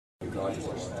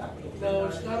No,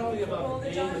 it's not only about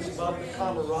the game, it's about the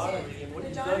camaraderie, and what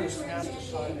you've done is cast a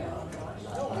sign out.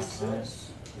 No, it's this.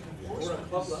 We're a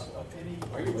club level.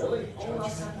 Are you really? I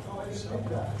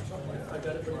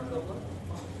got it from the club level.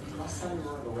 Last time we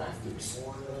were on the rafters.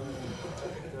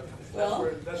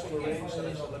 Well, That's when the rain said I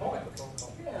should let me make a phone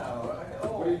call. Yeah.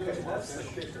 What are you doing? That's the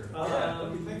kicker.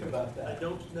 What do you think about that? I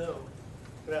don't know.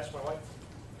 Could ask my wife.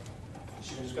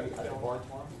 She's going to be at the bar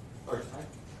tomorrow? Or tonight?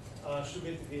 She'll be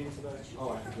at the game tonight.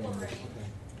 Oh, I forget. Okay.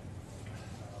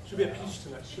 She'll be at Peach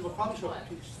tonight. She'll probably show up at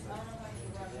Peach tonight.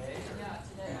 Yeah,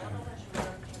 today. I don't know if I should check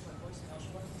my voicemail. She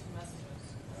left me 2 messages.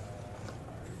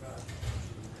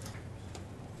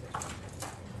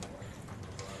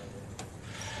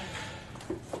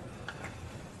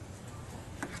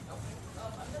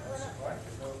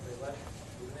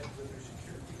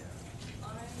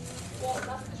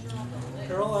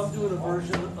 Carol, I'm doing a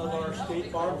version of our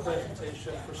state bar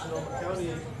presentation for Sonoma County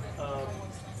in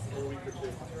a week or 2.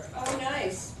 oh,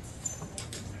 nice.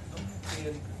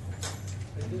 And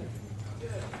I did.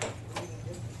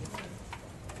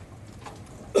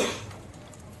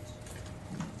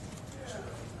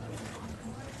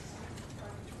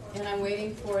 And I'm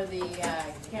waiting for the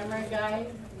camera guy.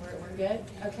 We're good?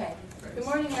 Okay. Good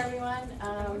morning, everyone.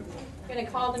 I'm going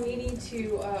to call the meeting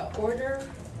to order.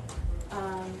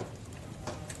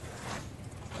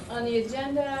 On the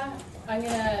agenda, I'm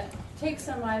going to take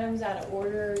some items out of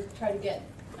order, try to get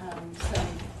some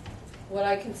what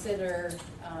I consider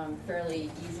fairly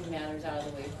easy matters out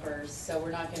of the way first. So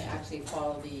we're not going to actually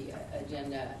follow the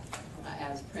agenda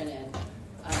as printed.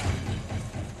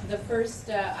 The first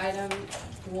item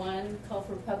 1, call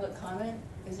for public comment.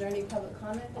 Is there any public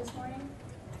comment this morning?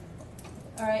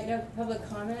 All right, no public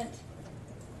comment.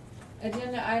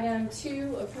 Agenda item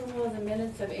 2, approval of the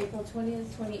minutes of April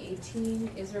 20th,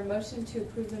 2018. Is there a motion to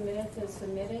approve the minutes as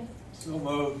submitted? So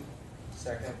moved.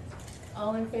 Second.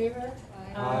 All in favor?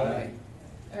 Aye.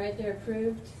 All right, they're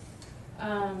approved.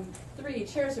 3,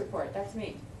 chair's report. That's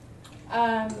me.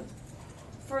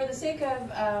 For the sake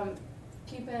of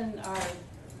keeping our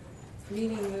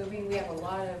meeting moving, we have a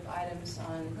lot of items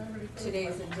on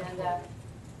today's agenda.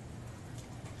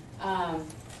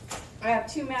 I have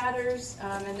 2 matters,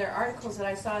 and they're articles that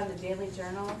I saw in the Daily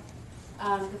Journal.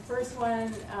 The first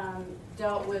one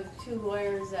dealt with 2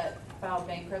 lawyers that filed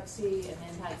bankruptcy and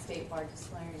then had state bar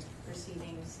disciplinary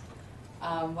proceedings,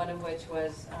 one of which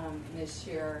was Ms.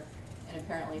 Shearer, and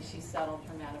apparently she settled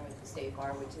her matter with the state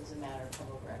bar, which is a matter of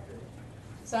public record.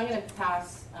 So I'm going to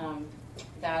pass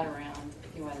that around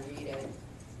if you want to read it.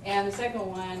 And the second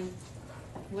one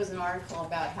was an article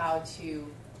about how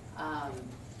to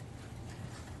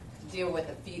deal with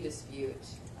a fee dispute,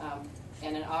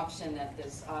 and an option that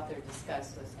this author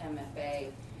discussed was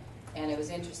MFA, and it was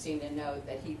interesting to note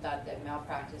that he thought that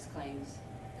malpractice claims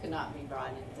could not be brought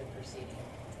into the proceeding.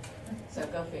 So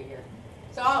go figure.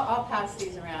 So I'll pass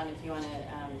these around if you want to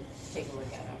take a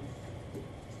look at them.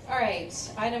 All right,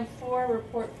 item 4,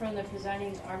 report from the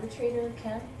presiding arbitrator.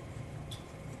 Ken?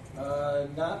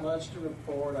 Not much to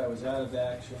report. I was out of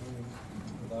action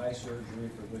with eye surgery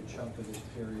for a good chunk of this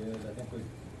period. I think we're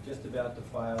just about to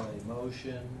file a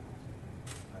motion.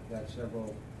 I've got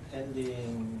several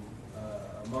pending,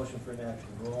 a motion for an action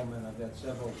enrollment. I've got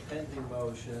several pending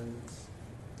motions.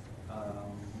 I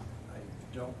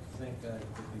don't think that it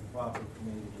would be proper for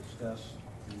me to discuss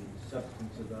the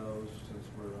substance of those since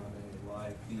we're on a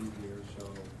live feed here. So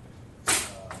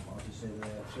I'll just say that I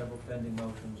have several pending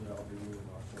motions and I'll be moving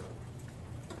on through.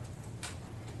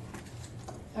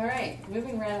 All right,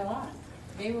 moving right along.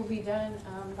 Maybe we'll be done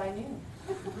by noon.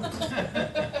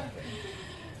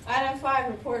 Item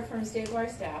 5, report from state bar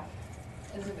staff.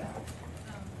 Isabel.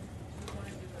 Do you want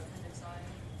to do the appendix I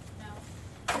now?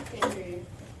 Can't hear you.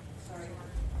 Sorry.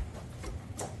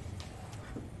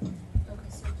 Okay,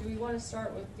 so do we want to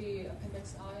start with the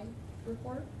appendix I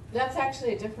report? That's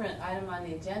actually a different item on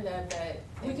the agenda, but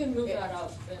We can move that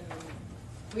up and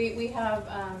we have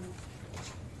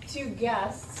 2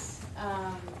 guests,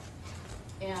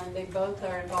 and they both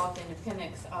are involved in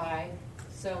appendix I.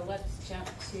 So let's jump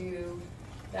to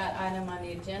that item on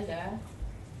the agenda.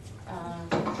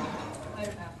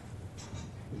 item F.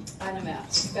 Item F,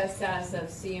 discuss status of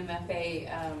CMFA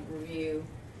review.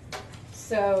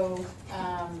 So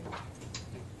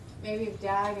maybe if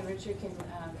Dag and Richard can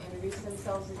introduce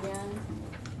themselves again.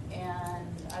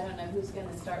 And I don't know who's going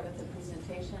to start with the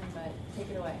presentation, but take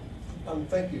it away.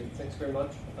 Thank you. Thanks very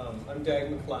much. I'm Dag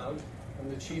McLeod. I'm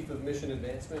the Chief of Mission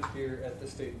Advancement here at the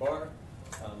State Bar.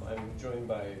 I'm joined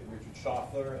by Richard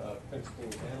Schaffler, a Principal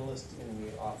Analyst in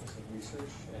the Office of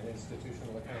Research and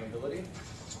Institutional Accountability,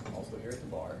 also here at the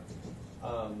bar.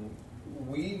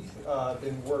 we've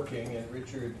been working, and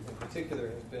Richard in particular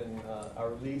has been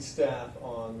our lead staff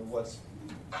on what's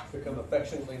become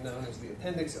affectionately known as the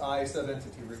Appendix I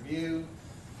Subentity Review.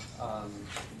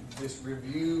 This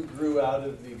review grew out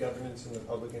of the Governance and the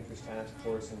Public Interest Task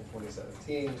Force in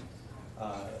 2017.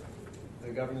 The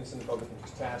Governance and the Public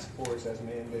Interest Task Force, as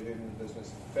mandated in the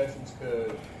Business and Professions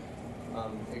Code,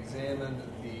 examined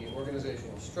the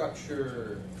organizational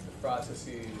structure, the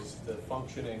processes, the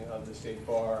functioning of the State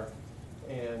Bar,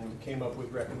 and came up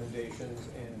with recommendations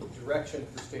and direction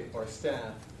for State Bar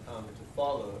staff to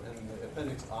follow. And the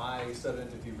Appendix I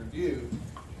Subentity Review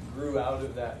grew out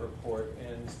of that report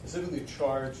and specifically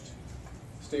charged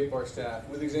State Bar staff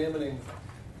with examining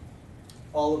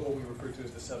all of what we refer to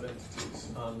as the sub-entities.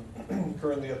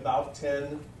 Currently about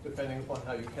 10, depending upon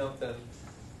how you count them,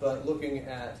 but looking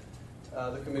at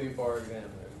the Committee of Bar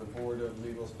Examiners, the Board of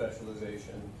Legal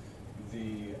Specialization,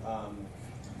 the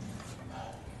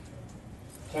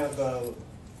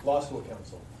Law School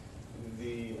Council,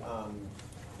 the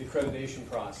accreditation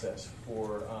process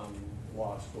for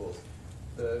law schools,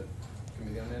 the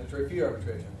Committee on Mandatory Fee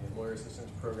Arbitration, the Employer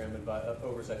Assistance Program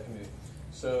Oversight Committee.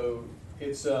 So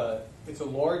it's a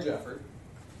large effort.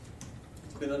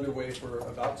 It's been underway for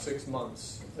about 6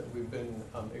 months that we've been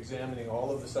examining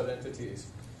all of the sub-entities.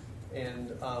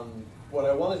 And what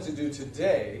I wanted to do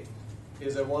today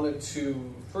is I wanted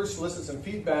to first solicit some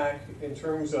feedback in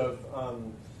terms of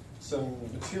some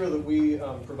material that we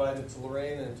provided to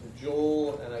Lorraine and to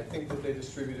Joel, and I think that they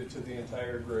distributed to the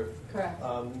entire group. Correct.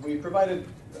 We provided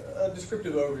a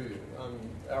descriptive overview.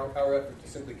 Our effort to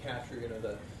simply capture,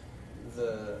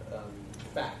 the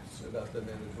facts about the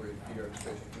Mandatory Fee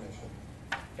Arbitration Commission.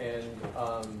 And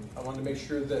I wanted to make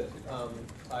sure that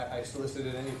I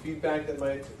solicited any feedback that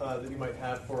you might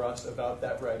have for us about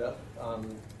that write-up,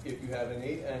 if you have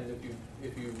any, and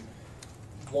if you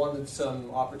wanted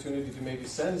some opportunity to maybe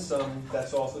send some,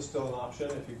 that's also still an option.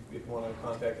 If you want to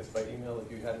contact us by email, if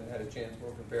you hadn't had a chance,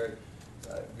 we're prepared,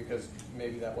 because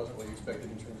maybe that wasn't what you expected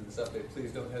in terms of this update.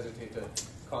 Please don't hesitate to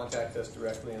contact us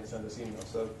directly and send us emails.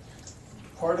 So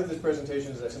part of this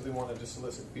presentation is I simply wanted to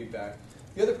solicit feedback.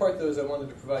 The other part, though, is I wanted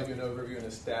to provide you an overview and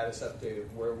a status update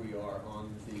of where we are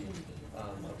on the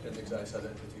Appendix I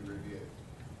Sub-Entity Review.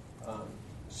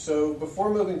 So before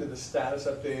moving to the status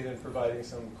update and providing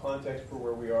some context for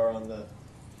where we are on the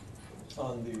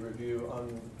review,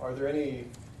 are there any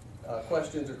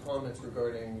questions or comments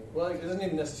regarding, well, it doesn't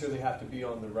even necessarily have to be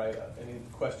on the write-up, any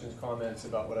questions, comments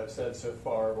about what I've said so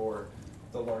far or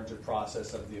the larger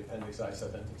process of the Appendix I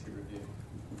Sub-Entity Review?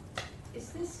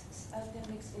 Is this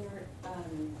appendix in our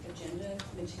agenda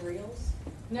materials?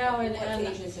 No, What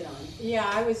page is it on? Yeah,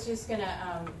 I was just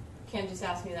gonna, Ken just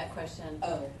asked me that question.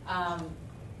 Oh.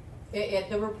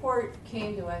 The report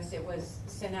came to us, it was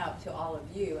sent out to all of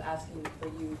you, asking for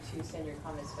you to send your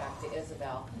comments back to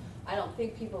Isabel. I don't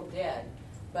think people did,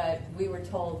 but we were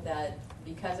told that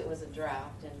because it was a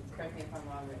draft, and correct me if I'm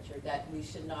wrong, Richard, that we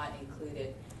should not include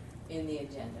it in the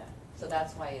agenda. So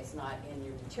that's why it's not in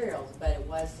your materials, but it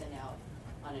was sent out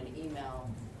on an email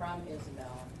from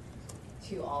Isabel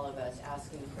to all of us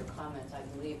asking for comments, I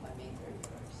believe, by May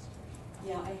 31st.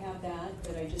 Yeah, I have that,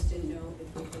 but I just didn't know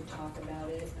if we could talk about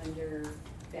it under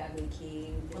Bagley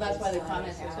King. Well, that's why the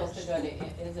comments were supposed to go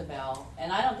to Isabel.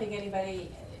 And I don't think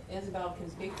anybody, Isabel can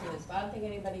speak for this, but I don't think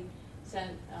anybody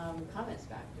sent comments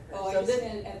back to her. Oh, I So just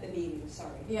meant at the meeting,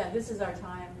 sorry. yeah, this is our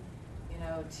time,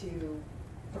 to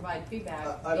provide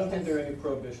feedback. I don't think there are any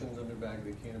prohibitions under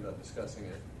Bagley Keene about discussing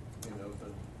it in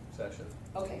open session.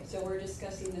 Okay, so we're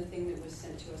discussing the thing that was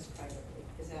sent to us privately.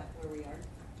 Is that where we are?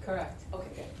 Correct. Okay,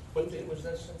 good. What date was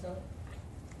that sent out?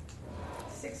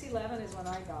 6/11 is when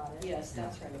I got it. Yes,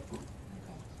 that's right.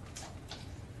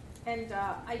 And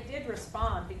I did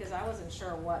respond because I wasn't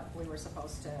sure what we were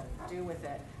supposed to do with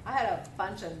it. I had a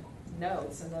bunch of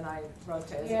notes, and then I wrote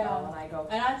to Isabel, and I go,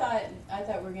 And I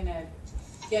thought we're gonna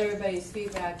get everybody's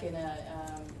feedback in a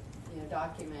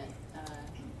document,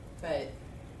 but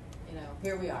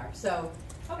here we are. So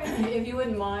okay. if you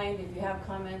wouldn't mind, if you have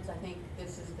comments, I think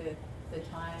this is the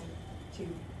time to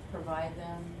provide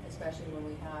them, especially when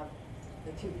we have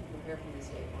the two people here from the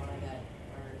State Bar that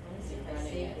are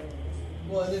running it.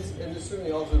 Well, and it's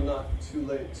certainly also not too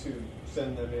late to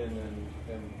send them in,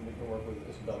 and we can work with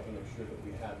Isabel to make sure that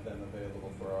we have them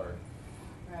available for our.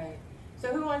 Right.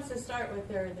 So who wants to start with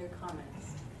their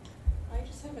comments? I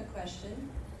just have a question.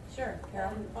 Sure,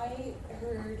 Carol. I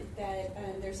heard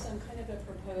that there's some kind of a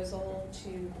proposal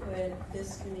to put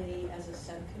this committee as a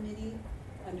subcommittee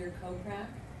under COPRAC,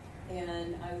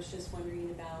 and I was just wondering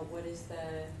about what is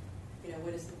the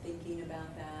thinking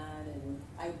about that? And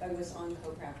I was on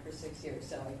COPRAC for 6 years,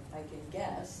 so I can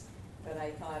guess. but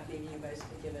I thought maybe you guys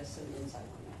could give us some insight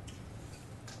on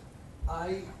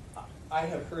that. I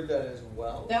have heard that as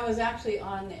well. That was actually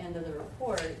on the end of the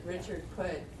report. Richard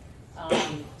put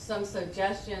some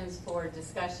suggestions for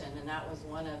discussion, and that was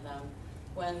one of them.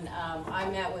 When I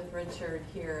met with Richard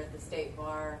here at the State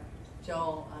Bar,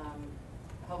 Joel,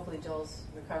 hopefully Joel's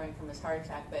recovering from his heart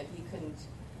attack, but he couldn't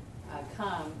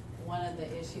come. One of the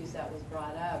issues that was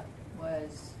brought up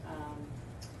was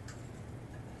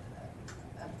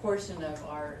a portion of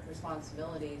our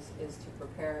responsibilities is to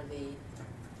prepare the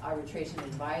arbitration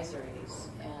advisories,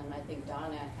 and I think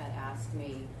Donna had asked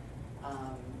me,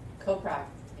 COPRAC,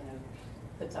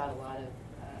 puts out a lot of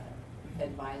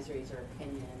advisories or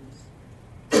opinions,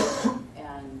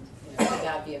 and could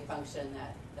that be a function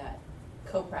that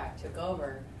COPRAC took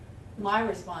over? My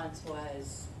response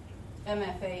was,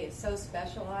 MFA is so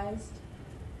specialized,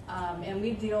 and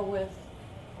we deal with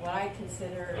what I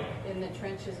consider in the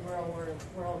trenches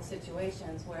world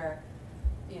situations where,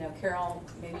 Carol,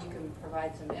 maybe you can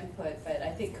provide some input, but I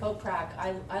think COPRAC,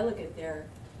 I look at their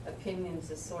opinions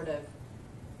as sort of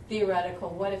theoretical.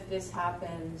 What if this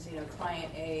happens,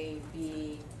 client A,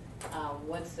 B,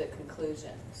 what's the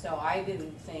conclusion? So I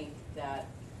didn't think that,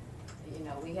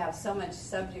 we have so much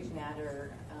subject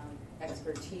matter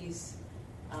expertise.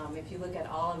 If you look at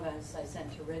all of us, I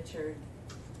sent to Richard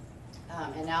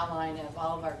an outline of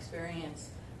all of our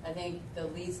experience. I think the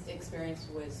least experience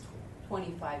was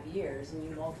 25 years, and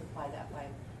you multiply that by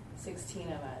 16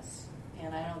 of us.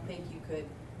 And I don't think you could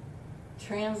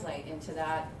translate into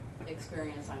that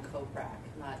experience on COPRAC,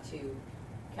 not to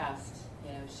cast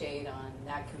shade on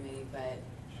that committee, but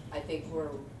I think we're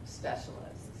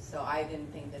specialists. So I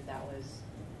didn't think that was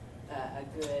a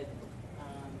good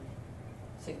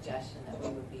suggestion that we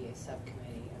would be a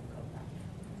subcommittee of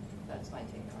COPRAC. That's my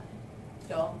take on it.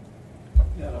 Joel?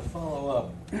 Yeah, to follow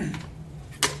up,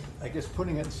 I guess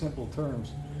putting it in simple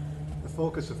terms, the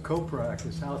focus of COPRAC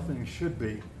is how things should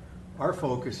be. Our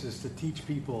focus is to teach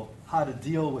people how to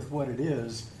deal with what it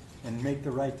is and make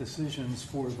the right decisions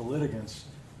for the litigants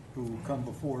who come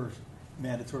before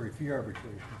mandatory fee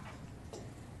arbitration.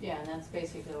 Yeah, and that's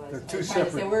basically what I They're was two trying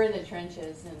to say. separate- We're in the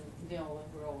trenches and dealing with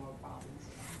real world problems.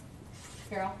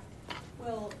 Carol?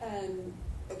 Well,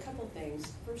 a couple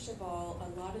things. First of all,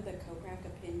 a lot of the COPRAC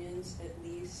opinions, at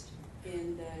least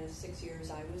in the 6 years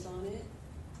I was on it,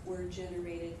 were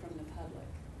generated from the public,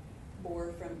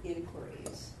 or from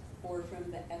inquiries, or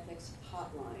from the ethics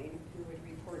hotline, who would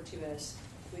report to us,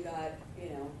 we got,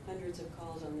 hundreds of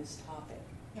calls on this topic.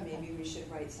 Okay. Maybe we should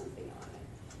write something on it.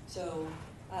 So,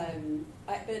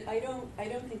 but I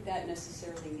don't think that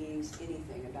necessarily means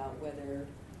anything about whether,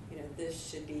 this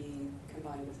should be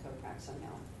combined with COPRAC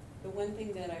somehow. The one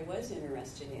thing that I was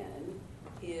interested in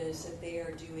is that they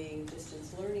are doing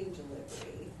distance learning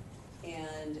delivery.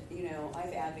 And,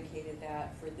 I've advocated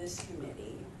that for this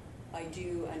committee. I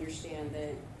do understand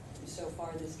that so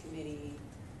far this committee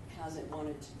hasn't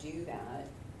wanted to do that,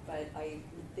 but I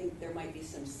think there might be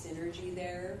some synergy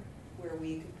there where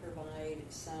we could provide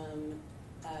some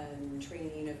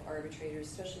training of arbitrators,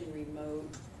 especially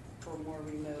for more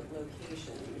remote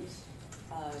locations,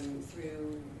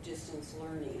 through distance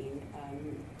learning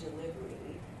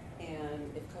delivery.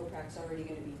 And if COPRAC's already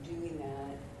going to be doing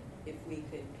that, if we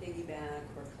could piggyback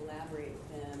or collaborate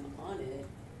with them on it,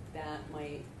 that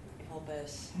might help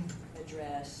us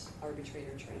address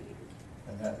arbitrator training.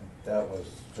 And that was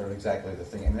sort of exactly the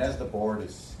thing. I mean, as the board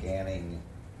is scanning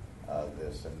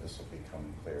this, and this will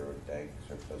become clear with Dag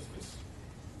sort of does this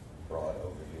broad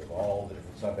overview of all the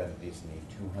different sub-entities need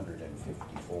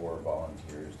 254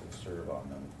 volunteers that serve on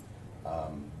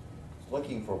them.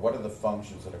 Looking for what are the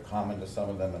functions that are common to some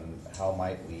of them and how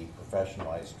might we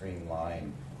professionalize,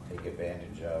 streamline, take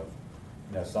advantage of.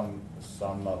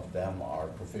 Some of them are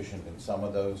proficient in some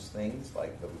of those things,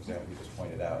 like the example you just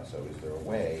pointed out. So is there a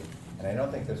way, and I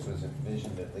don't think this was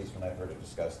envisioned, at least when I've heard it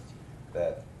discussed,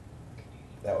 that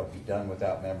would be done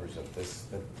without members of this.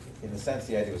 In a sense,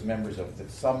 the idea was members of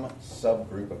some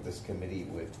subgroup of this committee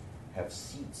would have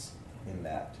seats in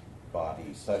that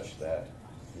body such that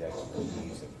the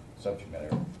expertise of subject matter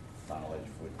knowledge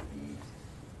would be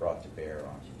brought to bear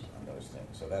on those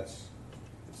things. So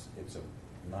it's a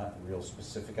not real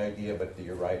specific idea, but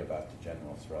you're right about the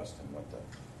general thrust and what the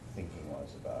thinking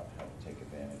was about how to take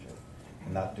advantage of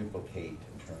and not duplicate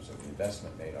in terms of the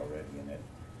investment made already in it,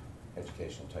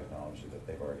 educational technology that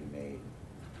they've already made.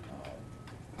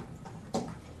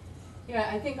 Yeah,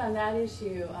 I think on that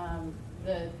issue,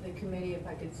 the committee, if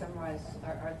I could summarize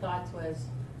our thoughts, was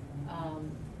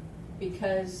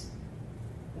because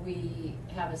we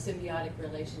have a symbiotic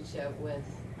relationship with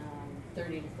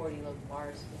 30 to 40 local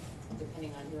bars,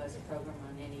 depending on who has a program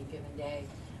on any given day,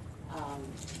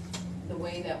 the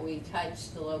way that we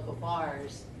touch the local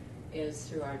bars is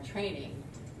through our training,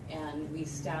 and we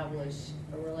establish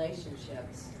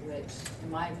relationships, which,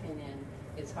 in my opinion,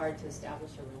 it's hard to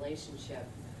establish a relationship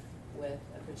with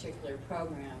a particular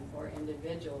program or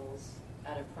individuals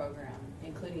at a program,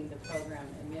 including the program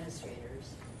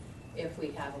administrators, if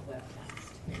we have a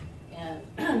webcast. And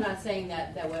I'm not saying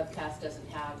that webcast doesn't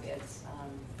have its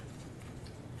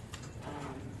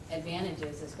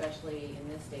advantages, especially in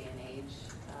this day and age,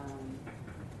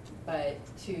 but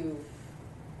to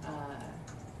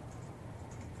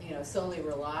solely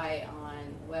rely on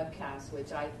webcasts,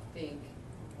 which I think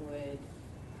would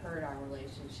hurt our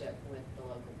relationship with the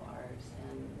local bars.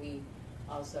 And we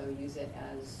also use it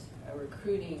as a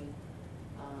recruiting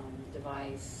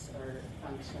device or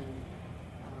function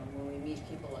when we meet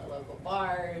people at local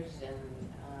bars, and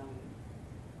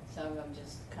some of them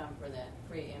just come for the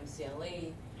free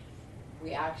MCLE.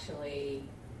 We actually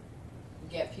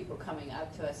get people coming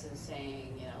up to us and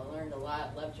saying, learned a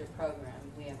lot, loved your program.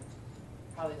 We have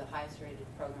probably the highest rated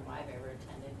program I've ever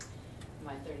attended in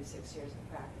my 36 years of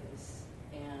practice.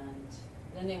 And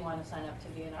then they want to sign up to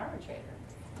be an arbitrator,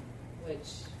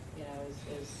 which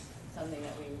is something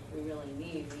that we really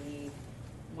need. We need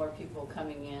more people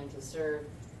coming in to serve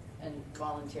and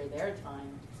volunteer their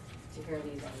time to hear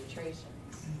these arbitrations.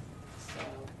 So,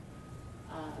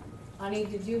 Ani,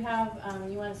 did you have,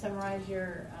 you want to summarize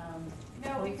your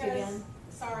No, points because, again?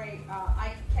 sorry,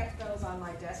 I kept those on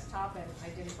my desktop and I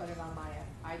didn't put it on my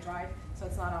iDrive, so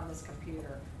it's not on this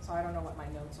computer. So I don't know what my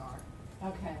notes are.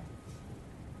 Okay.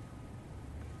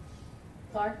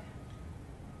 Clark?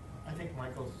 I think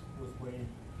Michael's was waiting.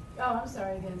 Oh, I'm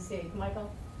sorry, I didn't see.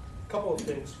 Michael? Couple of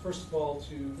things. First of all,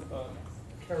 to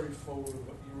carry forward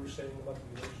what you were saying about the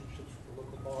relationships with the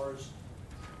local bars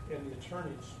and the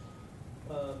attorneys.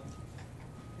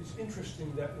 It's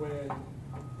interesting that when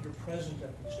you're present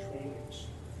at these trainings,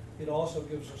 it also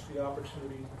gives us the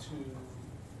opportunity to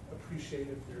appreciate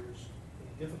if there's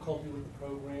any difficulty with the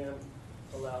program,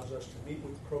 allows us to meet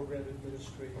with the program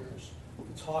administrators,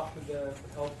 to talk to them,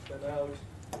 to help them out,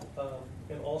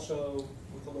 and also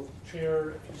with the local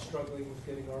chair if he's struggling with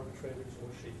getting arbitrators or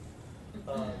she.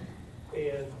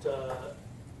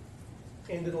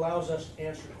 And it allows us to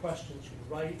answer questions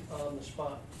right on the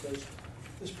spot, because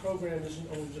this program isn't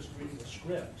only just reading a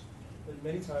script, but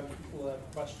many times people have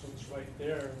questions right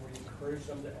there, and we encourage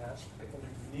them to ask something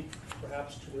unique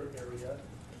perhaps to their area,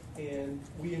 and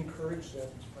we encourage them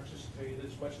to participate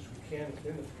as much as we can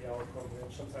within the 3-hour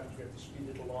program. Sometimes we have to speed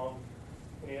it along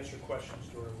and answer questions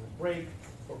during the break,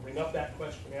 or bring up that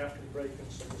question after the break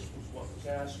and say this was what was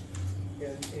asked.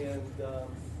 And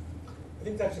I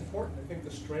think that's important. I think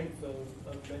the strength of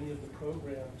many of the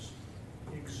programs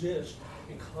exist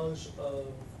because of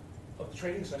the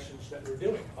training sessions that we're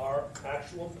doing. Our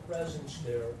actual presence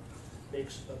there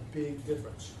makes a big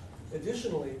difference.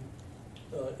 Additionally,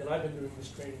 and I've been doing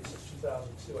this training since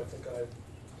 2002. I think I've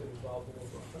been involved in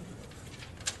over 100 of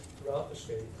them throughout the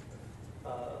state.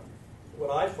 What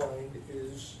I find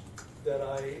is that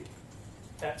I,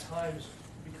 at times,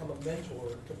 become a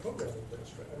mentor to program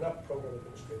administrators, not program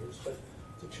administrators, but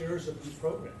to chairs of these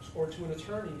programs, or to an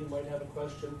attorney who might have a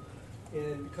question,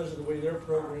 and because of the way their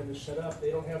program is set up,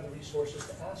 they don't have the resources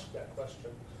to ask that question.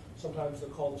 Sometimes they'll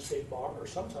call the state bar, or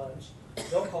sometimes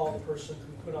they'll call the person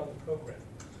who put on the program.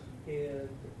 And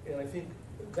I think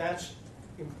that's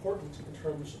important in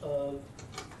terms of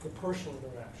the personal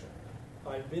interaction.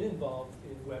 I've been involved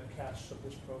in webcasts of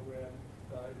this program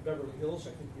in Beverly Hills.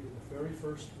 I think we did the very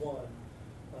first one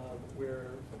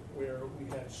where we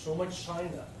had so much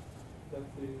sign up that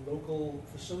the local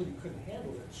facility couldn't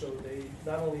handle it. So they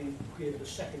not only created a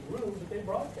second room, but they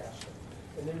broadcast it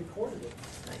and they recorded it.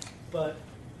 But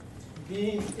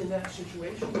being in that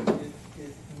situation,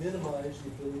 it minimized the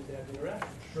ability to have interaction.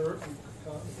 Sure, people could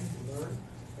come and they could learn,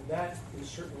 and that is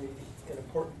certainly an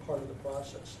important part of the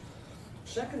process.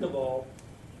 Second of all,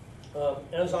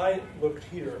 as I looked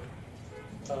here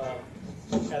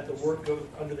at the work of,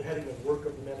 under the heading of work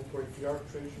of the Mandatory Fee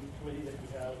Arbitration Committee that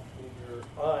you have in your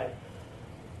eye,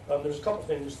 there's a couple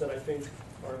things that I think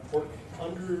are important.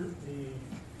 Under the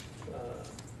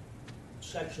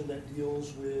section that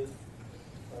deals with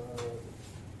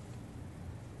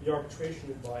the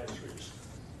arbitration advisories,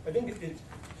 I think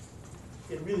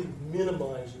it really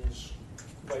minimizes,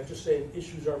 by just saying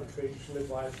issues arbitration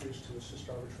advisories to assist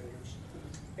arbitrators.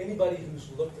 Anybody who's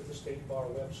looked at the State Bar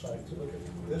website to look at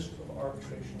the list of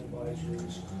arbitration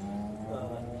advisories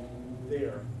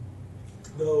there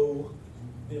know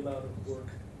the amount of work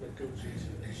that goes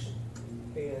into this.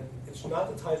 And it's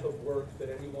not the type of work that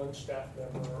any one staff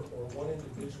member or one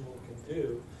individual can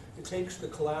do. It takes the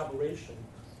collaboration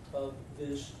of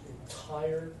this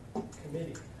entire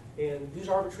committee. And these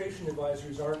arbitration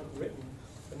advisories aren't written,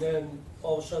 and then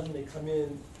all of a sudden they come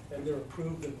in and they're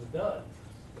approved and we're done.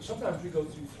 But sometimes we go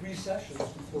through 3 sessions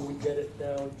before we get it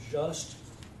down just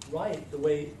right, the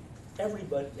way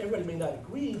everybody may not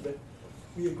agree, but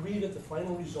we agree that the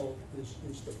final result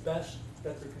is the best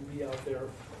that there can be out there.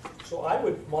 So I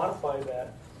would modify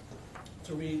that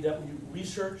to read that we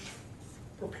research,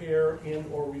 prepare, and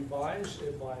or revise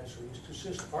advisories to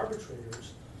assist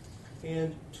arbitrators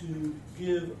and to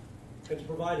give and to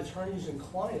provide attorneys and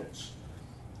clients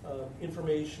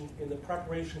information in the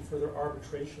preparation for their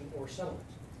arbitration or settlement.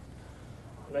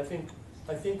 And I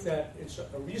think that it's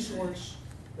a resource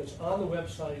that's on the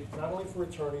website, not only for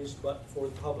attorneys, but for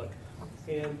the public.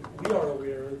 And we are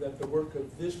aware that the work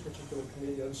of this particular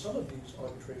committee on some of these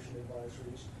arbitration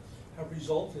advisories have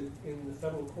resulted in the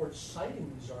federal courts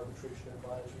citing these arbitration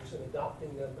advisories and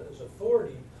adopting them as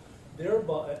authority,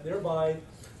 thereby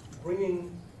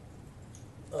bringing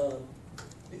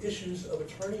the issues of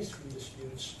attorney's fee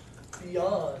disputes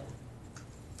beyond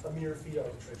a mere fee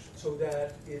arbitration, so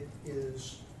that it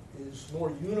is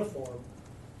more uniform,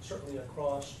 certainly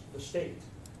across the state,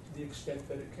 to the extent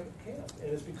that it can.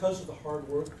 And it's because of the hard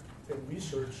work and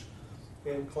research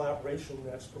and collaboration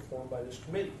that's performed by this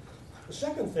committee. The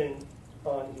second thing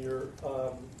on here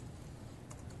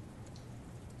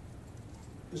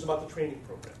is about the training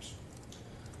programs.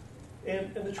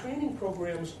 And the training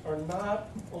programs are not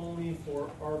only for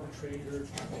arbitrators.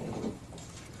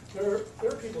 There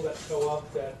are people that show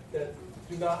up that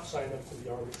do not sign up to be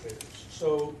arbitrators.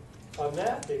 So on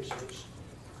that basis,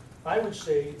 I would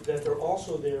say that they're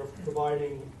also there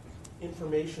providing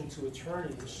information to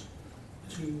attorneys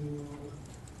to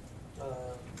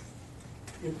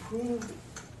improve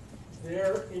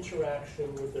their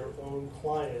interaction with their own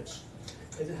clients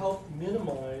and to help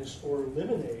minimize or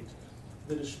eliminate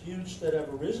the disputes that have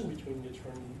arisen between the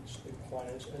attorneys and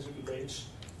clients as it relates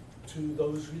to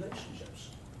those relationships.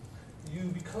 You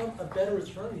become a better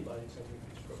attorney by attending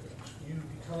these programs. You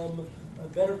become a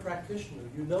better practitioner.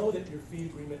 You know that your fee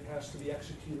agreement has to be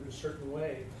executed a certain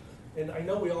way. And I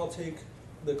know we all take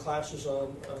the classes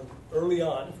on early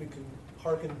on, if we can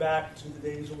harken back to the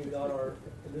days when we got our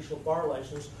initial bar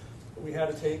license, we had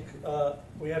to take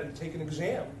an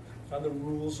exam on the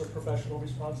rules of professional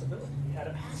responsibility. We had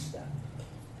to pass that.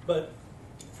 But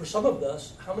for some of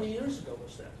us, how many years ago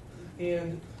was that?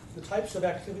 And the types of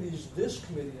activities this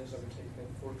committee has undertaken,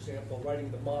 for example, writing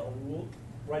the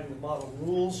model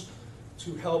rules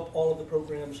to help all of the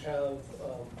programs have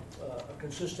a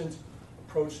consistent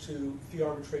approach to fee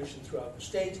arbitration throughout the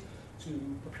state, to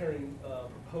preparing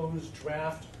proposed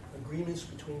draft agreements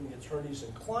between the attorneys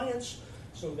and clients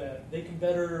so that they can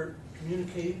better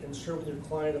communicate and serve their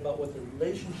client about what their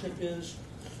relationship is,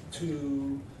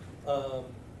 to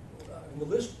and the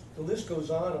list goes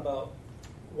on about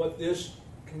what this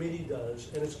committee does,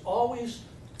 and it's always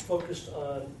focused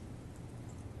on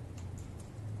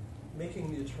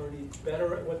making the attorney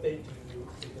better at what they do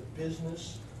in the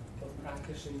business of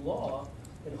practicing law,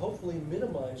 and hopefully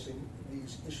minimizing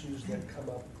these issues that come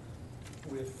up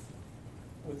with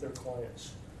their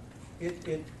clients.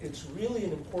 It's really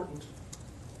an important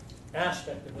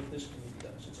aspect of what this committee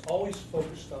does. It's always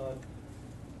focused on,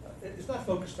 it's not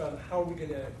focused on how are we going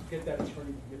to get that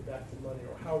attorney to give back the money,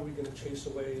 or how are we going to chase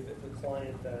away the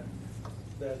client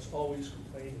that's always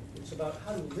complaining. It's about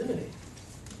how to eliminate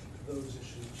those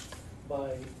issues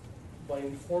by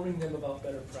informing them about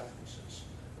better practices,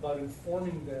 about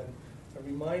informing them and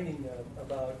reminding them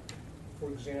about, for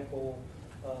example,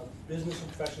 Business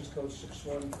and Professions Code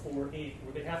 6148,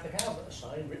 where they have to have a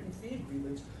signed written fee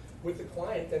agreement with the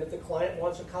client, and if the client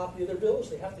wants a copy of their bills,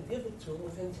 they have to give it to them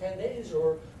within 10 days,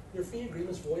 or their fee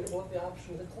agreement is voidable at the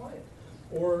option of the client.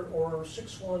 Or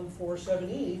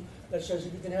 6147E that says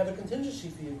if you can have a contingency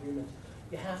fee agreement,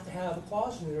 you have to have a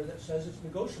clause in there that says it's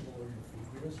negotiable, or your fee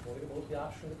agreement is voidable at the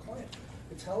option of the client.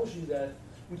 It tells you that,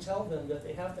 we tell them that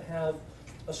they have to have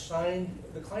a signed,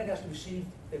 the client has to receive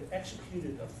a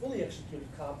fully executed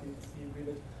copy of the fee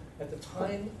agreement at the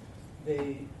time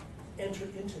they enter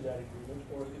into that agreement,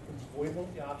 or it's voidable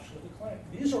at the option of the client.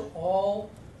 These are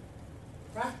all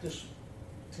practice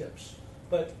tips,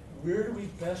 but where do we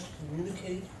best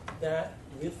communicate that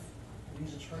with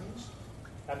these attorneys?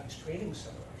 At these training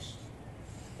seminars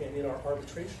and in our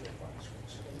arbitration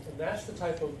advisories. And that's the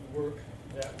type of work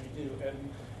that we do. And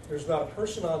there's not a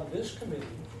person on this committee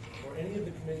or any of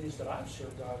the committees that I've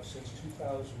served on since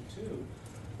 2002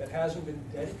 that hasn't been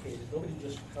dedicated. Nobody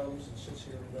just comes and sits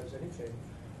here and does anything.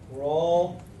 We're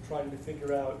all trying to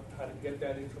figure out how to get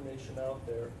that information out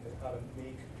there and how to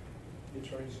make the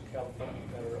attorneys in California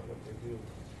better at what they do.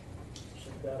 So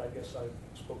that, I guess I've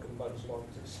spoken about as long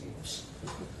as it seems.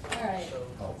 All right. So,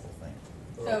 Helpful thing.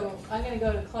 So I'm gonna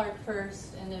go to Clark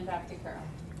first and then back to Carol.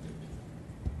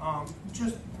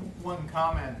 Just one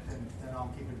comment, and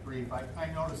I'll keep it brief.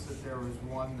 I noticed that there was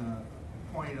one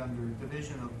point under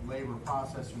Division of Labor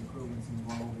Process Improvements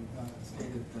involved,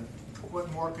 stated that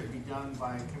what more could be done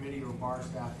by a committee or bar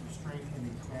staff to strengthen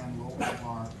and expand local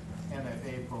bar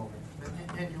MFA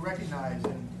programs. And you recognize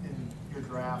in your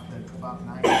draft that about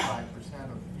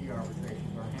 95% of fee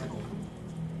arbitrations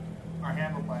are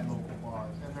handled by local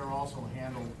bars, and they're also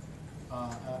handled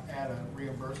at a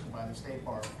reimbursement by the state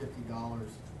bar of $50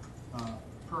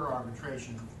 per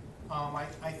arbitration.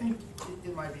 I think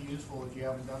it might be useful, if you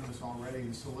haven't done this already,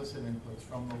 to solicit inputs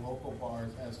from the local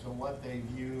bars as to what they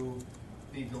view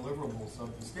the deliverables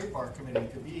of the state bar committee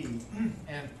to be,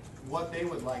 and what they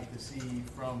would like to see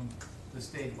from the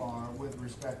state bar with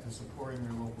respect to supporting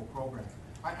their local program.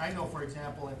 I know, for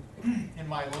example, in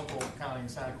my local county, in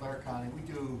Santa Clara County, we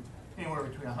do anywhere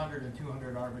between 100 and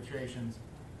 200 arbitrations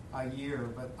a year,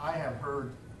 but I have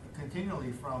heard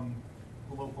continually from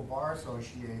the local bar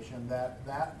association that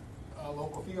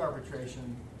local fee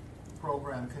arbitration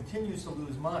program continues to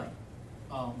lose money.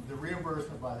 The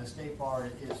reimbursement by the state bar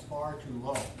is far too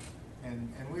low, and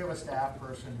we have a staff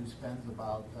person who spends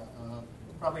about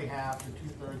probably half to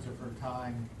 2/3 of her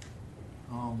time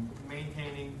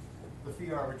maintaining the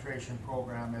fee arbitration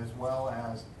program, as well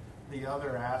as the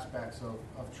other aspects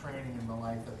of training and the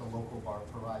like that the local bar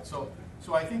provides.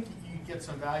 So I think you get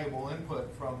some valuable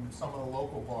input from some of the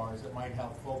local bars that might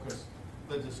help focus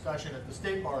the discussion at the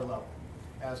state bar level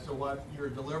as to what your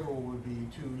deliverable would be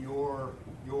to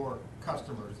your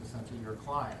customers, essentially your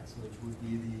clients, which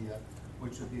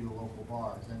would be the local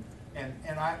bars. And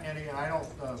again, I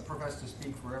don't profess to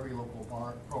speak for every local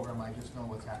bar program. I just know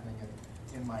what's happening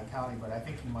in my county, but I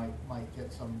think you might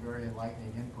get some very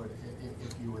enlightening input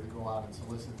if you were to go out and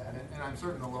solicit that. And I'm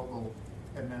certain the local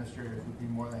administrators would be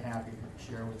more than happy to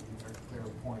share with you their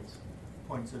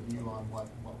points of view on what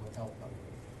would help them.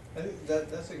 I think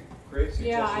that's a great suggestion.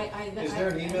 Yeah, Is there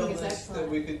an I email think it's list that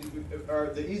we could,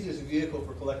 the easiest vehicle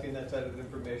for collecting that type of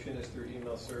information is through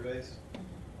email surveys?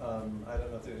 I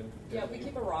don't know if there's. Yeah, we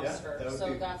keep a roster, that would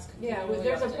so be- that's Yeah, continually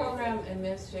there's a updated. program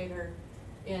administrator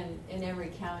in every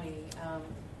county.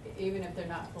 Even if they're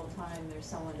not full-time, there's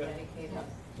someone Yeah. dedicated.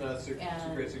 No, that's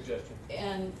a great suggestion.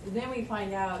 And then we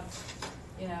find out,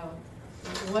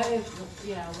 what if,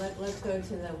 let's go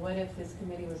to the, what if this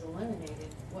committee was eliminated?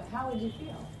 How would you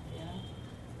feel,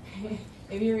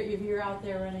 If you're out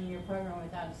there running your program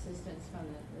without assistance from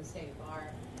the state bar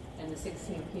and the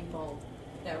 16 people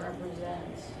that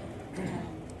represent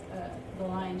the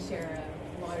lion's share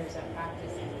of lawyers that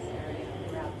practice in this area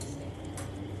throughout the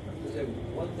state.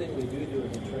 One thing we do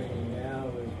as a training now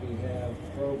is we have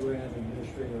program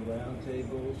administrator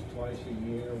roundtables twice a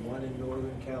year, one in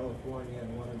Northern California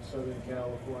and one in Southern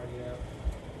California,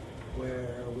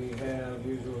 where we have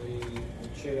usually the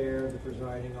chair, the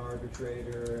presiding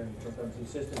arbitrator, and sometimes the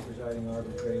assistant presiding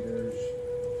arbitrators,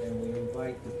 and we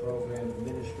invite the program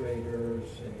administrators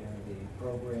and the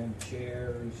program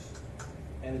chairs.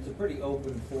 And it's a pretty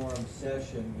open forum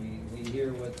session. We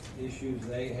hear what issues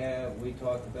they have. We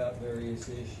talk about various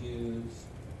issues.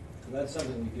 So that's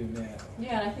something we do now.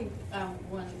 Yeah, and I think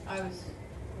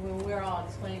when we were all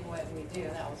explaining what we do,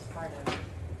 that was part of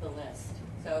the list.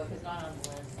 So if it's not on the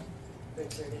list,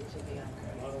 Richard, it should be on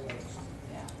the list.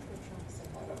 Yeah.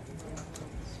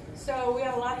 So we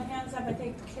have a lot of hands up. I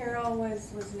think Carol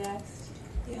was next.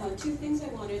 Yeah, two things I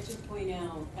wanted to point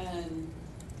out.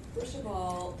 First of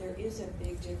all, there is a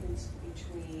big difference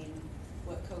between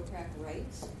what COPRAC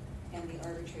writes and the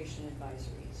arbitration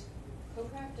advisories.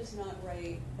 COPRAC does not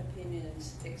write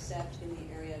opinions except in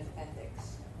the area of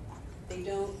ethics. They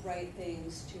don't write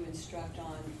things to instruct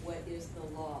on what is the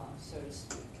law, so to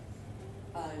speak.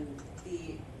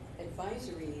 The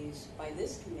advisories by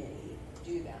this committee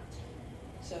do that.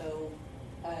 So,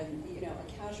 a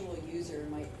casual user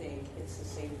might think it's the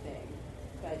same thing,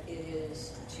 but it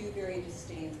is two very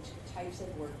distinct types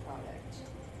of work product,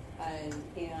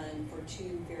 and for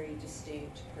two very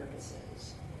distinct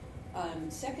purposes.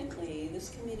 Secondly,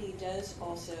 this committee does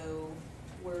also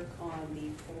work on the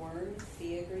form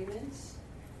fee agreements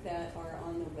that are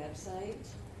on the website,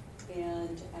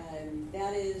 and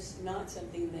that is not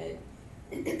something that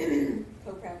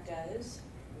COPRAC does.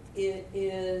 It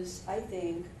is, I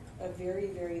think, a very,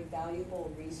 very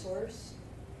valuable resource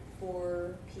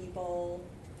for people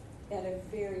at a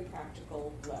very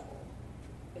practical level.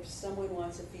 If someone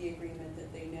wants a fee agreement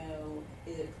that they know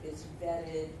it is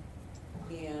vetted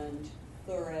and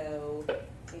thorough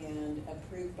and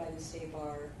approved by the state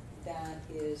bar, that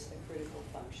is a critical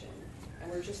function.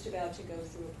 And we're just about to go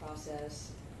through a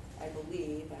process, I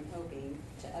believe, I'm hoping,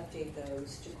 to update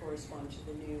those to correspond to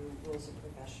the new rules of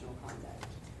professional conduct.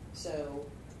 So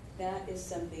that is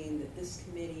something that this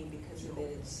committee, because of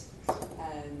its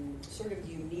sort of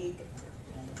unique,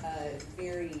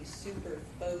 very super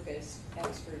focused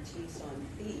expertise on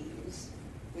fees,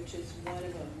 which is one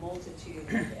of a multitude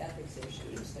of ethics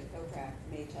issues that COPRAC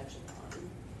may touch upon.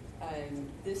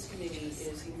 This committee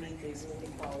is uniquely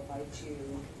really qualified to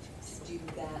do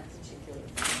that particular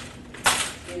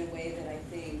thing in a way that I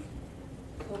think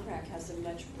COPRAC has a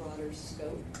much broader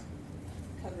scope,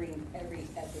 covering every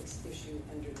ethics issue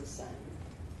under the sun,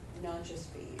 not just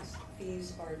fees.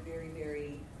 Fees are very,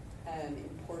 very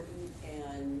important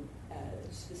and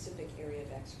specific area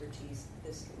of expertise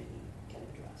this committee can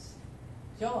address.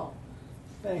 Joel?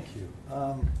 Thank you.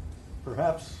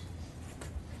 Perhaps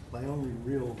my only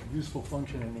real useful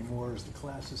function anymore is the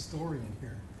class historian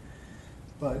here.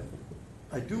 But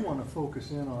I do want to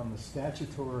focus in on the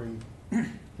statutory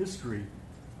history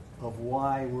of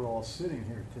why we're all sitting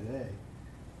here today.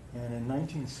 And in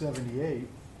 1978,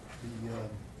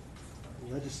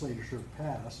 the legislature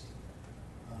passed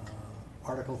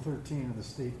Article 13 of the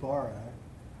State Bar Act,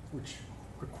 which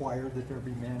required that there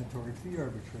be mandatory fee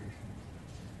arbitration.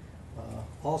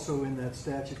 Also in that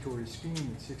statutory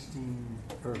scheme at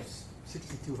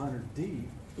 6200D,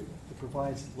 it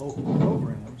provides that local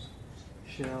programs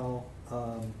shall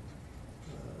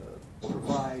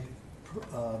provide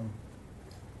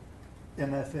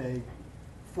MFA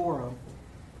forum,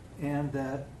 and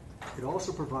that it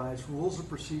also provides rules of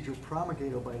procedure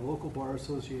promulgated by local bar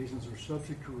associations are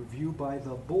subject to review by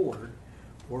the board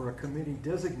or a committee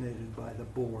designated by the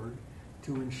board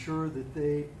to ensure that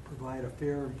they provide a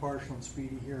fair, impartial, and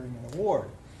speedy hearing and award.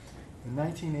 In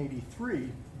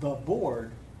 1983, the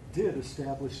board did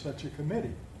establish such a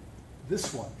committee.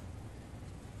 This one.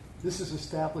 This is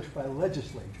established by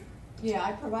legislature. Yeah,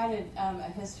 I provided a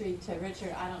history to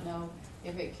Richard. I don't know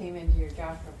if it came into your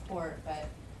draft report, but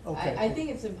Okay. I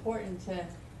think it's important to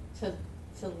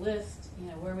list,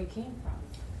 where we came from.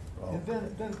 And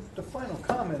then the final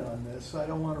comment on this, I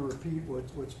don't want to repeat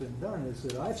what's been done, is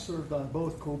that I've served on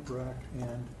both COPRAC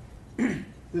and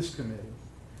this committee.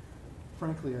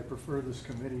 Frankly, I prefer this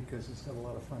committee because it's got a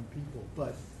lot of fun people,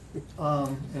 but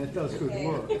and it does good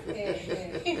work.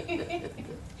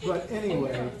 But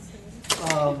anyway,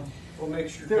 We'll make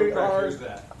sure there COPRAC are, hears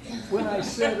that. when I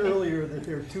said earlier that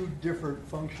there are two different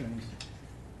functions,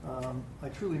 I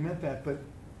truly meant that, but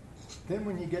then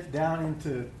when you get down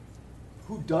into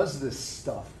who does this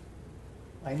stuff,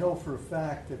 I know for a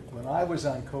fact that when I was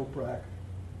on COPRAC,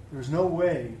 there's no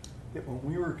way that when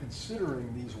we were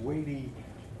considering these weighty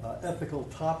ethical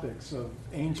topics of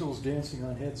angels dancing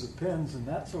on heads of pins and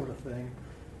that sort of thing,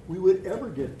 we would ever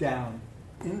get down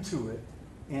into it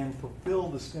and fulfill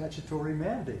the statutory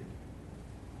mandate.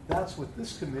 That's what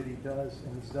this committee does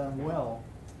and has done well,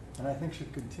 and I think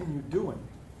should continue doing.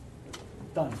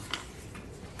 Done.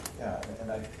 Yeah,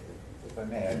 and if I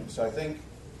may, so I think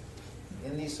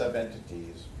in these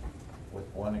sub-entities, with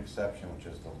one exception, which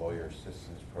is the Lawyer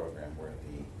Assistance Program, where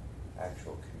the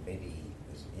actual committee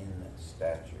is in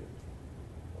statute,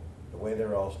 the way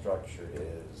they're all structured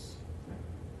is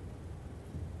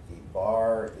the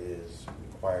bar is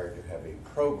required to have a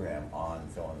program on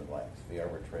fill in the blanks, the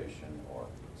arbitration or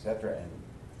et cetera, and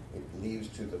it leaves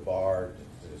to the bar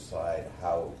to decide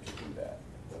how to do that.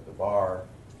 But the bar,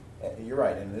 you're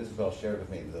right, and Isabel shared with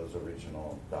me those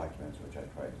original documents, which I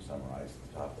tried to summarize at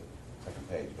the top of the second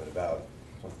page, but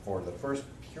so for the first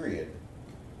period,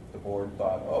 the board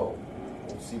thought, oh,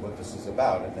 we'll see what this is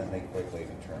about, and then they quickly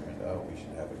determined, oh, we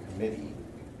should have a committee,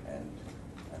 and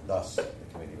thus the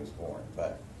committee was born.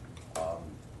 But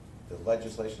the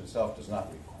legislation itself does not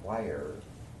require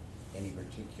any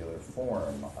particular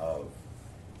form of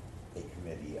a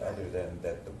committee other than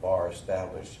that the bar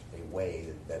establish a way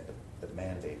that the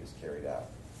mandate is carried out.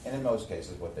 And in most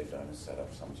cases, what they've done is set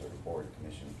up some sort of board,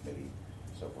 commission, committee,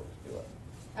 so forth to do it.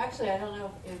 Actually, I don't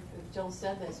know if Joel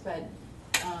said this, but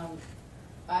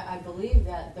I believe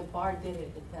that the bar did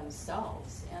it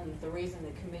themselves, and the reason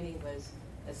the committee was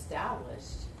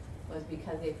established was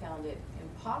because they found it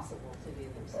impossible to do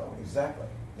themselves. Oh, exactly.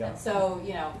 Yeah. And so,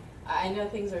 I know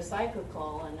things are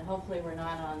cyclical, and hopefully we're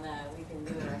not on the we can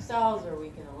do it ourselves, or we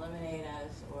can eliminate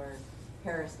us, or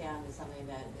pare us down to something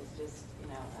that is just,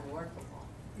 unworkable.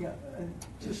 Yeah, and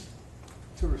just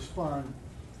to respond,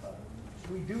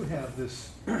 we do have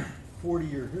this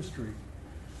 40-year history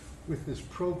with this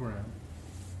program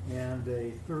and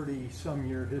a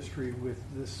 30-some-year history with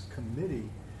this committee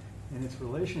and its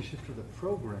relationship to the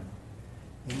program.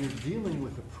 And you're dealing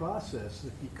with a process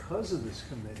that, because of this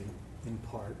committee, in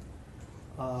part,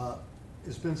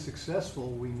 has been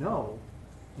successful, we know,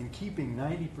 in keeping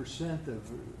 90% of,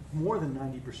 more than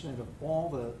 90% of all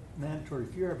the mandatory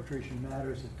fee arbitration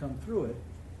matters that come through it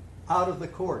out of the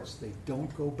courts. They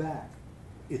don't go back.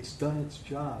 It's done its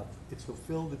job. It's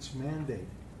fulfilled its mandate.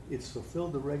 It's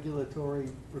fulfilled the regulatory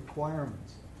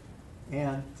requirements.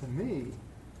 And to me,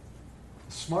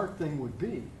 the smart thing would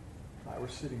be, if I were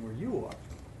sitting where you are,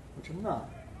 which I'm not,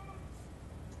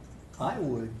 I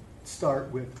would start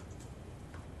with,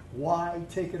 why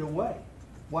take it away?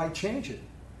 Why change it?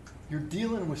 You're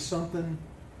dealing with something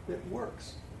that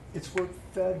works. It's worked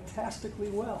fantastically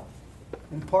well,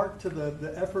 in part to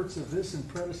the efforts of this and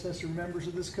predecessor members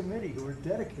of this committee who are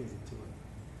dedicated to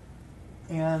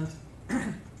it. And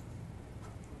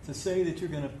to say that you're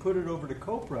going to put it over to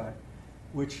COPRAC,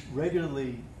 which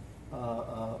regularly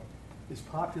is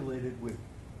populated with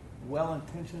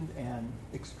well-intentioned and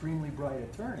extremely bright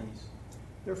attorneys,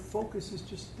 their focus is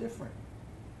just different,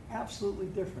 absolutely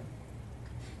different.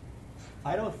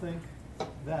 I don't think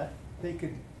that they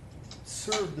could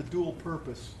serve the dual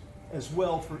purpose as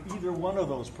well for either one of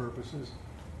those purposes,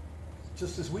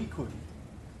 just as we couldn't.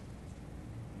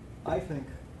 I think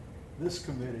this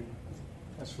committee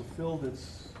has fulfilled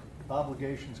its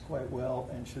obligations quite well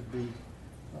and should be,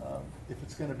 if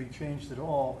it's going to be changed at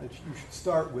all, you should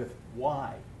start with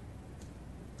why.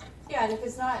 Yeah, and if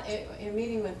it's not, in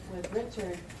meeting with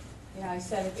Richard, I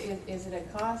said, is it a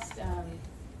cost,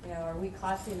 are we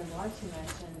costing the bar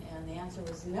convention? And the answer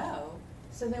was no.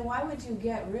 So then why would you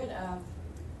get rid of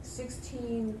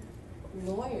 16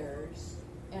 lawyers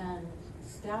and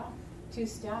staff, 2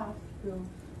 staff who,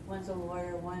 one's a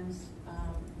lawyer, one's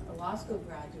a law school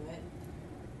graduate,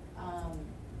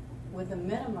 with a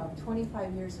minimum of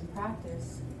 25 years in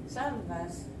practice? Some of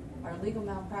us are legal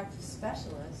malpractice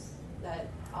specialists that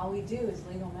all we do is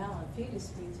legal mal and fee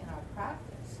disputes in our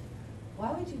practice.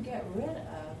 Why would you get rid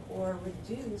of or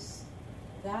reduce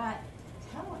that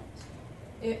talent?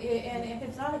 And if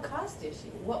it's not a cost issue,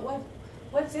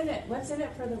 what's in it? What's in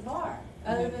it for the bar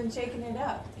other than shaking it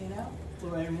up?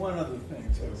 Well, and one other thing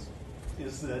too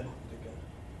is that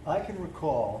I can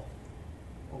recall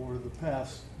over the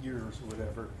past years or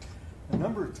whatever, a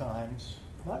number of times,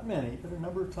 not many, but a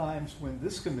number of times when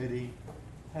this committee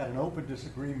had an open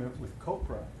disagreement with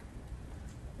COPRAC.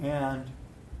 And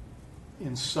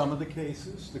in some of the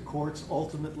cases, the courts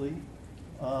ultimately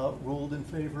ruled in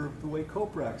favor of the way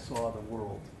COPRAC saw the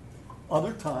world.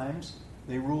 Other times,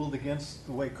 they ruled against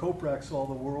the way COPRAC saw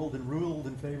the world and ruled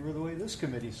in favor of the way this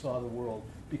committee saw the world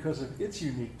because of its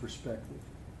unique perspective.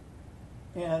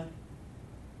 And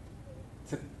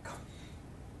to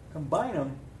combine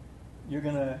them, you're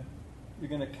gonna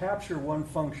capture one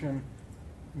function,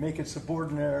 make it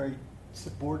subordinate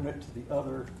to the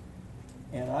other,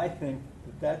 and I think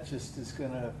that just is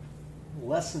going to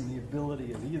lessen the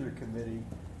ability of either committee,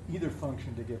 either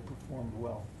function to get performed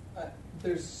well.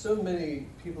 There's so many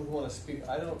people who want to speak.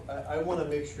 I want to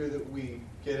make sure that we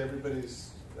get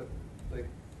everybody's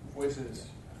voices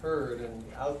heard and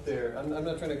out there. I'm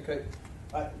not trying to cut.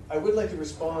 I would like to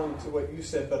respond to what you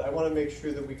said, but I want to make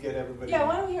sure that we get everybody. Yeah,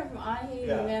 why don't we hear from Ani,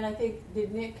 Yeah. and then I think,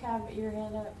 did Nick have your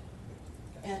hand up?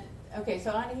 And okay,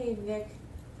 so Ani, Nick,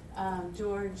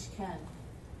 George, Ken.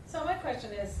 So my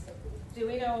question is, do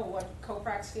we know what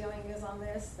COPRAC's feeling is on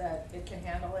this, that it can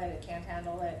handle it, it can't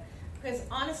handle it? Because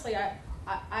honestly,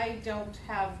 I don't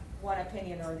have one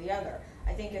opinion or the other.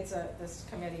 I think this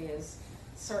committee is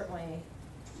certainly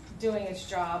doing its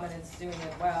job and it's doing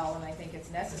it well, and I think it's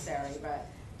necessary, but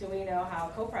do we know how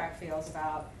COPRAC feels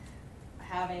about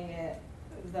having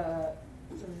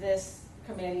this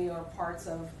committee or parts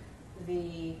of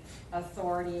the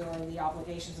authority or the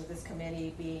obligations of this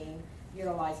committee being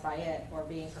utilized by it or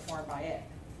being performed by it?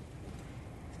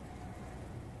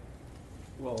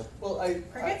 Well,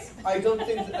 I don't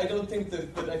think that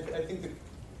I think that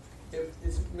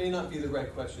it may not be the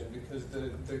right question, because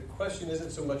the question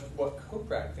isn't so much what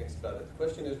COPRAC thinks about it. The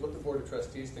question is what the Board of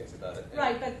Trustees thinks about it.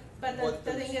 Right, but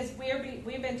the thing is,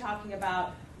 we've been talking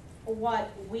about what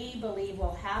we believe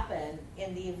will happen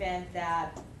in the event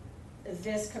that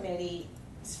this committee's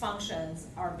functions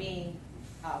are being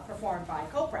performed by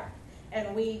COPRAC.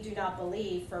 And we do not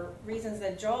believe, for reasons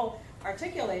that Joel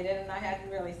articulated, and I hadn't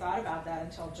really thought about that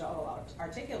until Joel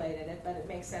articulated it, but it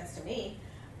makes sense to me.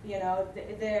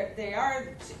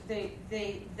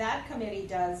 That committee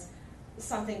does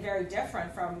something very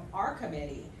different from our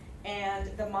committee, and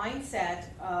the mindset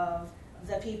of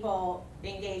the people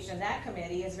engaged in that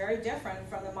committee is very different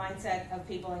from the mindset of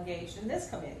people engaged in this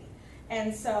committee.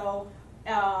 And so,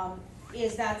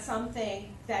 is that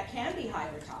something that can be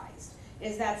hybridized?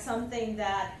 Is that something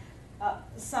that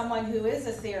someone who is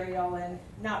ethereal and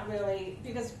not really,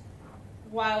 because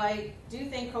while I do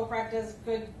think CoPrac does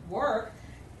good work,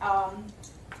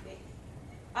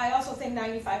 I also think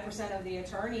 95% of the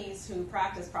attorneys who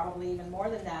practice, probably even more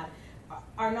than that,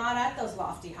 are not at those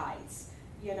lofty heights.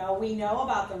 You know, we know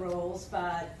about the rules,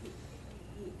 but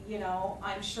you know,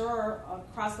 I'm sure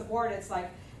across the board it's like,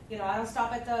 you know, I don't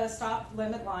stop at the stop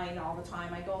limit line all the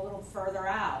time. I go a little further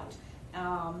out.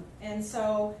 And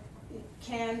so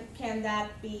can that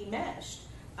be meshed?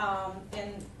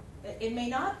 And it may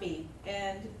not be.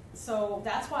 And so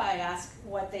that's why I ask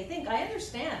what they think. I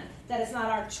understand that it's not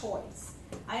our choice.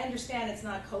 I understand it's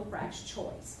not CoPrac's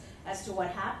choice as to what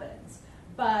happens.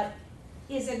 But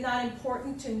is it not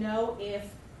important to know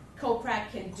if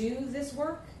CoPrac can do this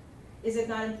work? Is it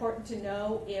not important to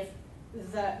know if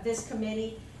this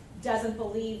committee doesn't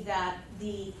believe that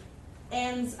the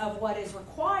ends of what is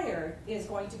required is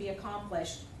going to be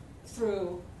accomplished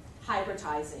through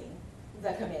hybridizing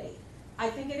the committee? I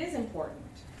think it is important.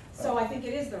 So I think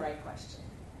it is the right question.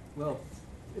 Well,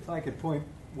 if I could point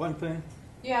one thing.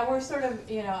 Yeah, we're sort of,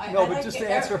 you know. No, I but like just it.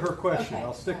 to answer her question, Okay.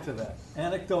 I'll stick to that.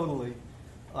 Anecdotally,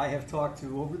 I have talked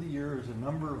to, over the years, a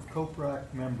number of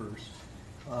CoPrac members,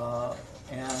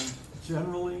 and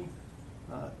generally,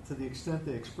 to the extent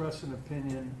they express an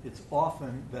opinion, it's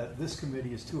often that this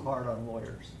committee is too hard on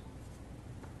lawyers.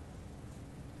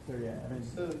 So, yeah, I mean,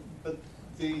 So, but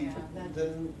Yeah,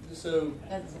 that's-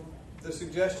 That's, the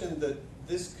suggestion that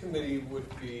this committee would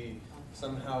be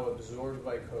somehow absorbed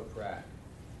by CoPrac,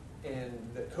 and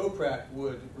that CoPrac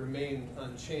would remain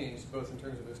unchanged, both in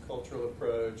terms of its cultural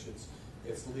approach,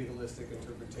 its legalistic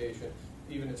interpretation,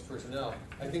 even its personnel,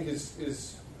 I think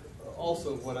is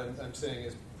also what I'm saying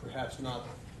is perhaps not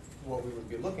what we would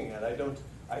be looking at.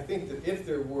 I think that if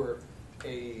there were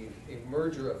a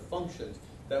merger of functions,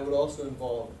 that would also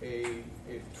involve a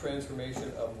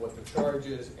transformation of what the charge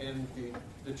is and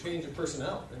the change of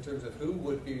personnel in terms of who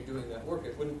would be doing that work.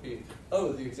 It wouldn't be,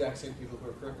 the exact same people who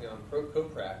are currently on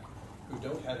CoPrac, who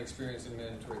don't have experience in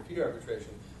mandatory fee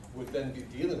arbitration, would then be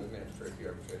dealing with mandatory fee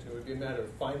arbitration. It would be a matter of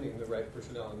finding the right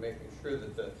personnel and making sure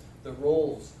that the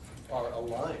roles are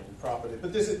aligned properly.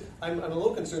 But I'm a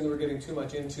little concerned that we're getting too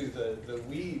much into the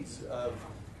weeds of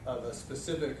a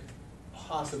specific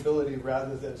possibility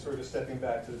rather than sort of stepping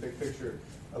back to the big picture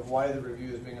of why the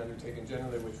review is being undertaken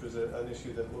generally, which was an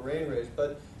issue that Lorraine raised.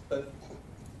 But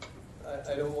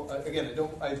I don't. Again, I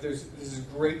don't. This is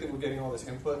great that we're getting all this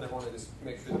input, and I want to just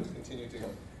make sure that we continue to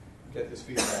get this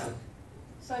feedback.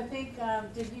 so I think,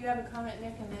 did you have a comment,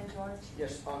 Nick, and then George?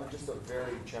 Yes, on just a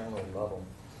very general level.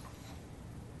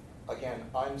 Again,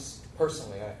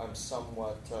 personally, I'm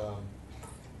somewhat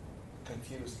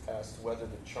confused as to whether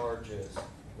the charge is,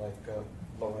 like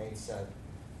Lorraine said,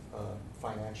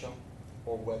 financial,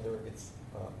 or whether it's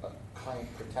a client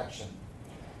protection.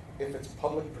 If it's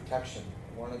public protection,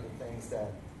 one of the things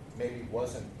that maybe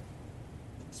wasn't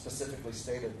specifically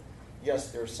stated,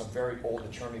 yes, there's some very old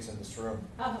attorneys in this room.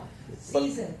 Oh,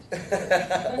 seasoned.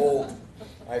 Old.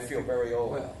 I feel very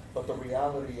old. Well. But the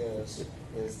reality is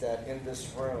that in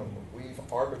this room, we've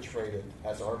arbitrated,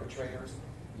 as arbitrators,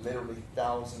 literally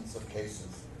thousands of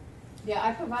cases. Yeah,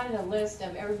 I provided a list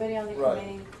of everybody on the Right.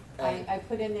 committee. And- I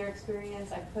put in their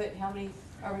experience, I put how many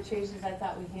arbitrations I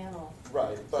thought we handled.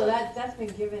 Right, but... So that's been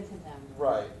given to them.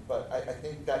 Right, but I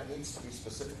think that needs to be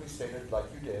specifically stated like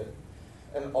you did.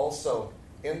 And also,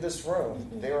 in this room,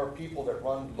 there are people that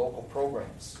run local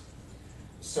programs.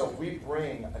 So we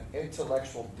bring an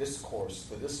intellectual discourse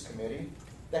to this committee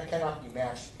that cannot be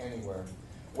matched anywhere.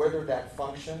 Whether that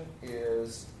function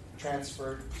is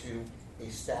transferred to a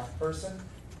staff person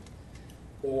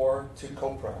or to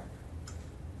CoPrac.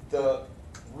 The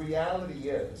reality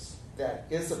is that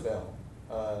Isabel,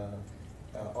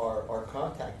 our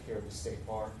contact here at the State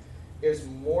Bar, is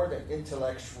more than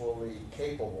intellectually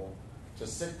capable to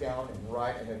sit down and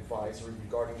write an advisory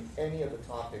regarding any of the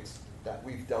topics that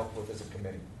we've dealt with as a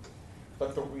committee.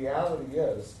 But the reality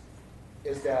is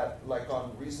that, like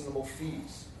on reasonable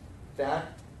fees,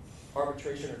 that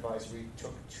arbitration advisory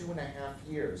took 2.5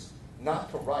 years,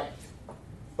 not to write,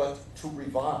 but to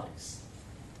revise.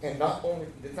 And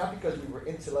it's not because we were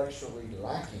intellectually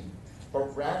lacking,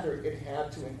 but rather it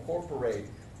had to incorporate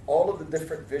all of the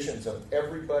different visions of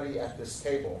everybody at this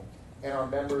table and our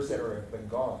members that have been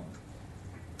gone.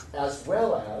 As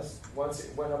well as, once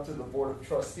it went up to the Board of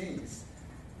Trustees,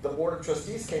 the Board of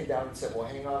Trustees came down and said, well,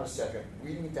 hang on a second,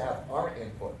 we need to have our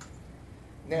input.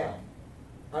 Now,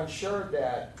 I'm sure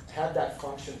that had that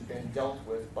function been dealt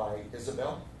with by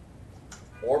Isabel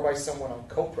or by someone on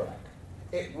CoPrac,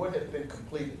 it would have been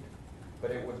completed,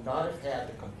 but it would not have had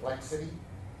the complexity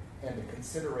and the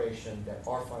consideration that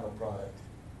our final product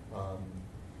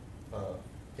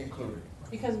included.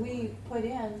 Because we put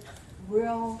in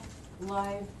real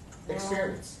live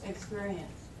world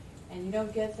experience. And you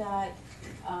don't get that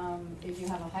if you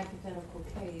have a hypothetical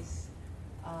case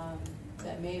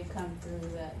that may have come through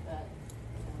the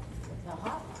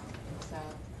hotline. So,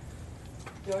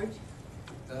 George?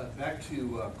 Back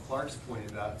to Clark's point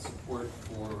about support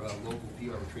for local fee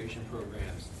arbitration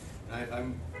programs.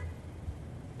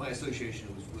 My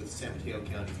association was with San Mateo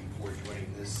County before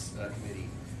joining this committee,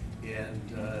 and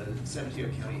San Mateo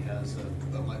County has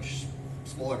a much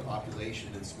smaller population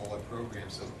and smaller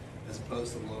programs, so as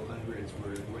opposed to low hundreds,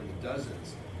 we're in the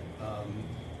dozens.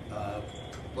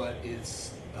 But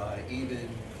it's even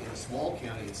in a small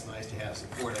county, it's nice to have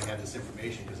support. I have this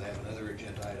information because I have another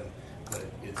agenda item, but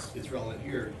it's relevant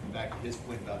here. Back to his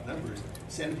point about numbers,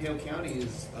 San Mateo County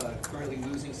is currently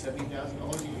losing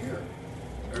 $70,000 a year,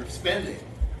 or spending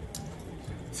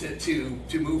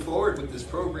to move forward with this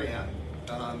program.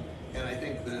 And I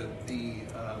think the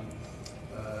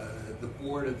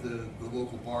board of the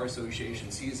local bar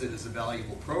association sees it as a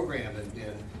valuable program and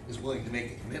is willing to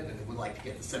make the commitment and would like to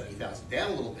get the 70,000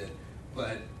 down a little bit.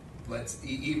 But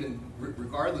even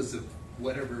regardless of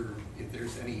whatever, if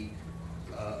there's any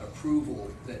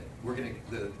approval that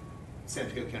the San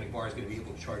Mateo County Bar is going to be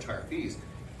able to charge higher fees,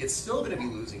 it's still going to be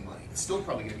losing money. It's still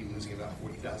probably going to be losing about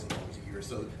 $40,000 a year.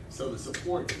 So the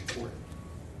support is important.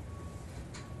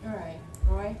 All right,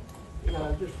 Roy?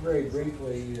 Just very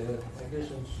briefly, I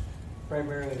guess it's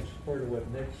primarily in support of what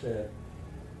Nick said.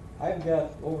 I've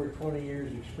got over 20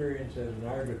 years experience as an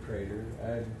arbitrator.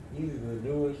 I'm either the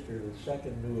newest or the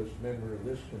second newest member of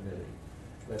this committee.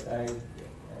 But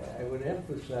I would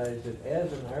emphasize that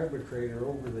as an arbitrator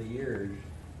over the years,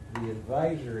 the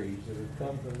advisories that have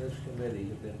come from this committee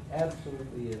have been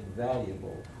absolutely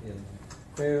invaluable in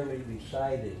fairly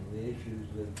deciding the issues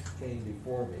that came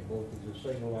before me, both as a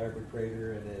single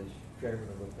arbitrator and as chairman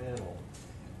of a panel.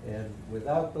 And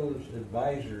without those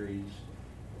advisories,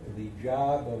 the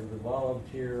job of the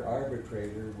volunteer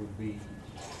arbitrator would be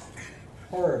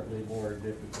horribly more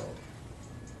difficult.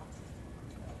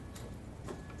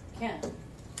 Ken?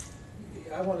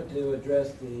 I wanted to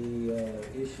address the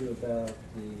issue about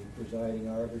the presiding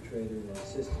arbitrator and the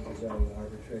assistant presiding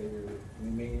arbitrator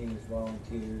remaining as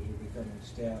volunteers or becoming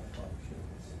staff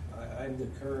functions. I'm the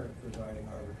current presiding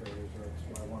arbitrator,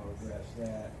 so I want to address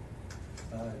that.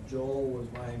 Joel was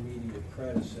my immediate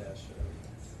predecessor.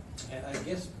 And I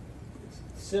guess it's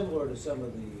similar to some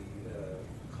of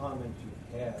the comments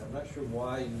you've had. I'm not sure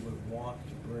why you would want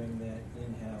to bring that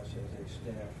in-house as a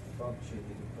staff function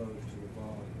as opposed to the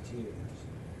volunteers.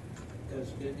 Because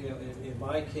in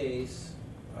my case,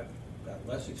 I've got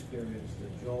less experience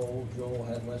than Joel. Joel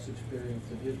had less experience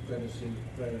than his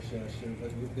predecessor,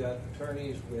 but you've got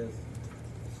attorneys with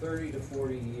 30 to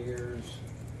 40 years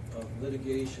of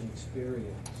litigation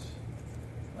experience,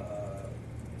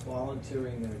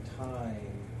 volunteering their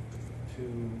time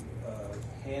to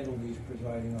handle these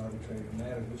presiding arbitrator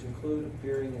matters, which include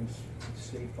appearing in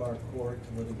state bar court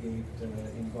to litigate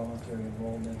involuntary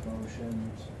enrollment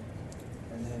motions,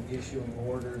 and then issuing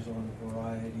orders on a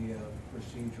variety of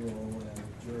procedural and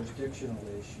jurisdictional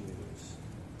issues.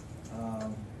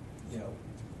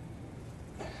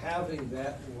 Having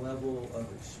that level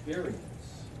of experience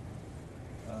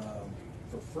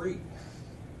for free,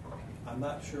 I'm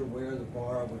not sure where the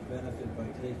bar would benefit by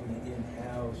taking it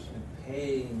in-house and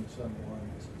paying someone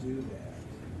to do that.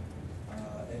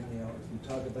 And if you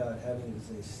talk about having it as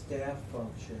a staff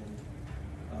function,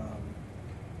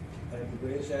 I have the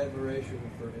greatest admiration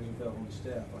for Isabel and the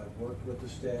staff. I've worked with the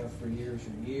staff for years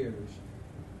and years,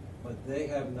 but they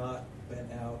have not been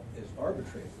out as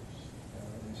arbitrators.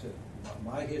 They said,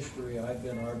 my history, I've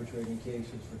been arbitrating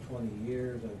cases for 20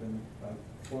 years. I've been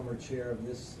a former chair of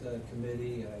this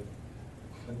committee.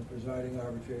 I've been the presiding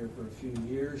arbitrator for a few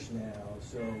years now.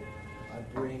 So I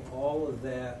bring all of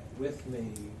that with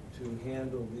me to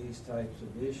handle these types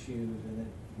of issues and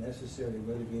then necessarily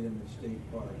litigate them in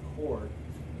state bar court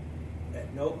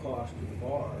at no cost to the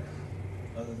bar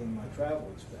other than my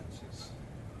travel expenses,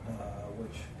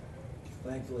 which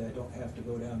thankfully I don't have to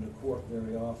go down to court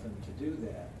very often to do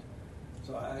that.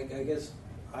 So I guess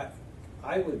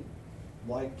I would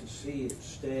like to see it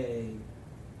stay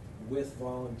with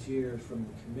volunteers from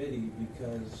the committee,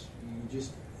 because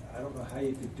I don't know how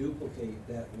you could duplicate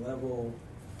that level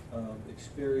of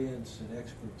experience and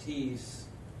expertise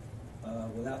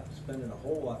without spending a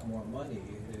whole lot more money.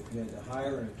 If you had to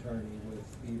hire an attorney with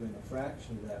even a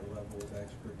fraction of that level of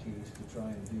expertise to try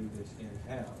and do this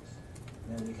in-house.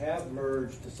 Now, we have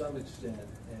merged to some extent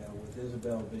with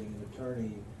Isabel being an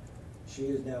attorney She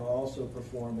is now also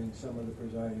performing some of the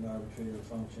presiding arbitrator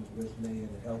functions with me, and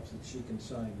it helps that she can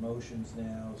sign motions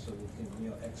now, so we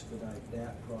can, expedite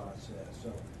that process.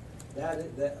 So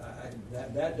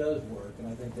that does work, and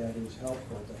I think that is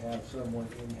helpful to have someone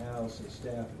in-house, a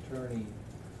staff attorney,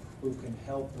 who can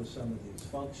help with some of these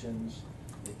functions.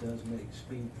 It does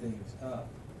speed things up.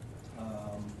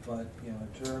 But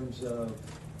in terms of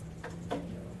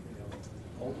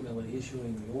ultimately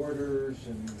issuing the orders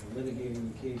and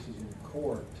litigating the cases in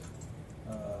court,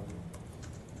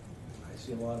 I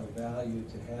see a lot of value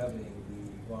to having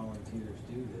the volunteers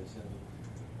do this. And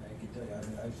I can tell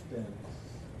you, I've spent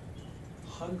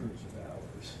hundreds of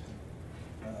hours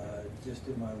just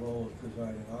in my role as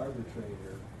presiding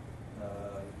arbitrator,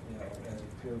 as a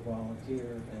pure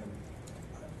volunteer, and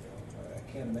I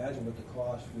can't imagine what the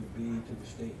cost would be to the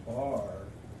state bar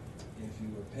if you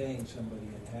were paying somebody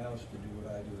in-house to do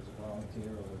what I do as a volunteer,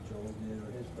 or what Joel did,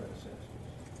 or his predecessors.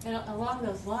 And along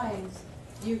those lines,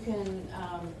 you can,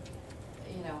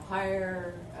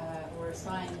 hire or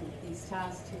assign these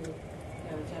tasks to,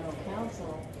 general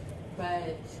counsel,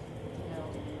 but,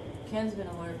 Ken's been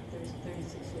alert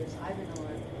 36 years, I've been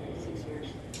alert 36 years.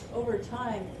 Over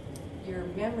time, your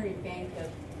memory bank of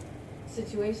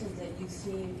situations that you've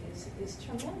seen is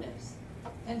tremendous.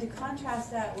 And to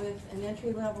contrast that with an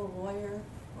entry-level lawyer,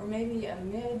 or maybe a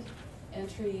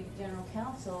mid-entry general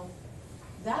counsel,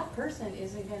 that person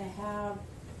isn't going to have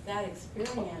that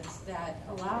experience that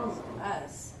allows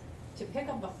us to pick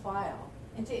up a file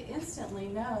and to instantly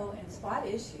know and spot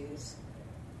issues,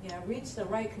 reach the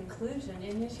right conclusion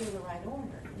and issue the right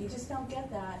order. You just don't get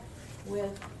that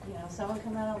with, someone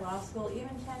coming out of law school, even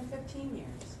 10, 15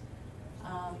 years.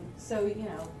 So,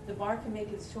 the bar can make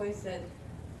its choice that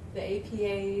the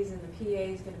APAs and the PA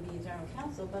is going to be general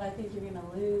counsel, but I think you're going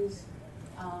to lose,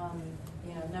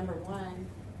 number one,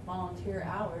 volunteer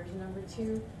hours, and number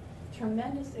two,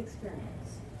 tremendous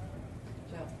experience.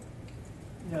 Joe?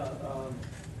 Yeah,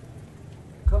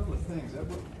 a couple of things. I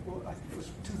think it was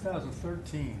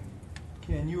 2013.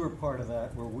 Ken, you were part of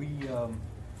that, where we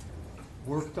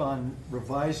worked on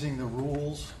revising the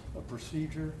rules of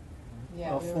procedure.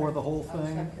 For the whole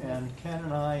thing, and Ken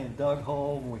and I and Doug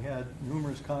Hull, we had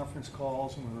numerous conference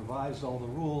calls and we revised all the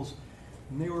rules,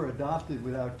 and they were adopted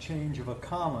without change of a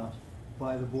comma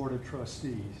by the Board of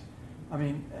Trustees. I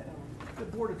mean, the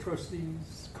Board of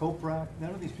Trustees, COPRAC, none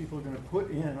of these people are going to put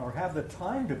in or have the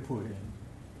time to put in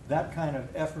that kind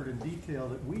of effort and detail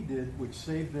that we did, which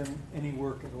saved them any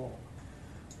work at all.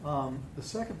 The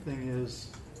second thing is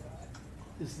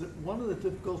that one of the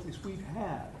difficulties we've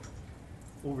had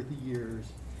over the years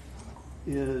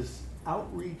is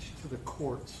outreach to the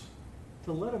courts,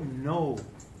 to let them know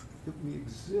that we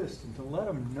exist and to let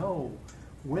them know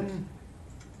when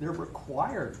they're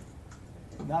required,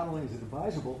 not only is it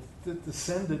advisable, to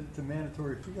send it to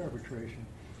mandatory pre-arbitration.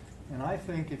 And I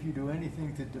think if you do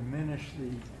anything to diminish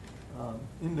the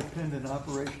independent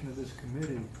operation of this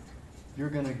committee, you're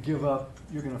going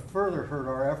to further hurt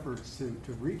our efforts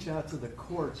to reach out to the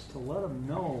courts, to let them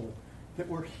know that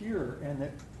we're here and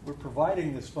that we're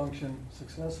providing this function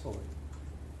successfully.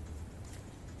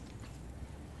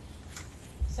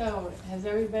 So, has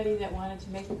everybody that wanted to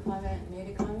make a comment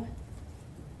made a comment?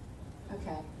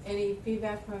 Okay. Any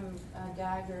feedback from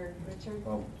Doug or Richard?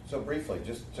 Well, so briefly,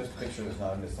 just to make sure there's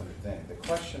not a misunderstanding. The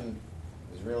question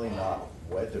is really not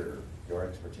whether your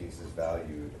expertise is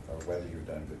valued or whether you've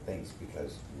done good things,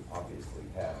 because you obviously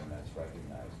have, and that's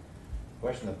recognized. The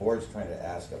question the board's trying to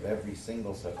ask of every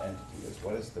single sub-entity is,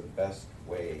 what is the best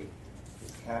way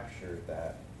to capture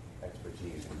that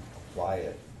expertise and apply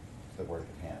it to the work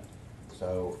at hand?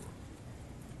 So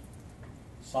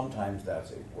sometimes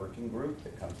that's a working group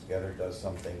that comes together, does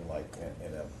something like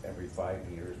every 5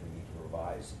 years we need to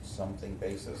revise something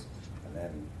basis, and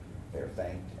then they're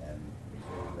thanked and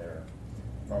resume their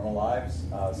normal lives.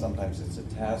 Sometimes it's a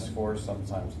task force,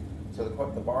 sometimes. So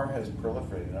the bar has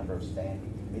proliferated a number of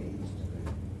standing committees,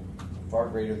 far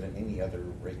greater than any other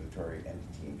regulatory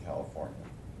entity in California,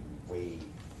 way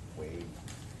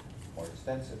more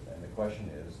extensive. And the question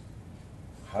is,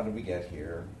 how did we get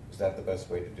here? Is that the best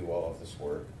way to do all of this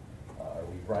work? Are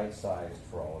we right-sized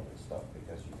for all of this stuff?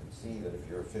 Because you can see that if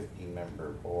you're a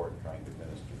 15-member board trying to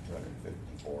administer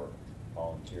 254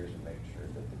 volunteers and make sure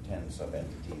that the 10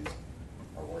 sub-entities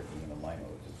are working in alignment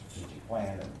with the strategic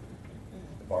plan and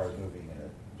the bar is moving in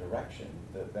a direction,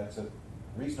 that's a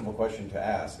reasonable question to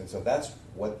ask. And so that's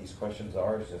what these questions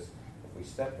are, is just if we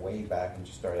step way back and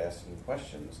just start asking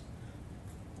questions,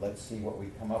 let's see what we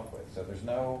come up with. So there's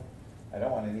no, I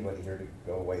don't want anybody here to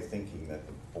go away thinking that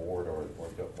the board or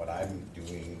what I'm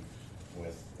doing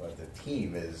with the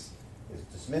team is is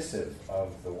dismissive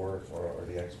of the work or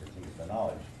the expertise, the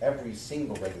knowledge. Every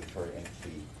single regulatory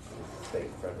entity at the state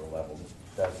and federal level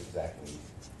does exactly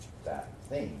that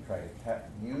thing, try to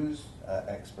use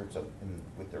experts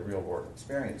with their real world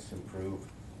experience to improve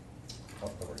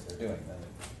what the work they're doing.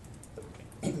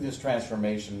 And this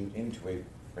transformation into a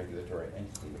regulatory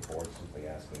entity, the board simply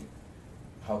asking,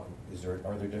 are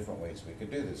there different ways we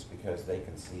could do this? Because they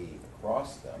can see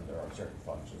across them, there are certain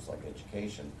functions like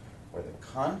education, where the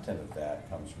content of that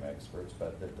comes from experts,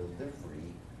 but the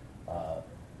delivery,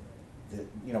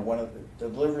 one of the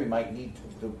delivery might need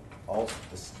also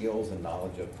the skills and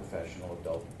knowledge of professional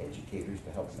adult educators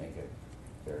to help make it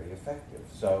very effective.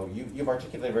 So you've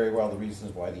articulated very well the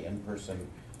reasons why the in-person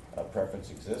preference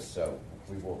exists, so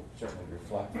we will certainly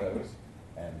reflect those.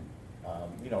 And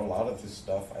a lot of this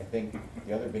stuff, I think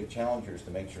the other big challenge is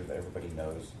to make sure that everybody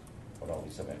knows what all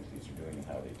these sub-entities are doing and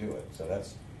how they do it. So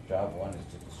that's job one, is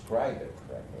to describe it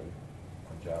correctly,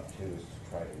 and job two is to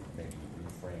try to maybe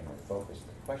reframe or focus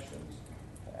the questions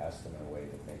to ask them in a way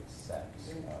that makes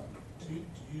sense. Do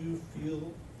you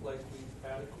feel like we've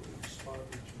adequately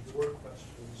responded to your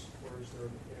questions, or is there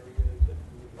an area that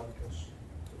you would like us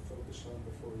to focus on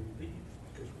before you leave?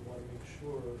 Because we want to make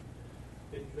sure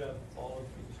that you have all of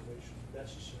the information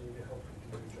necessary to help you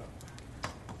do your job.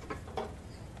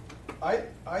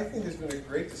 I think there's been a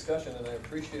great discussion, and I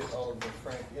appreciate all of the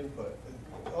frank input.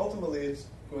 Ultimately, it's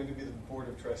going to be the Board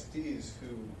of Trustees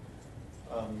who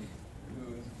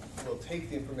will take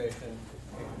the information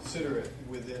and consider it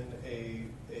within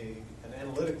an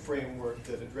analytic framework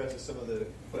that addresses some of the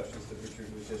questions that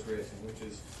Richard was just raising,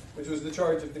 which was the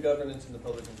charge of the governance and the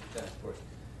public interest task force.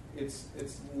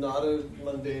 It's not a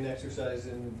mundane exercise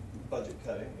in budget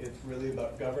cutting. It's really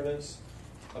about governance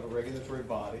of a regulatory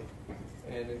body.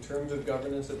 And in terms of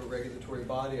governance of a regulatory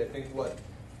body, I think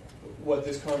what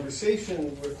this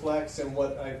conversation reflects, and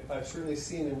what I've certainly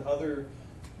seen in other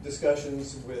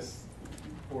discussions with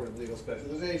Board of Legal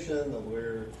Specialization, the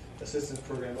Lawyer Assistance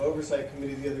Program Oversight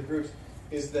Committee, the other groups,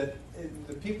 is that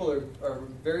the people are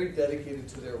very dedicated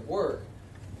to their work,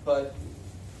 but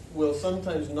will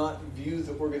sometimes not view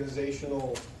the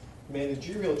organizational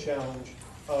managerial challenge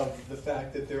of the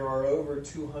fact that there are over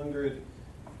 200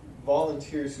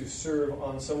 volunteers who serve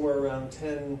on somewhere around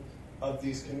 10 of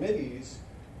these committees,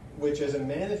 which as a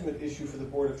management issue for the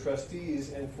Board of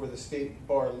Trustees and for the state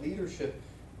bar leadership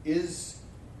is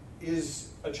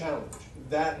a challenge.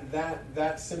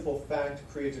 That simple fact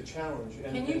creates a challenge.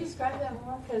 And can you describe that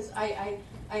more? Because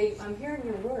I'm hearing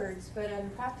your words, but on a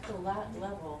practical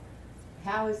level,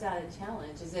 how is that a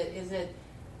challenge? Is it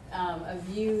a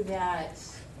view that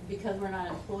because we're not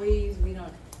employees,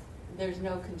 there's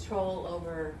no control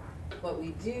over what we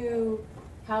do,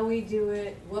 how we do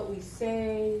it, what we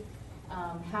say,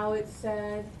 how it's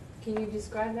said? Can you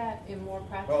describe that in more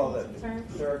practical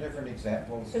terms? There are different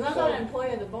examples. Because I'm not an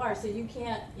employee of the bar, so you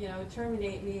can't,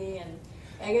 terminate me, and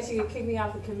I guess you could kick me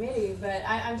off the committee. But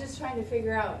I'm just trying to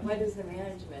figure out what is the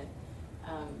management.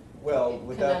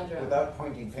 Without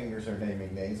pointing fingers or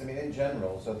naming names, I mean, in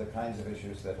general, so the kinds of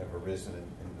issues that have arisen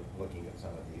in looking at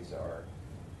some of these are,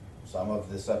 some of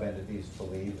the sub-entities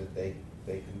believe that they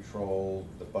control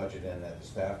the budget, and that the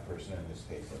staff person, in this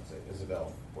case, let's say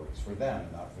Isabel, works for them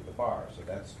and not for the bar. So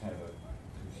that's kind of a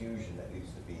confusion that needs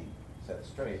to be set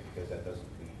straight, because that doesn't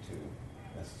lead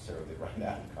to necessarily the right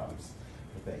outcomes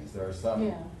for things. There are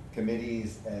some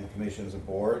committees and commissions and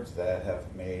boards that have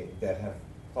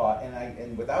thought,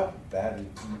 and without bad,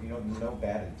 no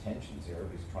bad intentions here,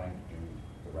 everybody's trying to do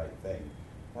the right thing,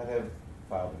 that have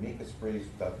filed amicus briefs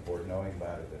without the board knowing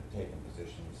about it, that have taken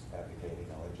positions advocating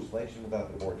on legislation without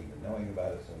the board even knowing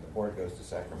about it. So when the board goes to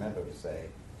Sacramento to say,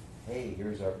 hey,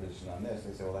 here's our position on this,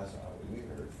 they say, well, that's not what we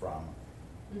heard from.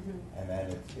 And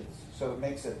then so it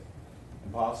makes it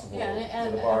impossible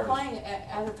for the bar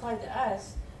as applied to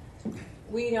us,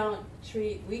 we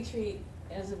treat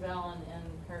Isabel and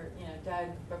her, Doug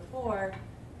before,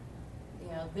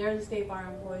 they're the state bar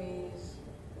employees.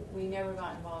 We never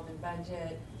got involved in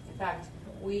budget. In fact,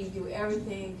 we do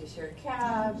everything to share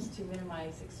cabs, to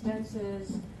minimize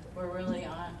expenses. We're really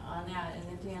on that. And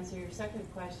then to answer your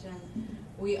second question,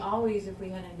 we always, if we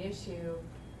had an issue,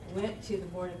 went to the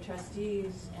Board of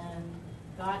Trustees and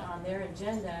got on their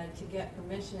agenda to get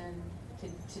permission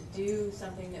to do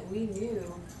something that we knew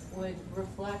would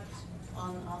reflect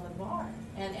on the bar.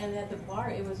 And that the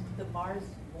bar, it was the bar's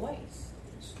voice.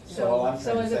 So I'm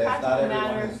trying to say, not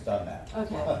everyone has done that.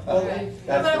 Okay.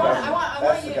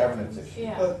 That's the governance issue.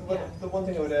 The one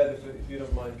thing I would add, if you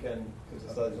don't mind, Ken, because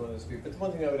I thought you wanted to speak, but the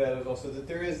one thing I would add is also that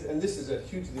there is, and this is a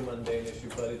hugely mundane issue,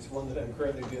 but it's one that I'm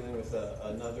currently dealing with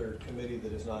another committee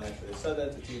that is not actually a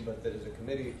sub-entity, but that is a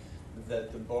committee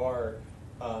that the bar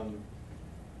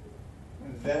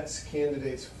vets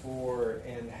candidates for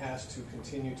and has to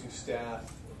continue to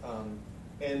staff.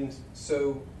 And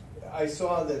so I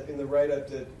saw that in the write-up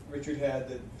that Richard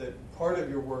had that part of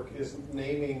your work is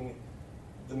naming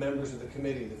the members of the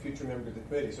committee, the future members of the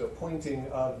committee. So appointing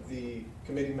of the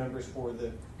committee members for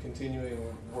the continuing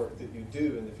work that you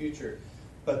do in the future.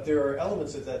 But there are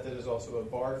elements of that is also a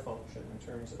bar function in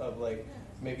terms of like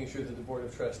making sure that the Board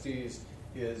of Trustees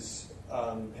is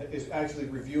actually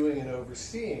reviewing and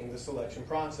overseeing the selection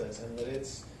process, and that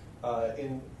it's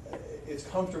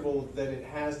comfortable that it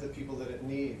has the people that it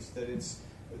needs, that it's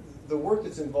the work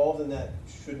that's involved in that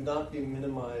should not be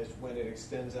minimized when it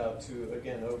extends out to,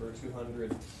 again, over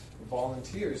 200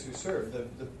 volunteers who serve.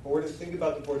 The board, think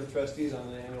about the Board of Trustees on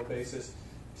an annual basis.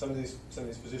 Some of these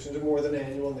positions are more than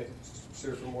annual, and they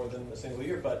serve for more than a single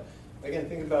year. But again,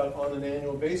 think about on an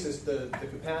annual basis the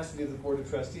capacity of the Board of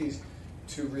Trustees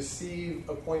to receive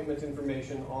appointment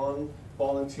information on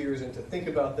volunteers and to think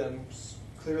about them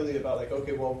clearly about like,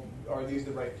 okay, well, are these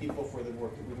the right people for the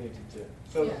work that we need to do?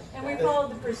 So, yeah. And we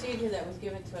followed the procedure that was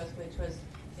given to us, which was,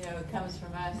 it comes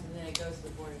from us and then it goes to the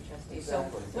Board of Trustees.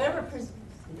 Exactly. So whatever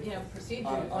procedure you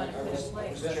want to put in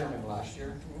place. I was chairman last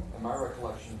year, and my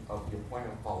recollection of the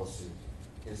appointment policy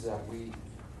is that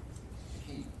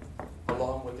he,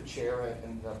 along with the chair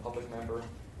and the public member,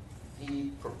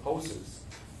 he proposes.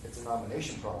 It's a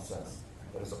nomination process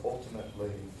that is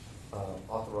ultimately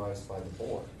authorized by the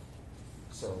board.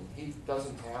 So he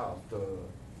doesn't have the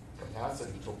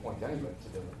capacity to appoint anybody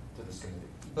to this committee.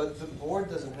 But the board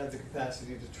doesn't have the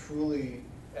capacity to truly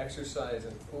exercise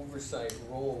an oversight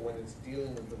role when it's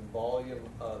dealing with the volume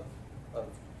of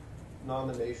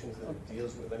nominations that it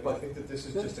deals with. I mean, I think that this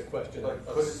is just a question of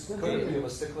could it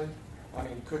realistically? I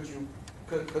mean, could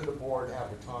the board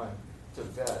have the time to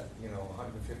vet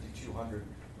 150, 200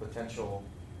 potential?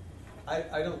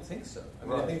 I don't think so. I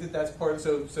mean, right. I think that that's part.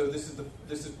 So this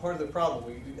is part of the problem.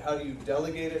 How do you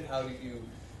delegate it? How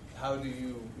do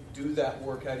you do that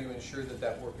work? How do you ensure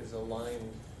that work is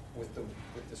aligned with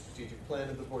the strategic plan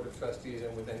of the Board of Trustees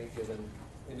and with any given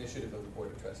initiative of the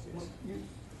Board of Trustees?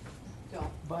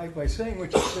 Well, by saying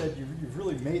what you said, you've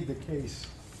really made the case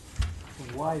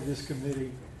for why this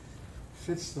committee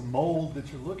fits the mold that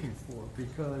you're looking for,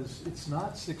 because it's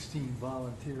not 16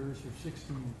 volunteers or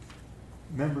 16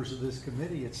 members of this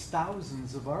committee. It's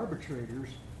thousands of arbitrators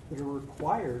that are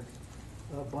required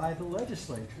by the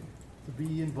legislature to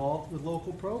be involved with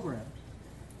local programs.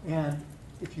 And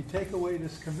if you take away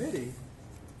this committee,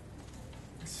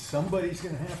 somebody's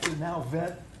going to have to now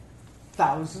vet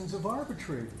thousands of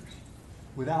arbitrators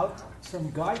without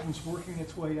some guidance working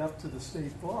its way up to the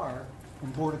state bar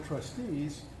and Board of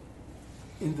Trustees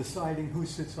in deciding who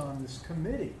sits on this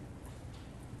committee.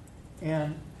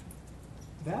 And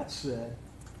that said,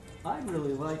 I'd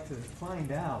really like to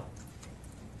find out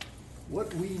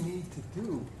what we need to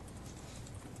do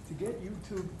to get you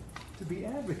to be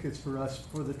advocates for us,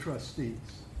 for the trustees.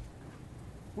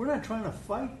 We're not trying to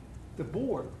fight the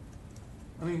board.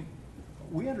 I mean,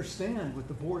 we understand what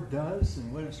the board does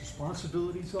and what its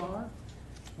responsibilities are,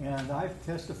 and I've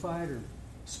testified or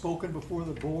spoken before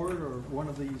the board or one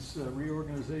of these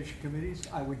reorganization committees,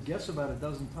 I would guess about a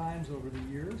dozen times over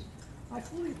the years. I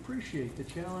fully appreciate the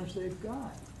challenge they've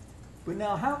got. But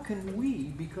now how can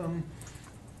we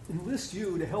enlist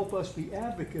you to help us be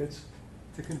advocates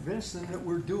to convince them that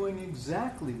we're doing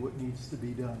exactly what needs to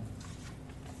be done,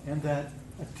 and that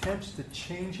attempts to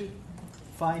change it,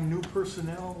 find new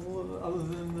personnel other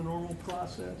than the normal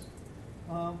process,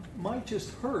 might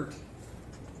just hurt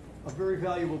a very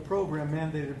valuable program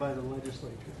mandated by the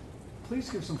legislature. Please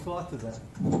give some thought to that.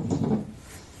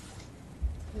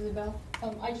 Isabel?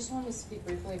 I just wanted to speak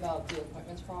briefly about the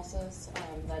appointments process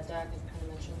that Dag had kind of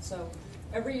mentioned. So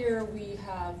every year we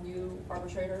have new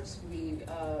arbitrators. We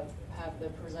have the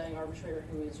presiding arbitrator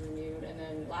who is renewed. And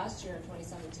then last year in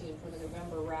 2017 for the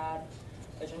November RAD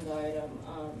agenda item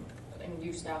and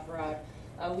new staff RAD,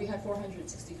 we had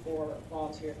 464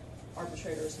 volunteer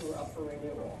arbitrators who were up for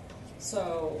renewal.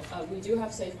 So we do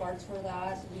have safeguards for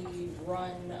that. We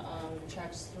run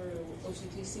checks through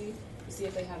OCTC to see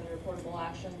if they have any reportable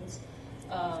actions,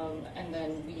 and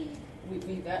then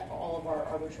we vet all of our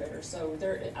arbitrators. So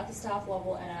they're at the staff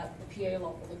level and at the PA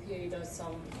level. The PA does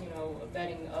some,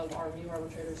 vetting of our new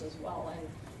arbitrators as well. And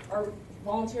our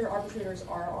volunteer arbitrators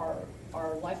are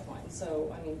our lifeline.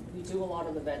 So I mean, we do a lot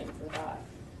of the vetting for that.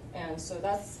 And so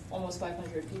that's almost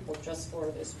 500 people just for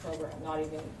this program, not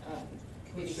even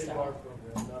committee staff. Bar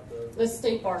program, not the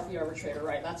state bar fee arbitrator,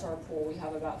 right? That's our pool. We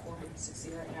have about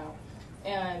 460 right now.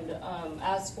 And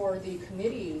as for the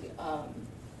committee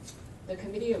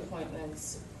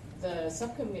appointments, the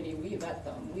subcommittee, we vet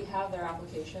them. We have their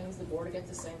applications. The board gets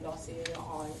the same dossier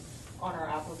on our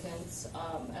applicants.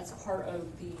 As part of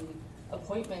the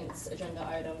appointments agenda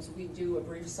items, we do a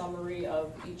brief summary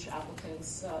of each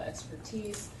applicant's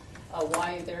expertise,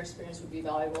 why their experience would be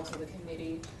valuable to the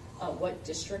committee, what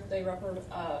district they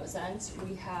represent.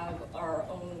 We have our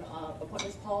own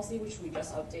appointments policy, which we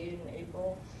just updated in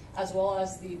April, as well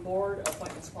as the board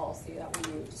appointments policy that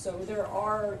we use. So there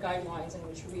are guidelines in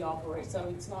which we operate, so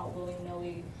it's not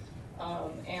willy-nilly,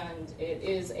 and it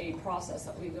is a process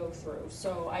that we go through.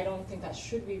 So I don't think that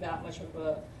should be that much of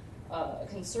a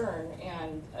concern,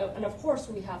 and of course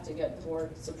we have to get the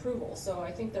board's approval. So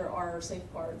I think there are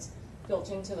safeguards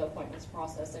built into the appointments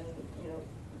process, and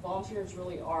volunteers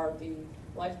really are the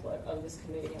lifeblood of this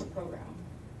committee and program.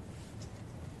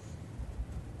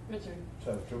 Richard.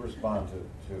 So to respond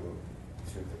to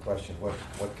the question,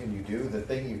 what can you do? The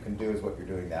thing you can do is what you're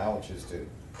doing now, which is to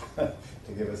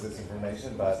to give us this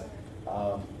information. But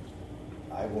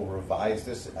I will revise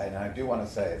this, and I do want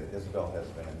to say that Isabel has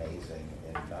been amazing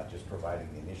in not just providing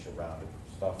the initial round of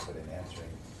stuff, but in answering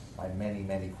my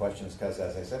many questions. Because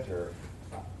as I said to her,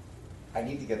 I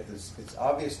need to get this. It's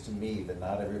obvious to me that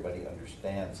not everybody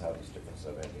understands how these different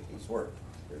sub-entities work.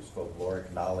 There's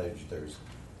folkloric knowledge. There's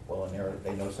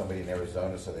they know somebody in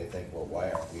Arizona, so they think, well, why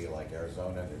aren't we like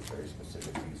Arizona? There's very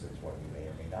specific reasons why we may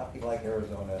or may not be like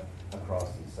Arizona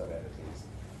across these sub-entities.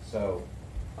 So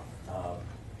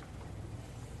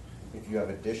if you have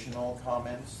additional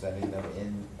comments, sending them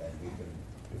in, and we can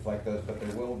reflect those. But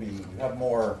there will be, you have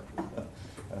more.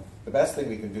 The best thing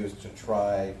we can do is to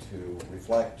try to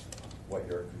reflect what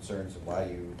your concerns and why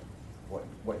you,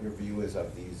 what your view is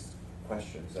of these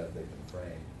questions that they've been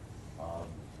framed.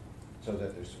 So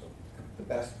that there's the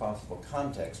best possible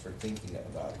context for thinking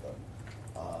about them.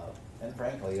 And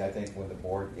frankly, I think when the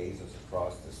board gazes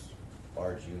across this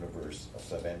large universe of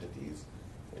sub-entities,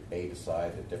 it may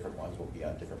decide that different ones will be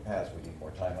on different paths. We need more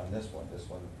time on this one. This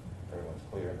one, everyone's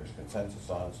clear and there's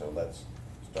consensus on, so let's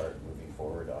start moving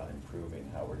forward on improving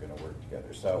how we're going to work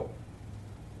together. So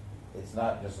it's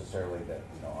not necessarily that,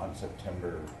 on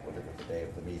September, whatever the day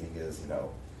of the meeting is,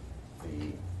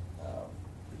 the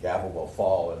gavel will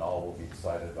fall and all will be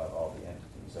decided about all the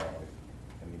entities. I don't want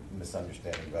any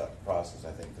misunderstanding about the process.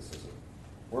 I think this is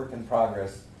a work in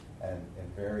progress, and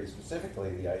very specifically,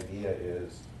 the idea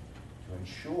is to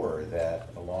ensure that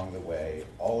along the way,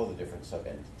 all of the different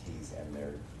sub-entities and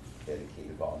their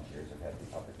dedicated volunteers have had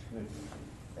the opportunity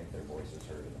to make their voices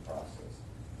heard in the process.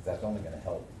 That's only going to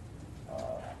help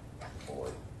the board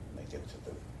when they get to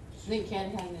the. I think Ken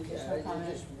had an additional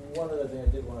comment. Just one other thing I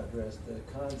did want to address, the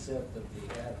concept of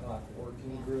the ad hoc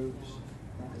working groups.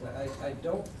 I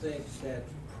don't think that's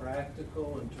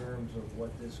practical in terms of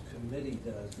what this committee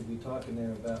does. We'll be talking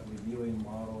there about reviewing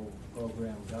model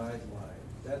program guidelines.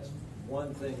 That's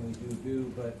one thing we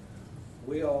do, but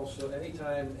we also,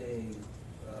 anytime a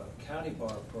county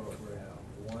bar program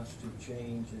wants to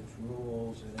change its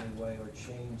rules in any way or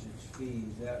change its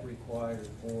fees, that requires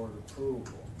board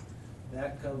approval.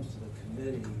 That comes to the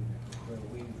committee where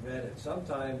we vet it.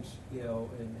 Sometimes,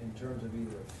 in terms of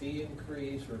either a fee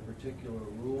increase or a particular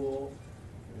rule,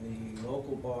 the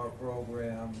local bar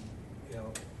program,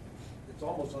 it's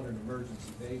almost on an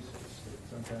emergency basis.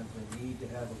 Sometimes they need to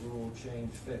have a rule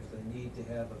change fixed. They need to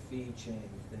have a fee change.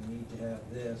 They need to have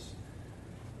this.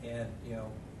 And,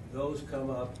 those come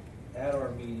up at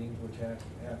our meetings, which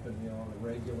happen, on a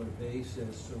regular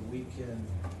basis, so we can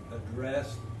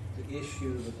address the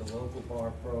issue that the local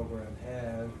bar program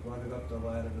has, run it up the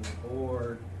ladder to the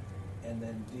board, and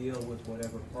then deal with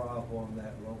whatever problem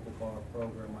that local bar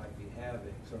program might be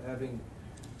having. So having,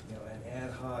 an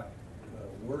ad hoc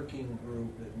working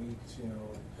group that meets,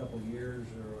 a couple years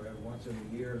or once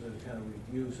every year to kind of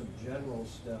review some general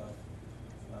stuff,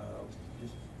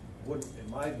 just wouldn't, in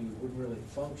my view, wouldn't really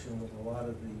function with a lot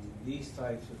of these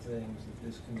types of things that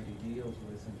this committee deals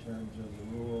with in terms of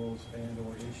the rules and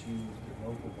or issues that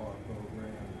local bar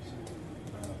programs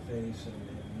face and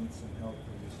need some help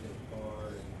from the state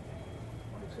bar. And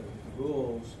like I said, with the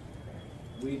rules,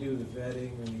 we do the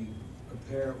vetting, we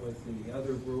compare it with the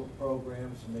other group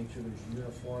programs to make sure there's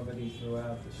uniformity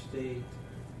throughout the state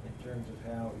in terms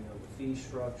of how, the fee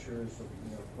structures, so,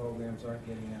 programs aren't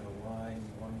getting out of line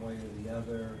one way or the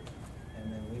other. And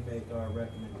then we make our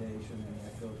recommendation, and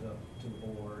that goes up to the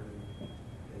board, and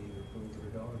they either approve it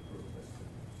or don't approve it.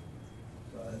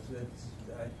 So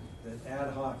that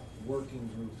ad hoc working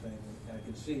group thing, I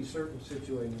could see certain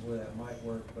situations where that might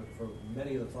work, but for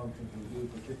many of the functions we do,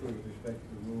 particularly with respect to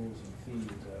the rules and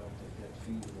fees, I don't think that's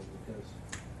feasible because,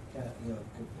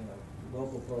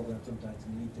 local programs sometimes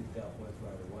need to be dealt with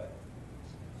right away.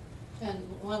 And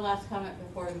one last comment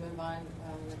before we move on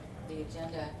with the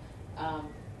agenda.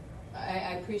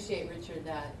 I appreciate, Richard,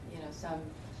 that, you know, some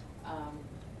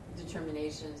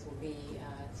determinations will be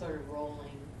sort of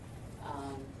rolling.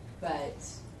 But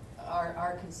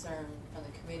our concern from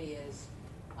the committee is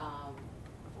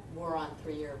we're on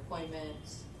 3-year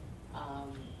appointments.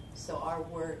 So our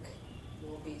work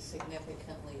will be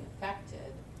significantly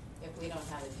affected if we don't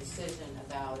have a decision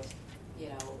about, you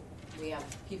know, we have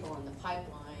people in the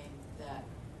pipeline that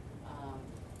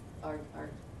are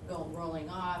rolling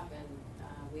off, and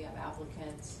we have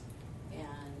applicants,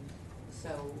 and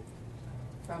so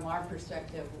from our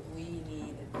perspective, we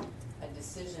need a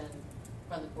decision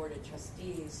from the Board of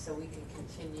Trustees so we can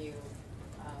continue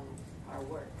our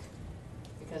work.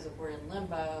 Because if we're in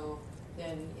limbo,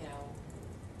 then, you know,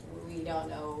 we don't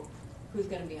know who's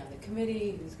going to be on the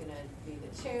committee, who's going to be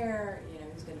the chair, you know,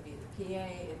 who's going to be the PA.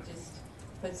 It just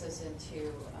puts us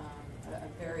into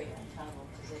a very untenable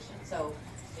position. So,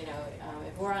 you know,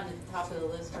 if we're on the top of the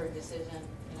list for a decision,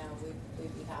 you know,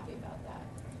 we'd be happy about that.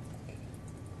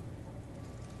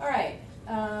 All right.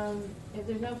 If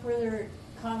there's no further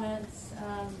comments,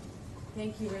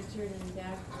 thank you, Richard and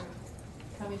Dag, for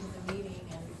coming to the meeting.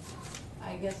 And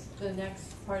I guess the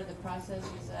next part of the process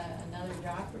is another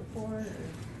doc report. Or,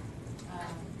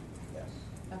 Yes.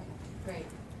 okay, great.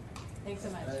 Thanks so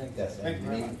much. I think that's it. Thank you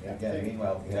very much. Again,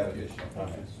 meanwhile, if you have additional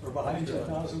comments. We're behind you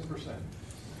 1,000%.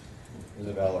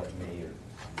 Isabel or me or.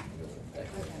 Okay.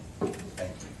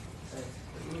 Thank you.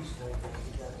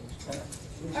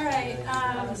 All right.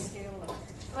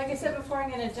 Like I said before, I'm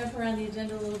going to jump around the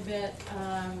agenda a little bit.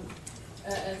 A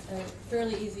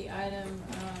fairly easy item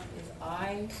is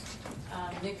I.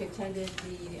 Nick attended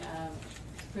the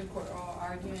Supreme Court oral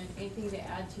argument. Anything to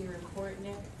add to your report,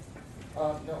 Nick?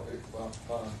 No,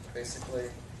 basically,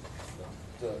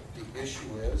 the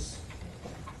issue is,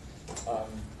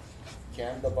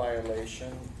 can the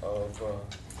violation of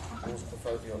Rules of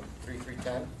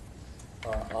 3310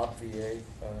 obviate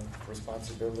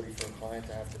responsibility for a client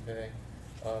to have to pay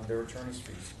their attorney's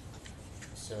fees?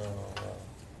 So.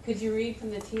 Could you read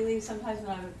from the tea leaves? Sometimes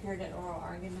when I've appeared at oral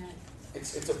argument,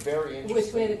 It's a very interesting.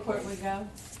 which way the court would go?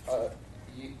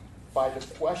 By the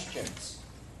questions,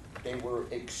 they were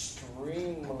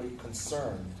extremely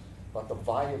concerned about the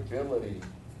viability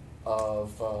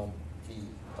of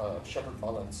the Shepard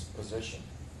Mullins position.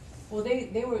 Well,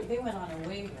 they went on a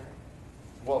waiver.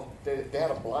 Well, they had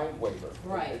a blind waiver.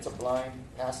 Right. It's a blind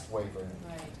past waiver.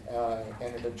 Right.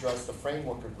 And it addressed the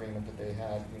framework agreement that they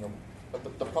had, you know.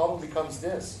 But the problem becomes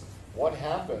this: what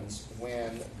happens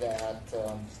when that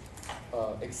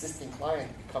existing client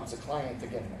becomes a client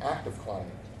again, an active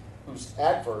client, who's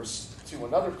adverse to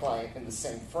another client in the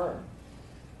same firm?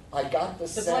 I got the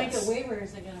sense. The blanket waiver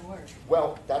isn't going to work.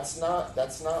 Well, that's not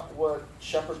what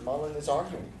Shepard Mullin is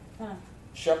arguing. Huh.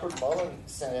 Shepard Mullin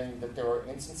saying that there are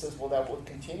instances where that will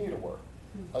continue to work.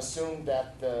 Assume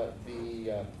that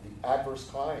the adverse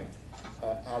client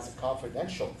has a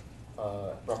confidential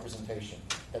representation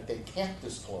that they can't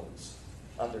disclose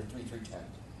under 3310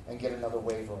 and get another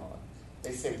waiver on.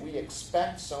 They say we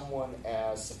expect someone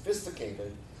as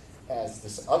sophisticated as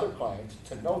this other client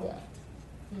to know that.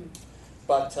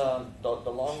 But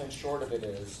the long and short of it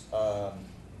is,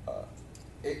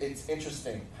 it's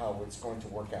interesting how it's going to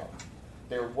work out.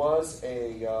 There was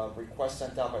a request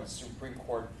sent out by the Supreme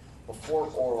Court before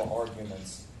oral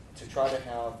arguments to try to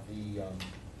have the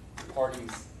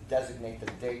parties designate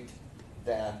the date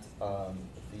that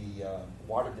the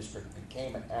water district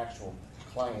became an actual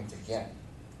client again,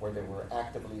 where they were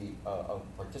actively a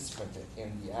participant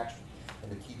in the action, in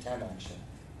the key 10 action.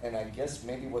 And I guess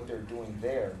maybe what they're doing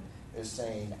there is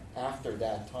saying after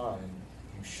that time,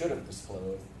 you should have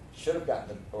disclosed, should have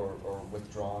gotten or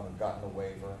withdrawn or gotten a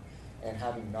waiver, and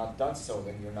having not done so,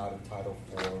 then you're not entitled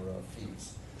for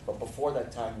fees. But before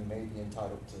that time, you may be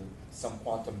entitled to some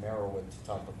quantum merit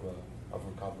type of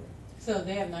recovery. So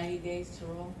they have 90 days to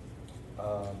rule?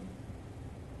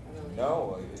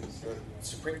 No, the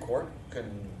Supreme Court can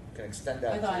extend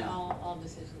that. I thought all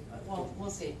decisions, well,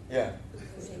 we'll see. Yeah.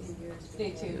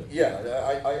 Stay tuned.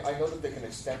 Yeah, I know that they can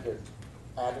extend it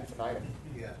ad infinitum.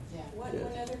 Yeah. Yeah. One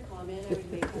other comment I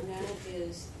would make on that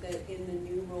is that in the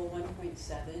new Rule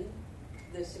 1.7,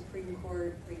 the Supreme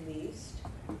Court released,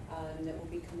 that will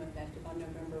become effective on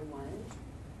November 1,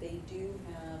 they do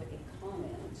have a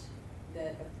comment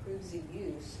that approves the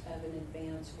use of an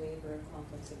advanced waiver of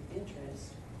conflicts of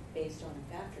interest based on a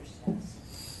factors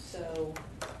test. So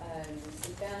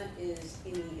if that is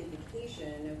any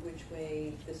indication of which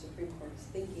way the Supreme Court's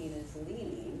thinking is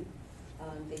leaning,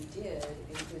 they did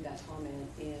include that comment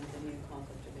in the new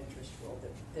conflict of interest rule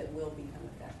that will become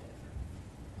effective.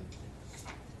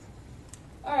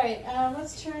 All right,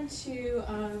 let's turn to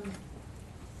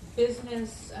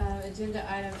business agenda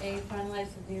item A, finalize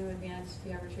the new advanced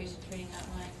fee arbitration training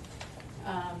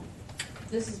outline.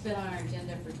 This has been on our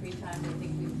agenda for 3 times. I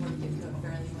think we've worked into it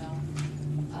fairly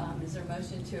well. Is there a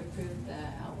motion to approve the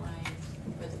outline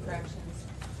with corrections?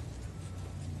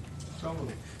 So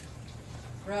moved.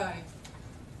 Roy?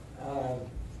 On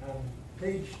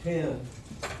page 10,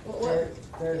 Well,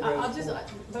 paragraph I'll just,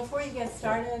 4. before you get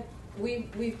started,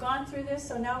 we've gone through this,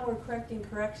 so now we're correcting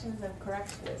corrections of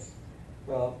corrections.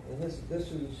 Well, and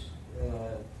this is,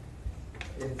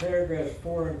 in paragraphs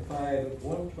 4 and 5, at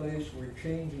one place, we're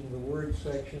changing the word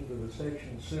section to the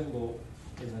section symbol.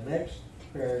 In the next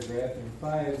paragraph, in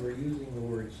 5, we're using the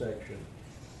word section.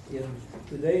 In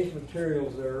today's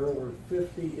materials, there are over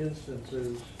 50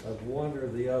 instances of one or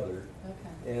the other.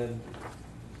 Okay. And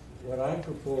what I'm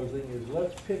proposing is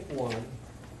let's pick one,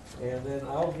 and then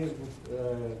I'll give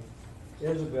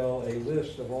Isabel a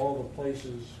list of all the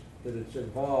places that it's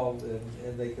involved,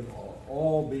 and they can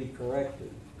all be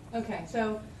corrected. Okay,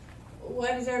 so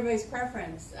what is everybody's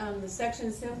preference? The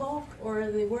section symbol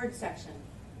or the word section?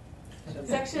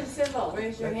 Section symbol,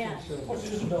 raise your Section hand. symbol.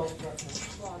 What's Isabel's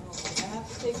preference? Hold on. I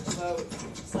have to take the vote.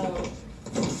 So,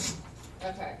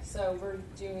 okay, so we're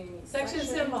doing Section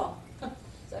symbol.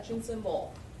 Section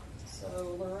symbol.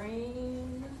 So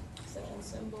Lorraine, section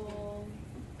symbol.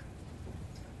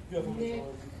 You have a Nick. majority.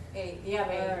 8, yeah,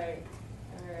 baby.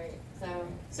 All right. So,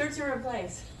 search and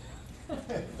replace.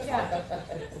 Yeah.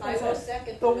 I will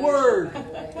second The motion, word. by the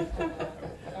way.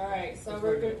 All right. So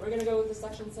we're gonna go with the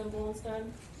section symbol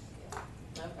instead.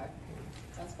 Okay,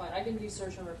 that's fine. I can do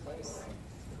search and replace.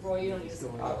 Roy, you don't need a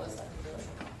symbol list. I can do it.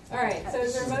 All right, so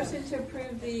is there a motion to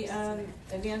approve the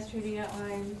advanced training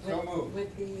outline So moved.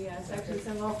 with the section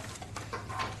symbol?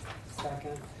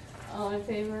 Second. All in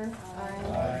favor?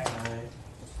 Aye.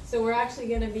 So we're actually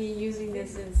gonna be using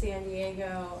this in San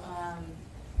Diego,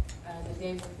 the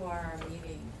day before our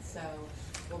meeting. So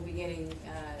we'll be getting,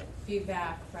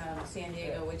 feedback from San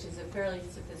Diego, which is a fairly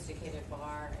sophisticated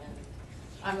bar, and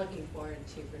I'm looking forward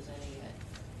to presenting it.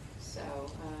 So,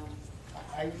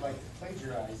 I would like to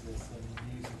plagiarize this and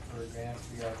use it for advanced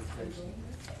fee arbitration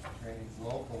trainings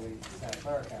locally in Santa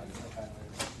Clara County sometime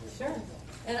later this year. sure.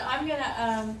 And I'm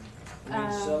gonna,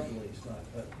 Read sublease, not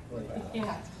play.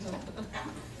 yeah.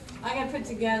 I'm gonna put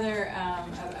together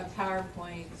a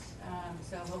PowerPoint,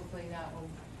 so hopefully that will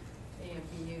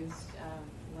be used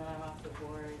when I'm off the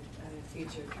board in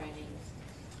future trainings.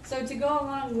 So to go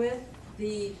along with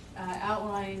the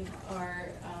outline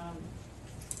or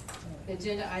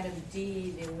agenda item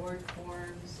D, the award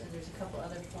forms, and there's a couple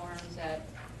other forms that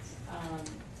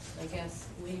I guess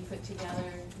Lee put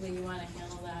together. Lee, you wanna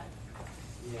handle that?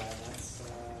 Yeah, that's,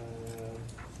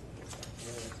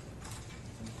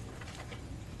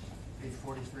 Page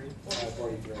 43?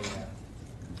 43, yeah.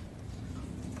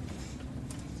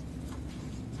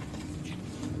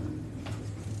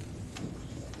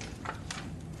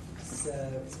 So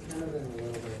it's kind of in a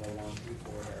little bit of a lumpy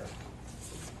order.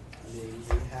 I mean,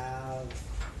 we have,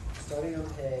 starting on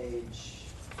page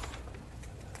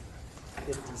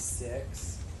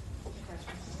 56,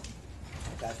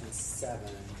 attachment 7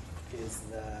 is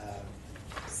the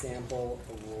sample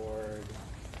award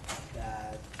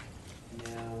that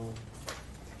now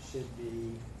should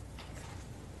be,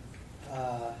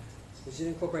 it should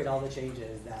incorporate all the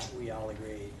changes that we all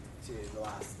agreed to the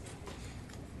last meeting.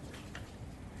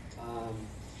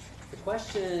 The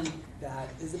question that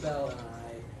Isabel and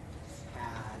I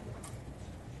had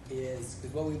is,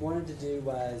 because what we wanted to do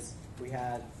was, we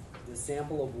had the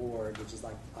sample award, which is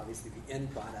like obviously the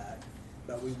end product,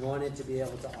 but we wanted to be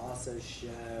able to also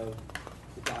show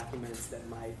the documents that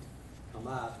might come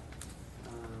up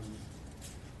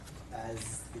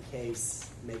as the case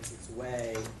makes its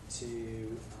way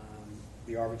to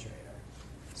the arbitrator.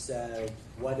 So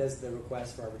what does the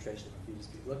request for arbitration of a fee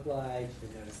dispute look like? The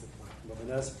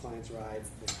notice of client's rights,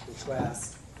 the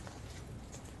request,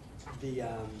 the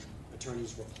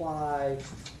attorney's reply,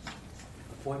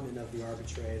 appointment of the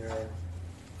arbitrator,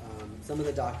 some of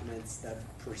the documents that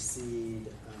precede,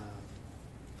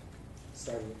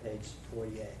 starting at page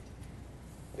 48.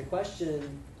 The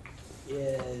question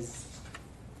is,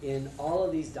 in all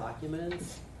of these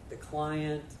documents, the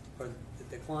client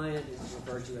is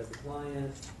referred to as the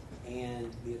client,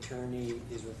 and the attorney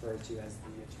is referred to as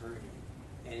the attorney.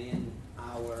 And in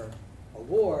our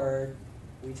award,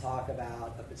 we talk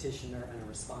about a petitioner and a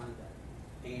respondent,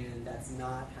 and that's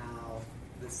not how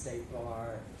the State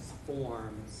Bar's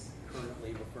forms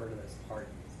currently refer to those parties.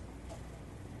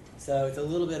 So it's a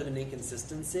little bit of an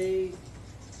inconsistency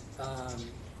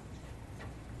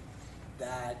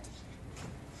that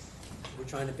we're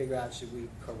trying to figure out, should we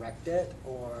correct it,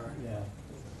 or, Yeah.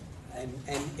 and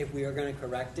if we are gonna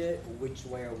correct it, which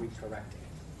way are we correcting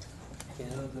it?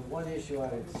 The one issue I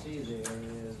would see there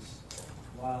is,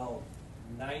 while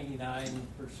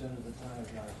 99% of the time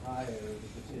when I hire,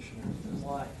 the petitioner is the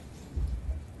client,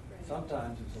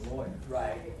 sometimes it's a lawyer.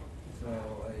 Right. So,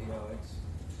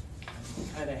 you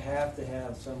kind of have to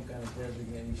have some kind of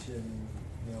designation,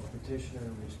 petitioner,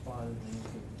 respondent, and you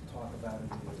can talk about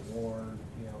it in the award,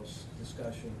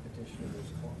 discussion, petitioner's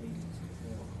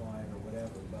client or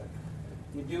whatever, but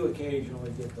you do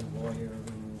occasionally get the lawyer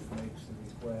who makes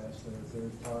the request, or a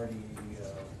third party,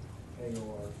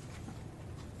 payor.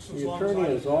 So as The long as attorney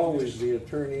I- is always the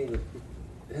attorney,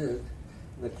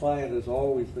 the client is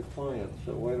always the client,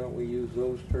 so why don't we use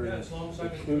those Yeah, terms as long as I'm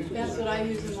exclusively? That's what I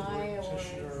use in the word my awards,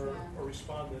 petitioner yeah. or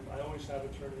respondent, I always have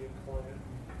attorney and client.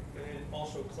 And it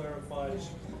also clarifies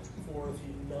for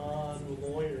the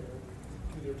non-lawyer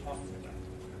who they're talking about.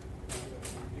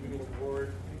 Giving an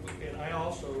award, and I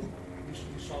also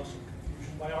recently saw some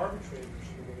confusion by arbitrators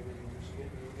in the way they were using it,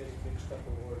 and they were getting mixed up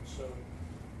awards. So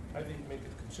I think make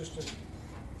it consistent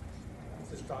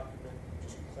with this document,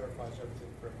 just clarifies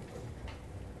everything for everybody.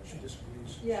 She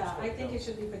disagrees. Yeah, I think it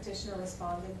should be petitioner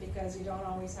respondent, because you don't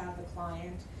always have the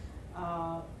client,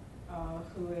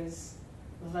 who is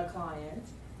the client.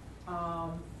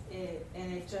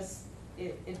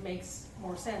 It makes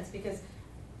more sense, because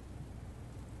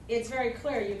it's very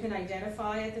clear, you can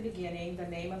identify at the beginning the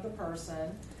name of the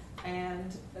person,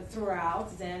 and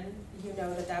throughout, then you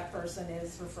know that that person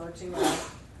is referred to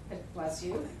as, bless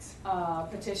you,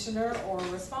 petitioner or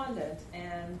respondent.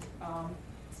 And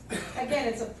again,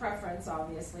 it's a preference,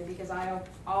 obviously, because I have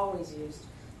always used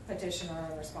petitioner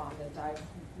and respondent. I've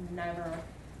never,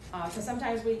 because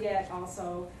sometimes we get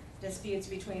also disputes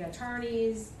between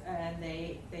attorneys, and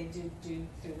they do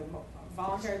through the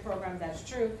voluntary program, that's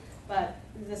true, but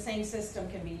the same system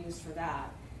can be used for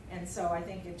that. And so I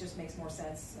think it just makes more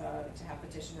sense to have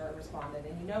petitioner or respondent,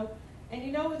 and you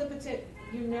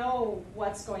know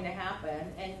what's going to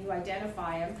happen, and you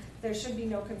identify them. There should be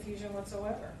no confusion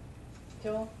whatsoever.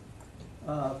 Joel?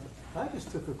 I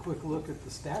just took a quick look at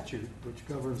the statute which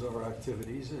governs our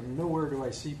activities, and nowhere do I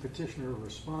see petitioner or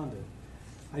respondent.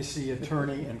 I see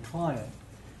attorney and client.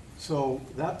 So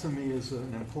that to me is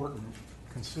an important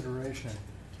consideration.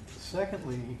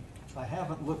 Secondly, I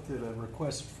haven't looked at a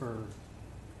request for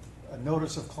a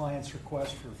notice of client's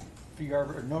request for fee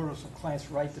or notice of client's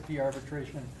right to fee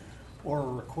arbitration, or a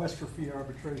request for fee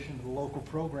arbitration to the local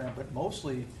program, but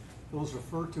mostly those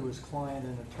referred to as client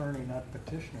and attorney, not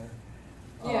petitioner.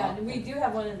 Yeah, and we do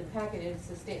have one in the packet, it's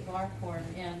the state bar form,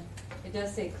 and it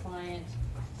does say client,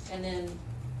 and then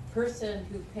person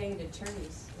who paid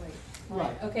attorneys, client.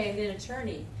 Right. Okay, and then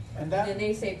attorney, And and that- then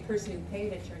they say person who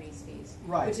paid attorney's fees.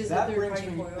 Right, Which is the that third brings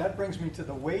party me, FOIA. that brings me to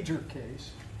the wager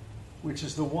case, which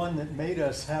is the one that made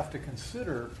us have to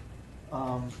consider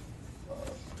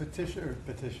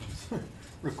petitions,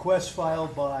 requests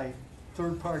filed by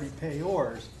third-party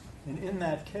payors. And in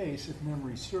that case, if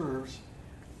memory serves,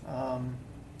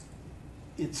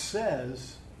 it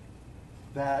says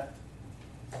that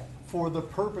for the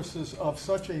purposes of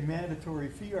such a mandatory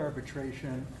fee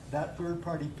arbitration, that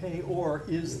third-party payor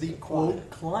is the quote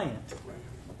client.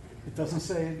 It doesn't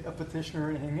say a petitioner or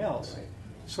anything else.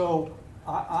 So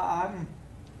I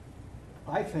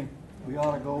think we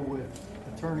ought to go with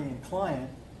attorney and client,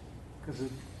 because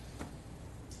it,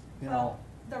 Well,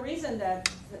 the reason that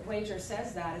the wager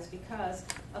says that is because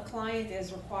a client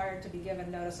is required to be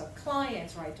given notice of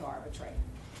client's right to arbitrate.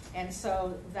 And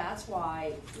so that's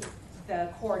why the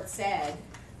court said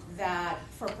that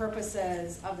for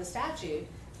purposes of the statute,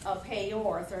 a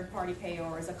payor, a third-party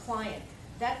payor, is a client.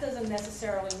 That doesn't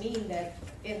necessarily mean that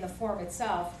in the form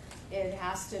itself, it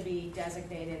has to be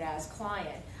designated as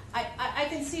client. I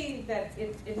can see that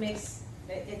it makes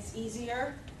it's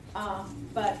easier,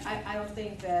 but I don't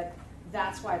think that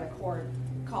that's why the court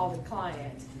called it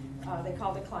client. They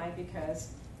called it client because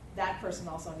that person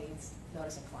also needs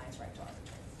notice of client's right to arbitrate.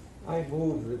 I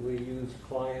move that we use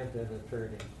client and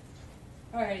attorney.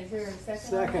 All right, is there a second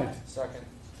on second. that? Second.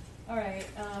 All right,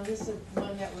 this is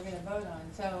one that we're gonna vote on.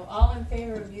 So all in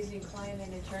favor of using client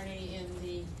and attorney in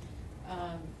the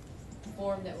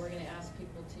form that we're gonna ask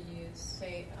people to use,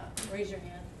 say, raise your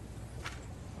hand.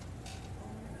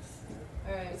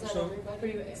 All right, Is that So-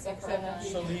 everybody except for Except-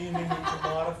 So then you may need to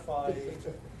modify the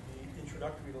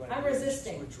introductory language. I'm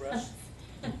resisting. To address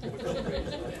what you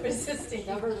raised. resisting.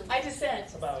 Number- I just said,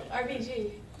 About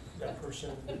RBG. that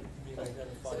person being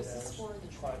identified So is this as for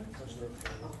the client because they're.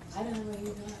 I don't know what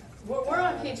you got. We're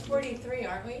on page 43,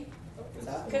 aren't we?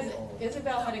 Because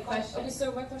Isabel had a question. Okay,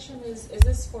 so my question is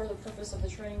this for the purpose of the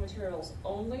training materials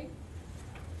only?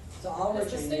 So all we're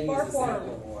Because the changing state is bar the form,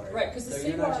 sample award. right, because the So state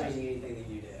you're not bar. changing anything that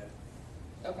you do.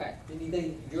 Okay,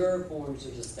 Anything, your forms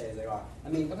should just stay as they are.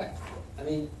 okay. I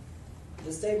mean,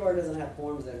 the state bar doesn't have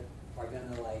forms that are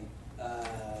gonna like,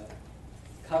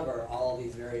 cover all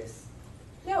these various.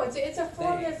 No, it's a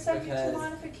form Things, that's subject to because-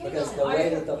 modification. because the way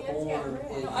that the Yeah, it's form got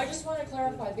rid. is- No, I just want to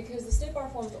clarify, because the state bar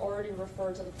forms already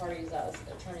refer to the parties as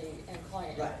attorney and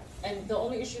client. Right. And the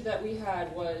only issue that we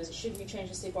had was, should we change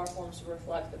the state bar forms to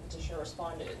reflect the petitioner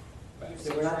responded?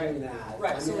 So we're not doing that.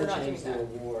 Right, I'm so we're gonna not change doing the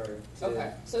that. award to.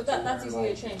 Okay, so that's to easy more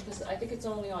to like- change, because I think it's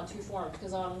only on 2 forms,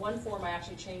 because on 1 form I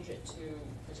actually change it to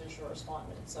petitioner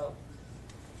respondent, so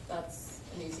that's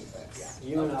an easy fix. Yeah,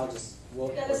 you and I'll just,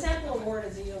 we'll. Yeah, the sample award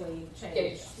is easily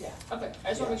changed, yeah. Okay, I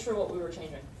just want to make sure what we were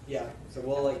changing. Yeah, so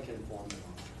we'll like conform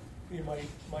it. You might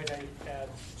add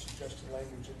suggested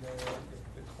language in there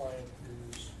if the client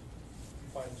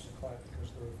defines the client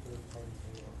because they're a third party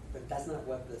payroll. But that's not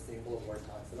what the sample award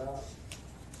talks about.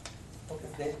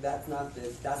 Okay. That's not the,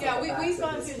 that's Yeah, not the facts we've of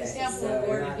gone this through the case. sample So we're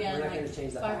award not- again we're not gonna like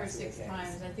change the 5 or facts of the 6 case.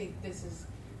 times. I think this is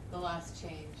the last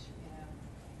change,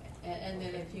 you know. And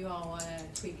then if you all wanna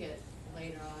tweak it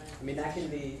later on. I mean, that can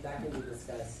be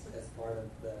discussed as part of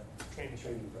the Training.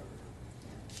 training program.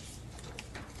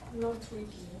 No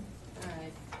tweaking. All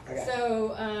right. Okay.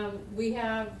 So, we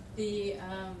have the,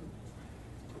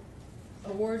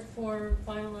 award form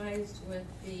finalized with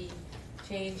the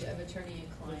change of attorney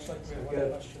and client. Looks like we have Okay.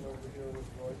 one question over here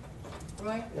with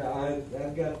Roy. Roy? Yeah,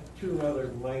 I've got 2 other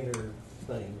minor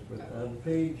things, but on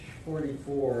page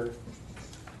 44,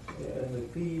 and the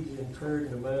fees incurred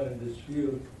in amount in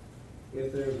dispute,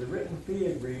 if there's a written fee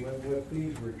agreement, what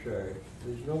fees were charged?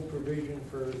 There's no provision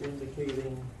for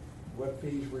indicating what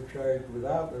fees were charged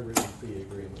without a written fee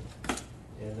agreement.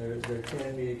 And there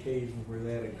can be occasions where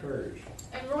that occurs.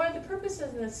 And Roy, the purpose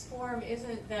of this form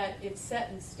isn't that it's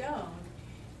set in stone.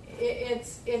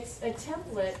 It's a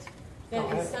template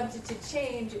that is subject to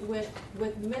change with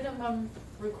minimum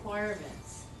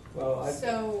requirements. Well,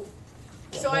 So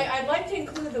I'd like to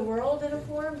include the world in a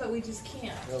form, but we just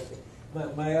can't. Okay.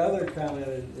 My other comment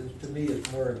is, to me, is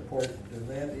more important, and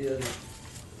that is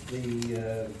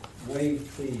the waived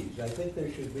fees. I think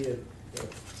there should be a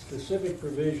specific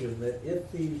provision that if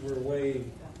fees were waived,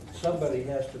 somebody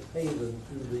has to pay them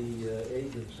to the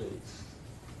agency,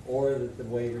 or that the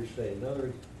waivers stay. In other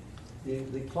words,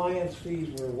 the client's fees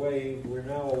were waived, we're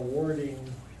now awarding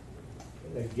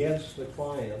against the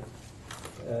client,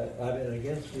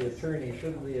 against the attorney.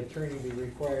 Shouldn't the attorney be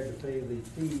required to pay the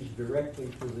fees directly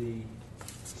to the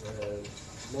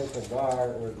local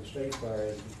bar or the state bar,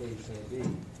 as the case may be?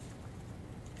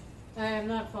 I am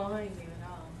not following you at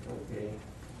all. Okay.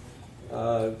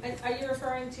 And are you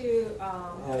referring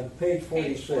to, Page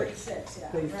page 46. 46, yeah.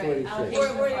 Page Right, 46.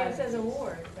 allocation where it says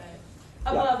award, but,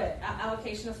 Above it,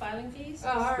 allocation of filing fees? oh,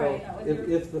 all So, right.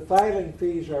 if the filing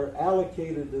fees are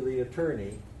allocated to the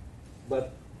attorney,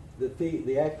 but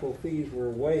the actual fees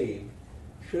were waived,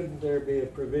 shouldn't there be a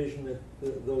provision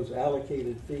that those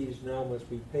allocated fees now must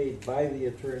be paid by the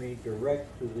attorney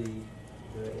direct to the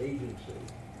agency?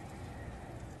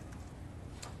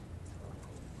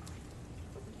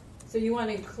 So you want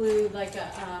to include like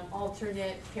a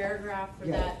alternate paragraph for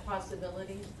Yeah. that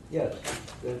possibility? Yes,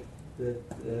 that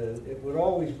it would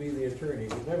always be the attorney,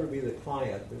 it would never be the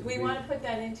client. that Do would we be want to put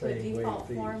that into a paying waived default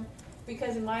fees. form?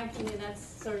 Because in my opinion, that's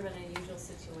sort of an unusual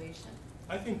situation.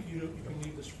 I think you can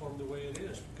leave this form the way it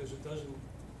is, because it doesn't,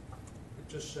 it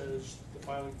just says the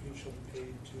filing fee shall be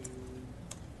paid to.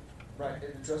 Right,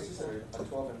 it addresses it at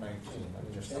 12 and 19. I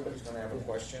mean, if somebody's gonna have a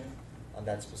question on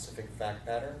that specific fact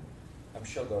pattern, I'm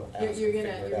sure they'll ask and You're figure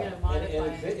gonna it out. modify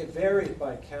And it. it varies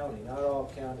by county, not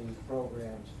all county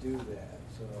programs do that,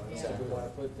 so I don't think we Yeah. wanna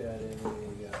put that in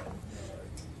the,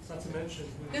 Not to mention.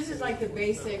 This is like the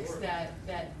basics that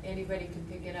anybody can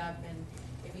pick it up, and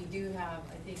if you do have,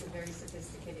 I think, a very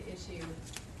sophisticated issue,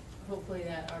 hopefully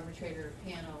that arbitrator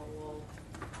panel will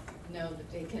know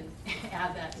that they can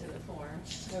add that to the form.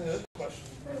 And the other question,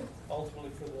 ultimately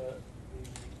for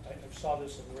I saw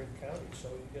this in Marin County, so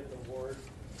you get an award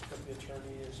that the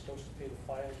attorney is supposed to pay the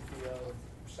filing fee of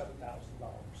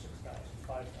 $7,000, $6,000,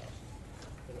 $5,000,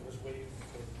 and it was waived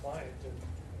for the client, and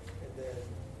then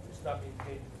it's not being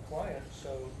paid to the client, so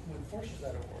who enforces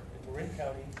that award? In Marin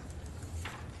County,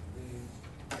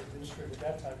 the administrator at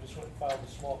that time just went and filed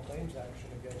a small claims action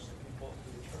against the people,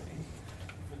 the attorney,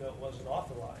 even though it wasn't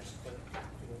authorized, but,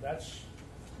 that's,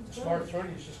 the smart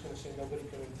attorney is just gonna say nobody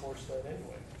can enforce that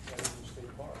anyway, that is the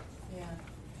state bar. Yeah.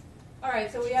 All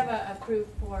right, so we have a approved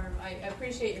form. I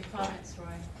appreciate your comments, Roy.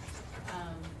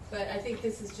 But I think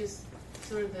this is just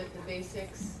sort of the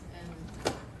basics,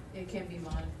 and it can be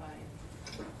modified.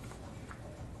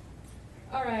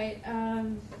 All right, yeah.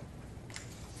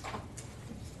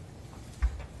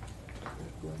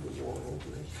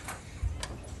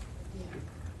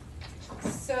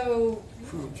 So,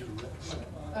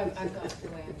 I've got the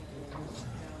way I'm gonna go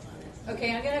on this. Okay,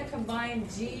 I'm gonna combine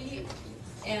G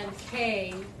and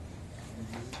K.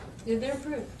 They're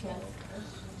approved, Ken.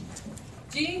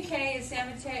 G and K is San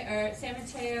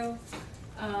Mateo,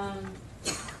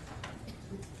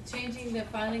 changing the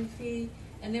filing fee,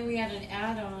 and then we had an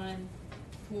add-on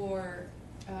for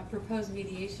proposed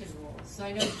mediation rules. So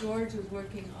I know George was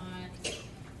working on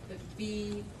the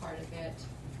fee part of it,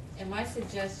 and my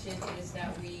suggestion is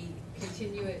that we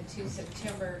continue it to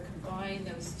September, combine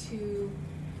those two,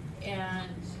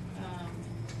 and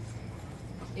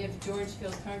if George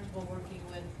feels comfortable working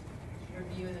with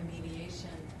reviewing the mediation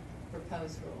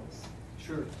proposed rules.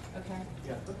 Sure. Okay?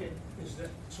 Yeah. Okay. Is that,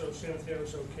 so San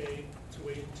Mateo's okay to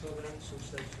wait until then, since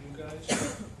that's you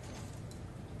guys?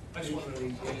 I just wanted to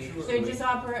make sure. So just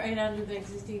operate under the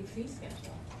existing fee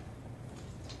schedule.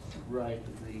 Right,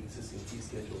 but the existing fee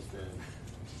schedule's been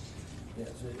Yeah,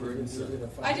 so burdensome.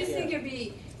 I just think it'd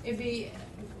be,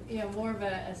 you know, more of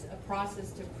a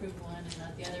process to approve one and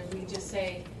not the other. We just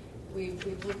say,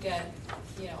 we've looked at,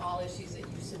 you know, all issues that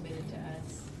you submitted to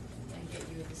us and get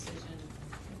you a decision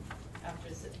after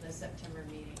the September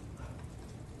meeting.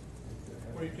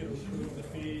 Or you could approve the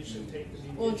fees and take the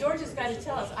mediation. Well, George has got to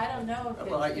tell us. I don't know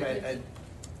Well,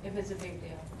 if it's a big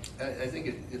deal.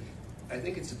 I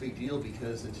think it's a big deal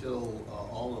because until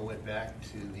Alma went back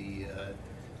to the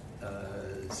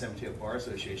San Mateo Bar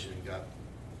Association and got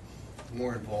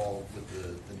more involved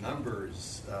with the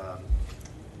numbers,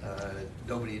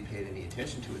 nobody had paid any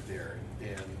attention to it there,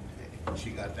 and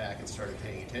she got back and started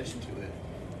paying attention to it,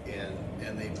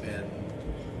 and they've been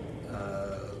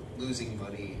losing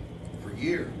money for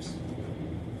years.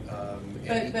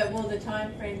 But will the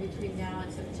time frame between now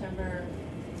and September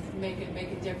make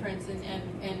a difference?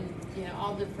 And you know,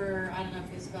 I'll defer. I don't know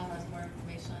if Isabel has more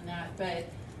information on that, but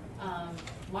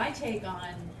my take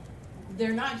on,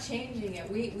 they're not changing it.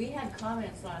 We had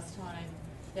comments last time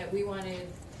that we wanted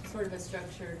sort of a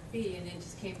structured fee, and it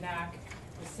just came back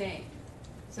the same.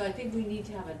 So I think we need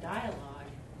to have a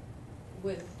dialogue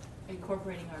with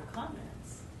incorporating our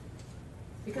comments,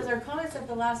 because our comments at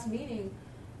the last meeting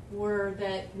were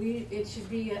that it should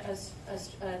be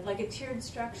like a tiered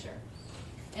structure,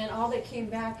 and all that came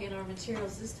back in our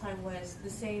materials this time was the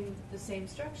same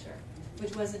structure,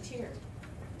 which wasn't tiered.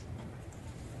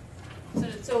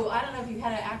 So I don't know if you've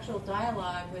had an actual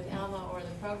dialogue with Alma or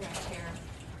the program chair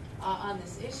on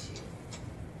this issue,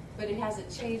 but it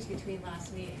hasn't changed between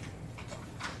last meeting.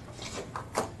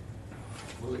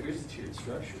 Well, there is a tiered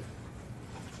structure.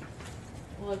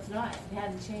 Well, it's not. It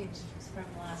hadn't changed from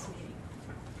the last meeting.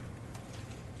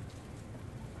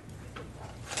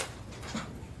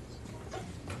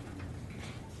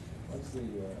 What's the,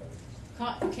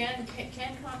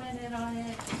 Ken commented on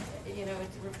it. You know,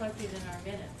 it's reflected in our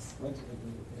minutes.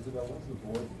 Isabel, when's the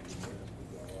board meeting? When does it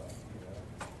go up, you know?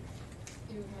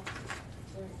 You have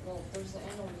well, there's the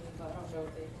annual meeting, but I don't know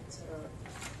if they consider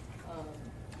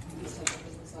these type of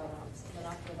business items. And then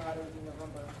after that, it would be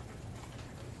November.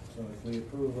 So if we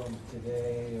approve them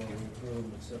today, or we approve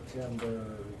them in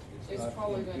September, It's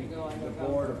probably going to go on the November.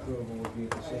 board approval would be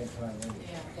at the same time anyway.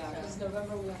 Yeah, because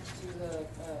November we have to do the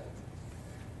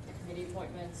committee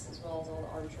appointments as well as all the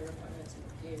arbitrator appointments and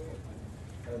the PA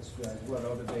appointments. That's what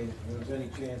other date, if there was any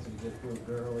chance it would get approved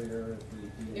earlier, if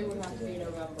we did It would have to be today.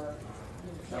 November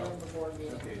board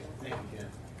meeting. Okay, thank you, Ken.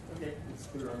 Okay, let's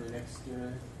put it on the next,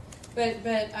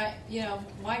 But I, you know,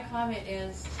 my comment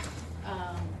is,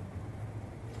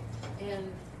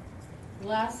 in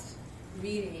last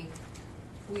meeting,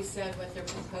 we said what they're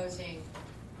proposing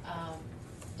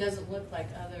doesn't look like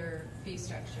other fee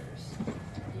structures.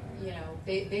 You know,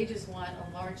 they just want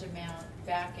a large amount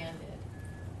back-ended,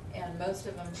 and most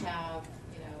of them have,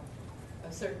 you know,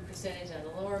 a certain percentage at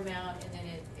a lower amount, and then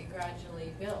it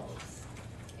gradually builds.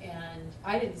 And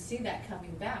I didn't see that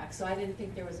coming back, so I didn't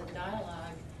think there was a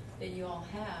dialogue that you all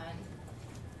had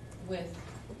with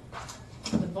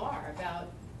the bar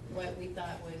about what we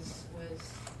thought was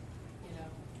you know,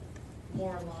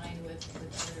 more aligned with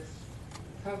other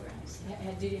programs.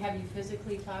 Have you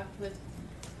physically talked with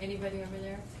anybody over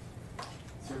there?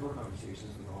 several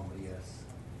conversations with Alma, yes.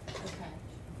 Okay.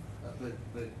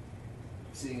 But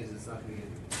seeing as it's not going to get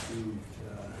approved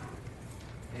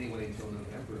anyway until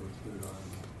November, let's put it on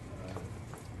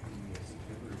the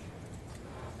September.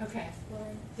 Okay.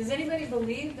 Does anybody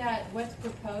believe that what's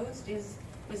proposed is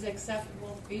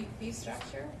acceptable fee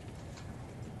structure?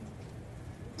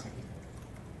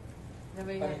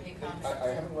 Nobody I have mean, any comments? I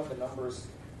haven't run the numbers.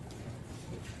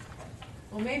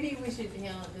 Well, maybe we should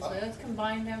handle it this way. Let's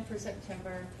combine them for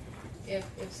September. If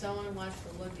someone wants to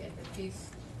look at the fee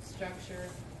structure,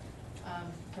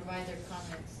 provide their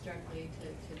comments directly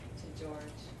to George.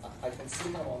 I can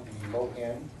see how on the low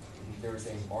end, there is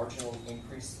a marginal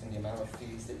increase in the amount of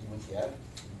fees that you would get.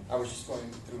 I was just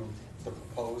going through the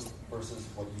proposed versus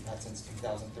what you've had since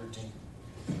 2013.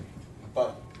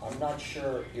 But I'm not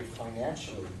sure if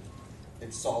financially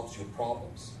it solves your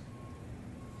problems.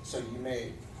 So it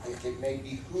may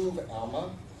behoove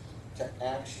Alma to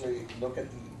actually look at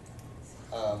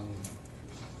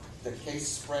the case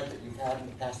spread that you've had in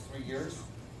the past 3 years.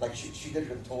 Like she did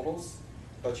it in totals,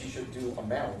 but she should do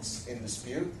amounts in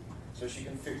dispute so she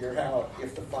can figure out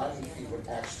if the filing fee would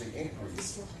actually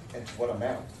increase and to what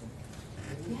amount.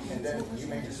 And then you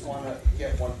may just want to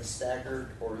get one of the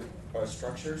staggered or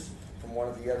structures from one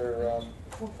of the other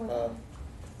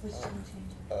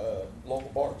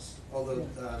local bars. Although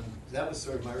that was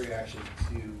sort of my reaction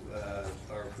to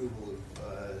our approval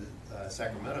of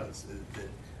Sacramento's. That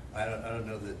I don't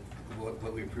know that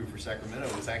what we approved for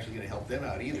Sacramento was actually going to help them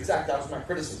out either. Exactly, that was my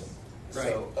criticism. Right.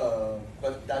 So,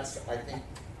 but that's I think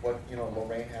what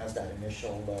Lorraine has that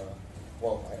initial.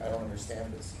 Well, I don't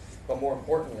understand this, but more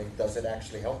importantly, does it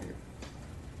actually help you?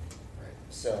 Right.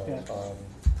 So. Yeah.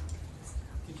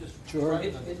 George?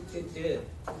 It did. Did it?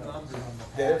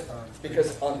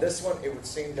 Because on this one, it would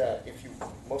seem that if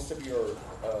most of your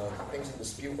things in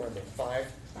dispute were in the $5,000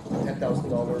 to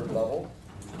 $10,000 level,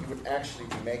 you would actually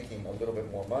be making a little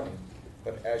bit more money.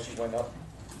 But as you went up,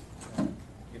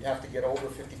 you'd have to get over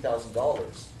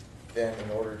 $50,000 then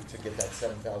in order to get that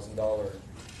 $7,000,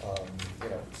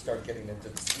 start getting into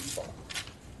the sweet spot.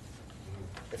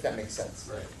 If that makes sense.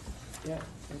 Right. Yeah,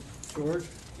 George?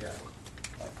 Yeah.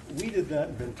 We did that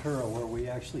in Ventura where we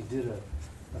actually did a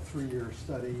 3-year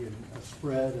study and a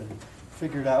spread and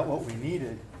figured out what we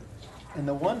needed. And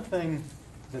the one thing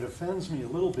that offends me a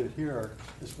little bit here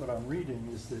is what I'm reading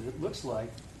is that it looks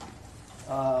like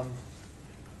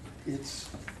it's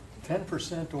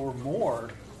 10% or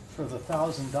more for the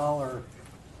 $1,000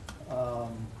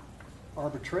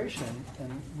 arbitration,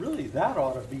 and really that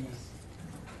ought to be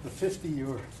the $50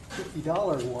 or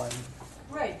 $50 one.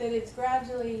 Right, that it's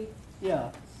gradually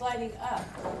sliding up.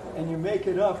 And you make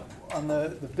it up on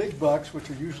the big bucks, which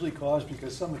are usually caused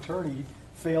because some attorney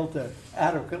failed to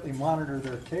adequately monitor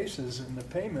their cases and the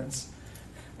payments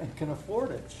and can afford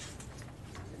it.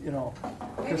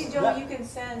 Maybe, Joe, you can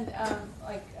send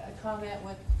like a comment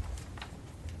with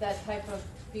that type of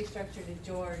fee structure to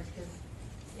George, because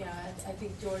I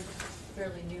think George is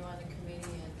fairly new on the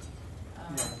committee,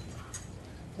 and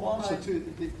well, also too,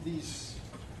 it's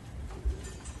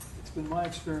been my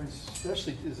experience,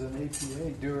 especially as an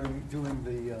APA doing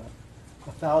the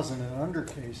 1,000 and under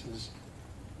cases,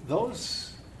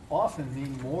 those often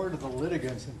mean more to the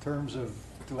litigants in terms of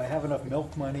do I have enough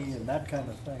milk money and that kind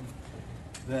of thing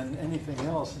than anything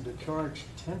else, and to charge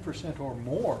 10% or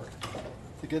more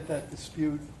to get that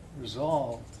dispute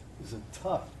resolved is a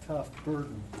tough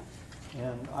burden.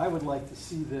 And I would like to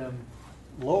see them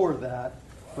lower that,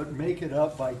 but make it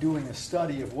up by doing a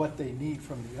study of what they need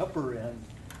from the upper end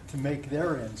to make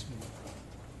their ends meet.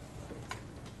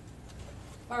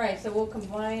 all right, so we'll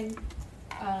combine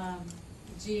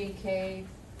G and K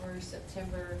for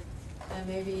September, and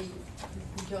maybe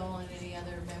Joel and any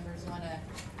other members want to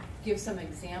give some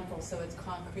examples so it's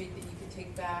concrete that you can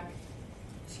take back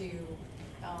to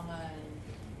Alma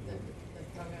and the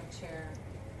program chair.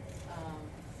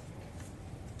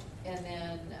 And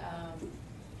then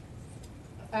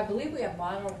I believe we have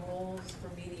model rules for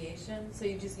mediation, so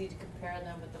you just need to compare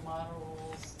them with the model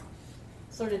rules.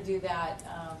 Sort of do that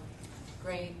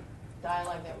great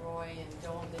dialogue that Roy and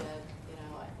Joel did,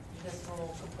 this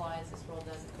rule complies, this rule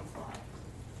doesn't comply.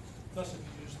 Plus, if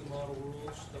you use the model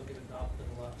rules, they'll get adopted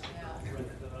a lot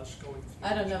rather than us going through.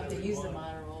 I don't know if each and they use every the one.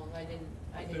 model rules, I didn't.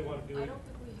 I don't think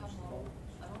we have model.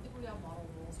 I don't think we have model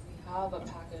rules. We have a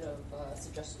packet of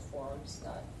suggested forms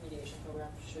that mediation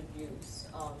programs should use.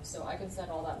 So I can send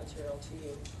all that material to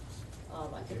you.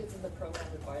 I think it's in the program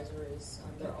advisories.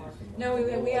 There are. No,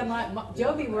 we have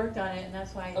Joby worked on it, and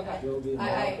that's why. Okay. Joby and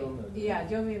Malcolm.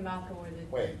 Joby and Malcolm were the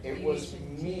Wait, it was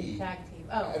mediation me. tag team.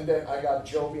 Oh, And then I got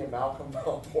Joby and Malcolm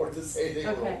on board to say they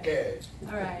were okay.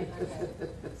 all right.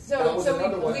 That So was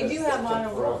another one we that do have took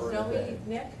model forever rules, don't we, today.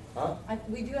 Nick? Huh?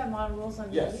 We do have model rules on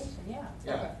Yes. mediation, yeah.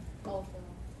 Yeah. Okay. All for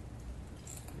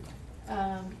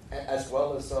them. As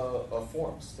well as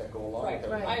forms that go along Right,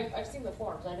 with right. everything. I've seen the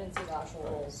forms. I didn't see the actual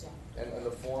rules. Yeah. And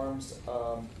the forms,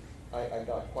 I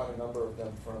got quite a number of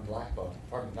them from LACPA,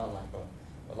 pardon, not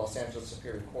LACPA, Los Angeles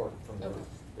Superior Court from their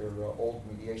old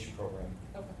mediation program.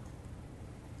 Okay.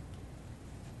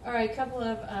 All right, a couple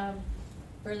of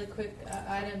really quick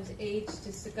items. H,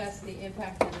 discuss the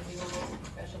impact of the new rules of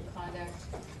professional conduct.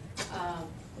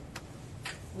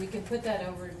 We can put that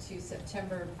over to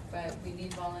September, but we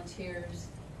need volunteers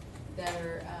that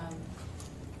are,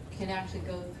 can actually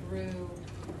go through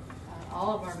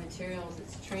all of our materials.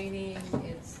 It's training,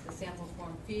 it's the sample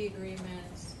form fee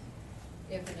agreements.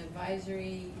 If an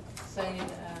advisory cited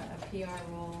a PR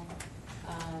rule,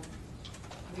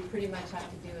 we pretty much have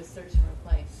to do a search and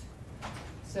replace.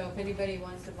 So if anybody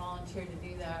wants to volunteer to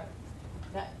do that,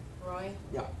 Roy?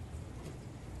 Yeah.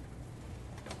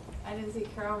 I didn't see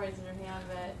Carol raising her hand,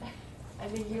 but I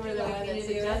think you were the Would you one like that me to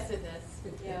do it? suggested this.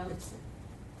 Yeah.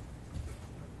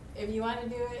 If you want to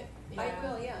do it, I yeah.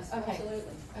 will, yes, Okay.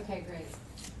 absolutely. Okay, great.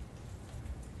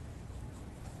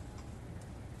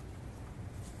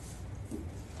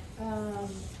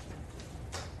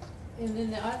 And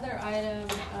then the other item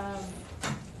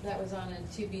that was on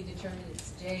a to be determined,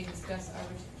 it's J, discuss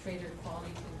arbitrator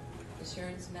quality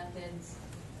assurance methods.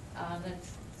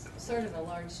 That's sort of a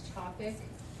large topic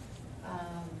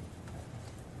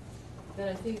that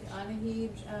I think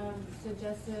Anahid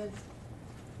suggested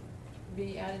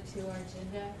be added to our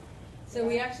agenda. So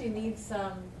we actually need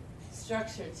some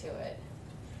structure to it.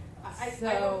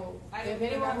 So if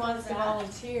anyone wants to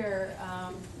volunteer,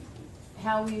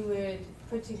 how we would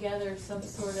put together some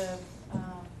sort of,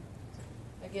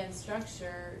 again,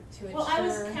 structure to ensure. Well, I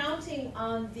was counting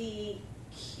on the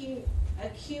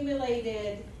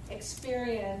accumulated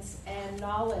experience and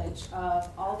knowledge of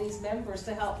all these members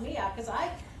to help me out, because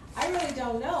I really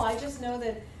don't know. I just know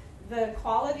that the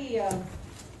quality of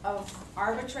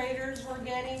arbitrators we're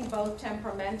getting, both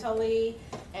temperamentally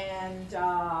and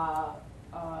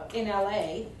in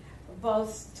LA,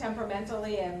 both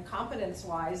temperamentally and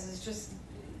competence-wise, is just,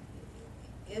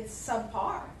 it's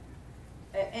subpar.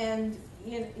 And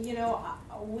you know,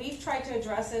 we've tried to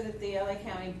address it at the LA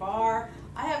County Bar.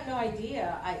 I have no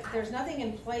idea. There's nothing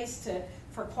in place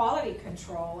for quality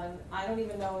control, and I don't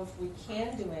even know if we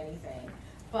can do anything.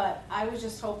 But I was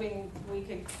just hoping we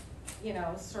could, you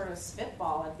know, sort of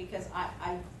spitball it, because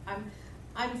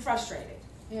I'm frustrated.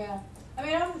 Yeah, I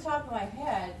mean, off the top of my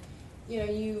head, you know,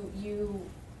 you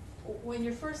when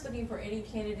you're first looking for any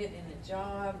candidate in a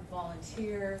job,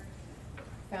 volunteer,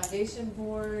 foundation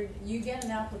board, you get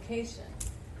an application,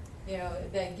 you know,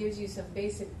 that gives you some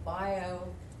basic bio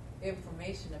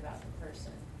information about the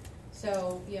person.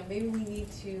 So, you know, maybe we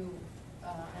need to,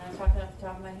 and I'm talking off the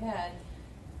top of my head,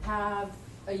 have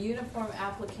a uniform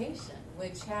application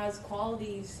which has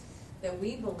qualities that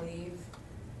we believe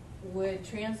would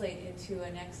translate into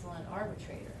an excellent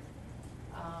arbitrator.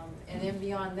 And then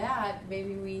beyond that,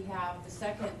 maybe we have the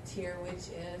second tier, which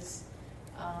is,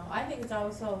 I think it's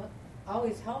also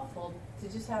always helpful to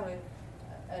just have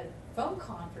a phone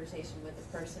conversation with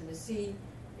the person to see,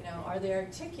 you know, are they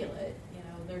articulate, you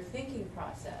know, their thinking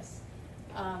process.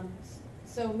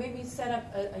 So maybe set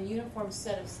up a uniform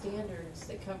set of standards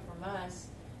that come from us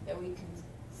that we can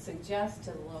suggest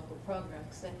to the local program,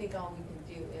 because I think all we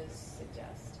can do is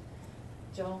suggest.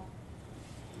 Joel?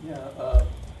 Yeah,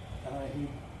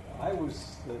 I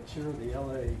was the chair of the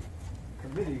LA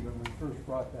committee when we first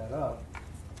brought that up,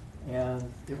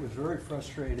 and it was very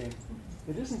frustrating.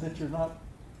 It isn't that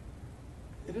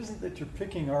you're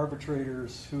picking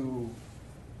arbitrators who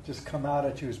just come out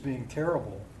at you as being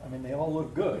terrible. I mean, they all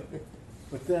look good,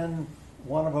 but then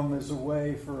one of them is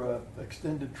away for an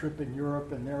extended trip in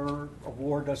Europe and their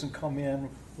award doesn't come in.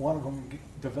 One of them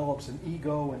develops an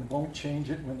ego and won't change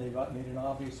it when they've made an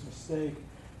obvious mistake.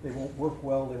 They won't work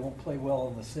well, they won't play well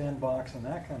in the sandbox and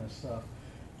that kind of stuff.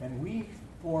 And we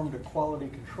formed a quality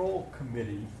control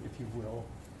committee, if you will,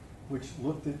 which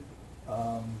looked at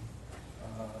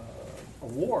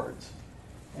awards,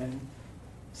 and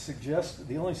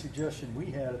the only suggestion we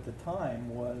had at the time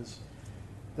was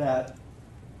that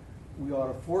we ought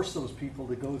to force those people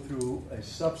to go through a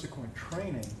subsequent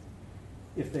training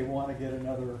if they want to get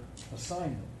another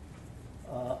assignment.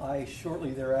 I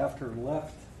shortly thereafter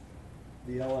left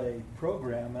the LA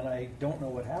program, and I don't know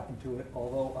what happened to it,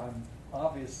 although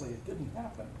obviously it didn't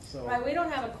happen. So Right, we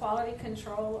don't have a quality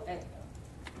control,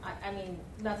 I mean,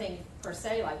 nothing per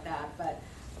se like that, but,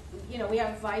 you know, we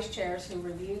have vice chairs who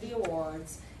review the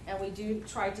awards, and we do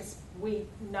try to, we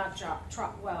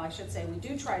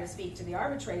do try to speak to the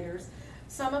arbitrators,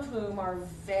 some of whom are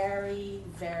very,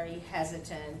 very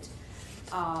hesitant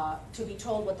to be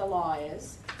told what the law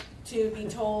is, to be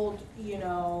told, you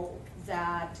know,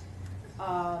 that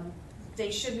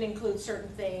they shouldn't include certain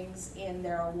things in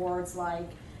their awards, like,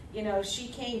 you know, she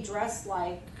came dressed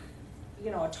like,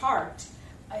 you know, a tart,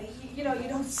 you know, you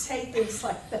don't say things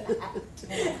like that.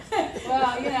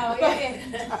 Well,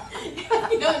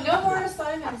 you know, no more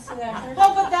assignments to that person.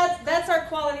 Well, but that's our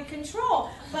quality control.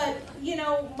 But, you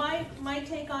know, my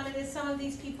take on it is some of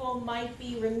these people might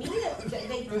be remedial,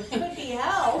 they could be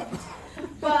helped,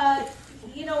 but,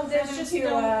 you know, there's just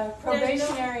no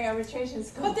probationary arbitration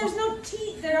school. But there's no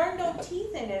teeth. There are no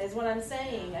teeth in it, is what I'm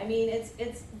saying. I mean,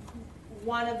 it's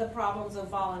one of the problems of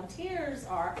volunteers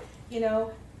are, you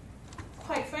know,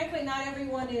 quite frankly, not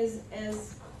everyone is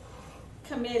as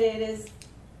committed as,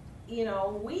 you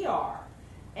know, we are,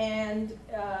 and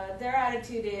their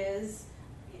attitude is,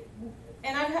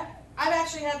 and I've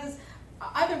actually had this.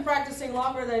 I've been practicing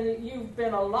longer than you've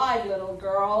been alive, little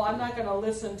girl. I'm not going to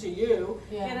listen to you.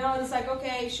 Yeah. You know, and it's like,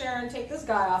 okay, Sharon, take this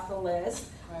guy off the list.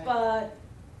 Right. But,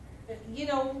 you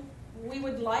know, we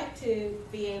would like to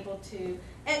be able to,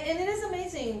 and it is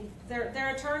amazing.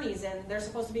 They're attorneys, and they're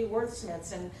supposed to be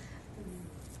wordsmiths, and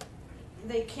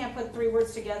they can't put 3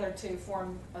 words together to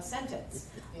form a sentence.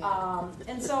 Yeah.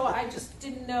 And so I just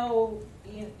didn't know,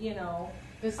 you know.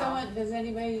 Does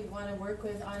anybody want to work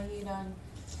with Anahid on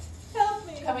help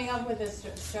me coming up with a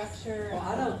structure?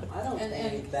 Well, I don't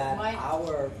think that my,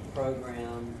 our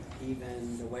program,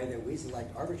 even the way that we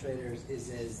select arbitrators,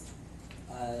 is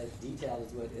as detailed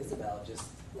as what Isabel just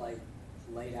like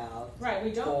laid out. Right,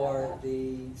 we don't for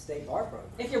the state bar program.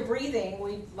 If you're breathing,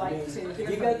 we'd like to. If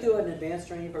you go through an advanced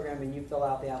training program and you fill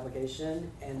out the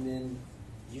application, and then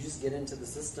you just get into the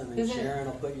system, and Sharon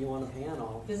will put you on a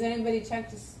panel. Does anybody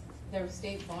check their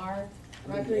state bar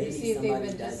record to Maybe see if they've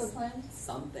been does disciplined?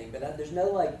 Something, but there's no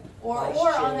like Or vice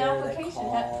on the chair that application,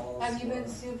 calls have you been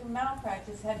sued for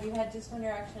malpractice? Have you had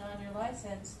disciplinary action on your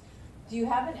license? Do you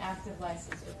have an active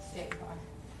license with the state bar?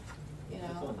 You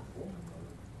know,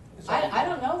 I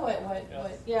don't know what.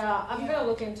 Yeah, I'm gonna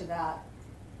look into that.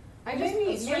 I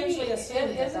just strangely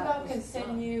assumed that Isabel can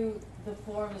send you the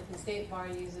form that the state bar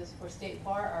uses for state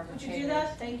bar arbitrators. Could you do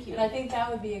that? Thank you. And I think that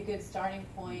would be a good starting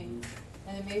point.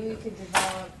 And then maybe we could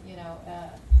develop, you know,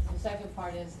 the second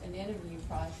part is an interview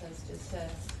process, just to,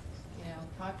 you know,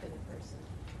 talk to the person.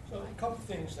 So a couple of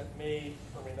things that may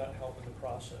or may not help in the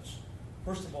process.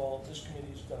 First of all, this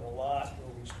committee's done a lot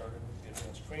where we started with the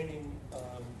advanced training,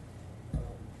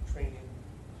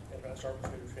 advanced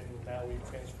arbitrator training, and now we've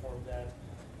transformed that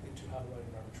into how to write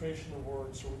an arbitration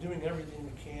award. So we're doing everything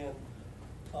we can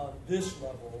on this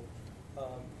level.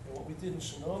 And what we did in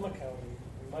Sonoma County,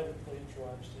 we might have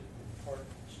plagiarized it in part of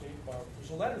the state bar.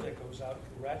 There's a letter that goes out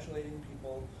congratulating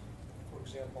people, for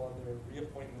example, on their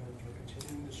reappointment or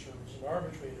continuing to serve as an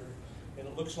arbitrator. And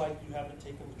it looks like you haven't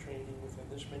taken the training within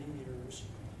this many years.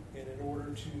 And in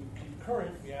order to keep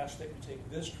current, we ask that you take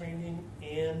this training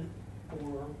and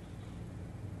or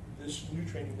this new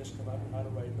training that's come out on how to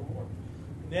write an award.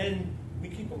 And then we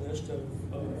keep a list of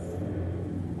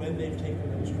when they've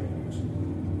taken those trainings.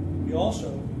 We also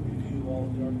review all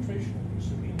of the arbitration awards,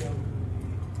 so we know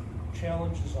who the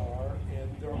challenges are, and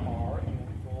there are a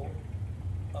handful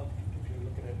of, if you're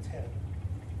looking at 10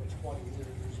 or 20,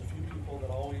 there's a few people that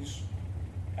always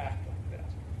act like that.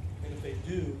 And if they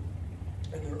do,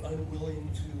 and they're unwilling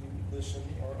to listen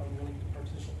or unwilling to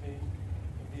participate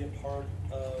and be a part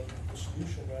of the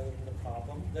solution rather than the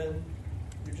problem, then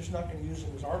you're just not going to use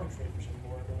them as arbitrators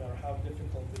anymore, no matter how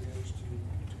difficult it is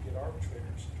to get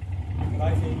arbitrators. But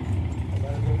I think a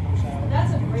letter that goes out,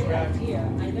 that's a great idea.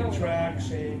 I know. Track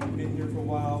saying you've been here for a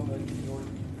while, but in order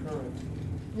to keep current.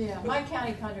 Yeah, my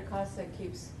county Contra Costa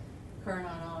keeps current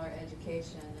on all our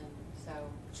education, and so.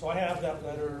 So I have that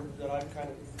letter that I've kind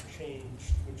of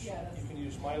changed, which you can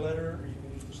use my letter or you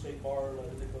can use the state bar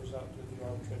letter that goes out to the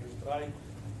arbitrators. But I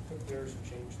took theirs and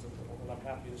changed it a little, and I'm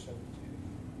happy to send it to you.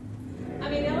 I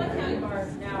mean, LA County Bar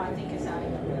now I think is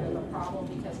having a bit of a problem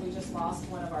because we just lost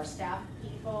one of our staff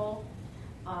people,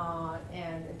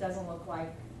 and it doesn't look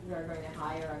like they're going to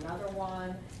hire another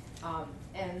one,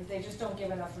 and they just don't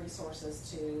give enough resources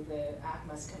to the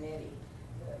ACMAS committee.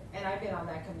 And I've been on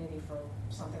that committee for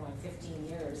something like 15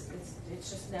 years. It's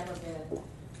just never been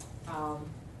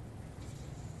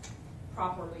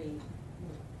properly,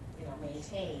 you know,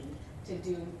 maintained to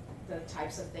do the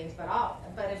types of things. But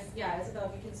if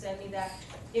Isabel, if you can send me that.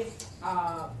 If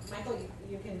Michael,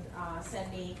 you can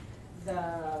send me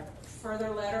the further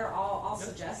letter. I'll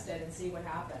suggest it and see what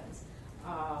happens.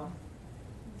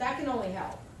 That can only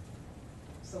help.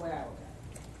 That's the way I look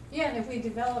at it. Yeah, and if we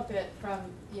develop it from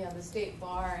the state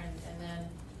bar, and then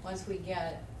once we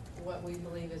get what we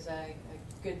believe is a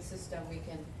good system, we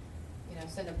can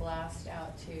send a blast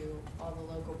out to all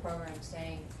the local programs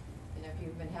saying, if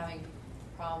you've been having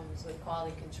problems with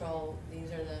quality control,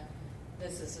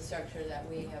 this is the structure that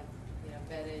we have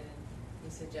vetted, we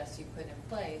suggest you put in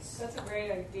place. That's a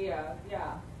great idea,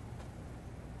 yeah.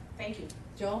 Thank you.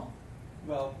 Joel?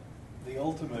 Well, the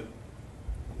ultimate,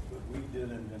 what we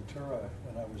did in Ventura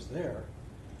when I was there,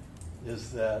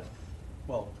 is that,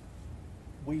 well,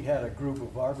 we had a group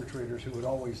of arbitrators who would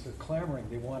always, they're clamoring,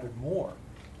 they wanted more.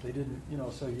 They didn't, you know,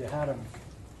 so you had them,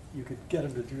 you could get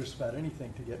them to do just about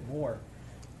anything to get more.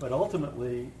 But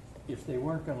ultimately, if they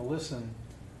weren't going to listen,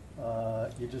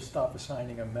 you just stop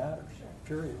assigning them matters,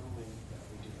 period.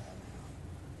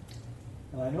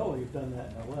 And I know you've done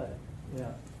that in LA,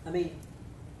 yeah. I mean,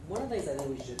 one of the things I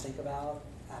think we should think about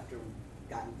after we've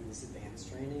gotten through this advanced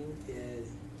training is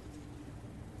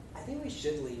I think we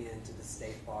should lean into the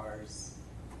state bar's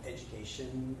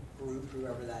education group,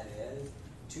 whoever that is,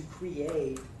 to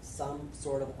create some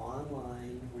sort of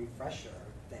online refresher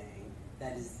thing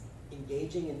that is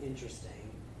engaging and interesting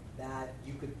that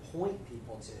you could point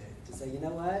people to say, you know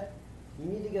what, you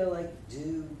need to go like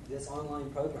do this online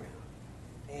program.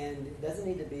 And it doesn't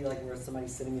need to be like where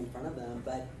somebody's sitting in front of them,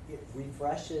 but it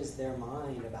refreshes their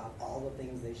mind about all the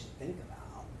things they should think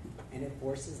about. And it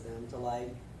forces them to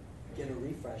like get a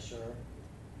refresher,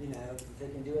 you know, that they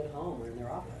can do at home or in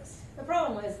their office. The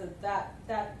problem is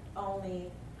that only,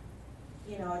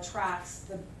 you know, attracts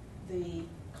the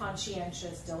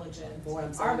conscientious, diligent But what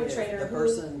I'm saying arbitrator is the who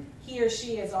person, he or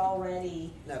she is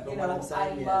already, no, but you what know, I'm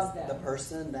saying I love is them. the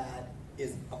person that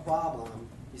is a problem,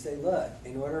 you say, look,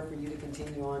 in order for you to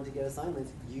continue on to get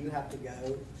assignments, you have to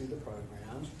go through the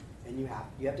program, and you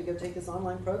have to go take this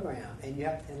online program, and you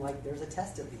have, and like there's a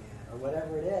test at the end or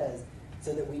whatever it is,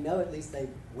 so that we know at least they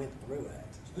went through it.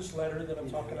 So this letter that I'm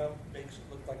talking about makes it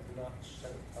look like we're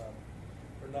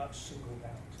not singled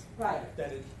out. Right.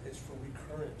 That it's for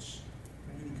recurrence,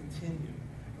 for you to continue.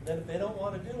 And then if they don't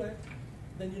want to do it,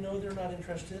 then you know they're not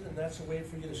interested, and that's a way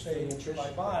for you to say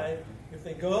bye-bye. If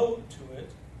they go to it,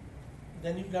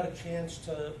 then you've got a chance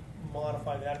to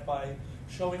modify that by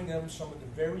showing them some of the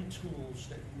very tools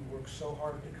that you work so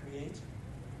hard to create.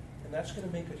 And that's going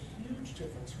to make a huge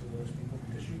difference for those people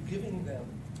because you're giving them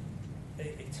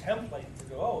a template to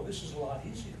go, oh, this is a lot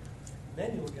easier. And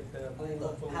then you'll get the... I mean,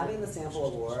 look, having the sample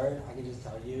award, I can just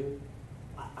tell you,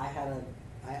 I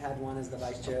had one as the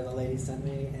vice chair the lady sent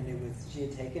me, and it was, she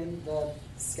had taken the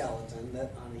skeleton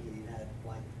that Anahid had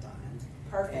like done.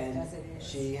 Perfect, and as it is.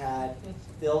 She had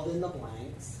filled in the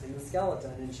blanks in the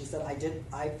skeleton, and she said,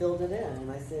 I filled it in,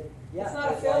 and I said, yeah. It's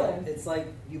not a fill-in. It's like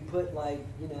you put like,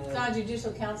 you know. It's not a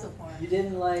judicial counsel form. You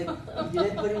didn't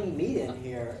put any meat in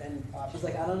here, and she's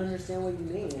like, I don't understand what you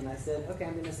mean, and I said, okay,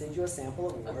 I'm going to send you a sample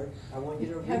award. I want you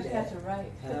to read it, have to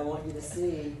write. and I want you to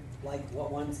see like what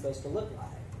one's supposed to look like.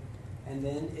 And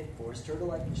then it forced her to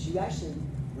like, she actually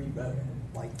rewrote it.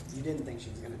 Like, you didn't think she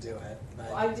was going to do it. But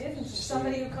Well, I didn't.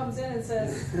 Somebody who comes in and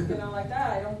says, you know, like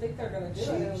that, I don't think they're going to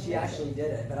do it. She actually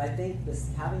did it. But I think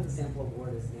having the sample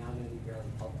award is now going to be fairly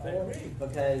helpful. I agree.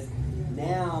 Because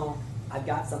now I've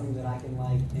got something that I can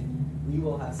like, and we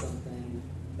will have something.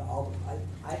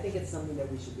 I think it's something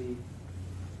that we should be,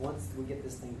 once we get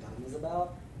this thing done,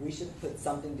 Isabel, we should put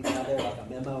something together, like a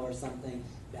memo or something,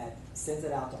 that sends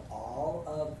it out to all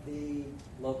of the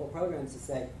local programs to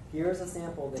say, here's a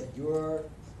sample that your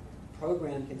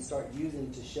program can start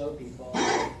using to show people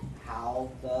how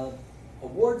the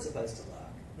award's supposed to look.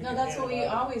 No, that's what we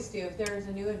always do. If there's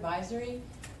a new advisory,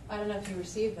 I don't know if you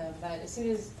receive them, but as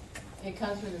soon as it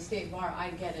comes from the state bar, I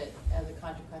get it as a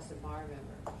contracted bar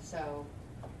member. So,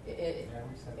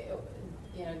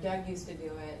 you know, Doug used to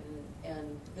do it,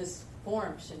 and this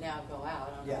form should now go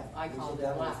out. I don't know if I call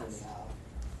it blast.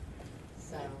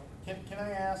 So. Can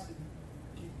I ask,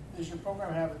 does your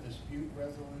program have a dispute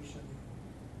resolution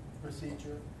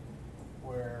procedure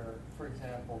where, for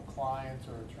example, clients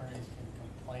or attorneys can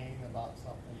complain about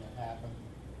something that happened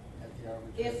at the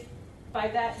arbitration? If by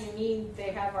that you mean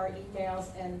they have our emails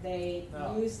and they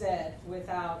use it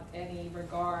without any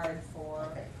regard for...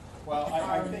 Okay. Well,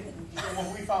 I think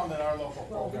what we found in our local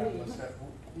program was that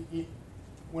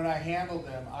when I handled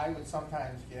them, I would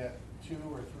sometimes get 2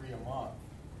 or 3 a month.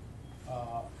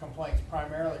 Complaints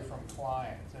primarily from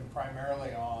clients and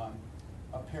primarily on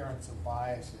appearance of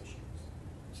bias issues.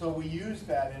 So we use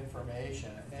that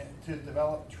information to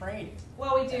develop training.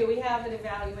 Well, we do. We have an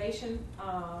evaluation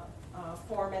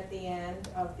form at the end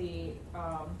of the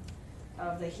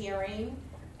hearing,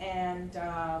 and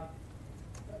I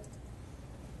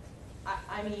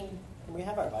mean. We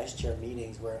have our vice chair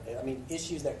meetings where, I mean,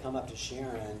 issues that come up to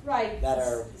Sharon. Right. That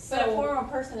are. But a formal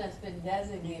person that's been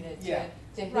designated to hear.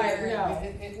 Right, no,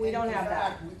 we don't have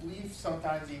that. We've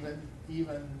sometimes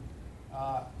even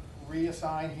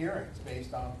reassign hearings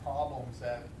based on problems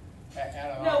at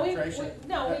an arbitration.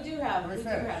 We do have that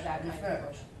kind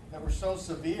of that were so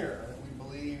severe that we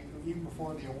believe, even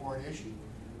before the award issue.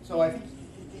 So I think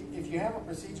if you have a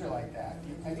procedure like that,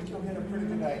 I think you'll get a pretty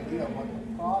good idea of what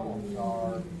the problems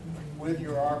are with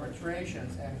your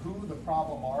arbitrations and who the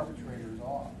problem arbitrators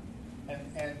are.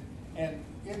 And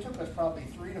it took us probably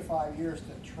 3 to 5 years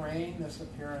to train this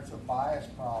appearance of bias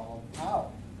problem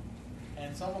out.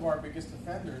 And some of our biggest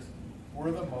offenders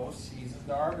were the most seasoned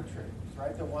arbitrators,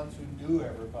 right? The ones who knew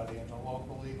everybody in the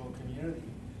local legal community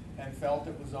and felt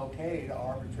it was okay to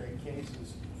arbitrate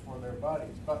cases for their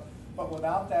buddies. But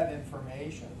without that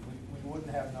information, we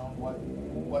wouldn't have known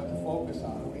what to focus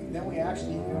on. We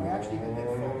actually even did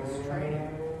focus training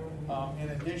in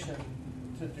addition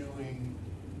to doing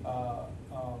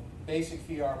basic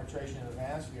fee arbitration and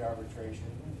advanced fee arbitration.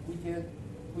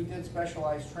 We did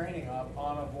specialized training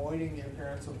on avoiding the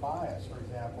appearance of bias, for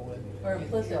example. Or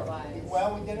implicit bias.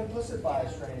 Well, we did implicit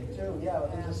bias training too. Yeah,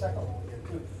 that was the second one we did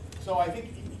too. So I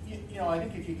think I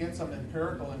think if you get some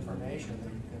empirical information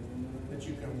that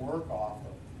you can work off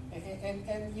of,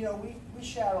 and we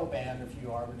shadow banned a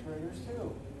few arbitrators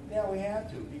too. Yeah, we had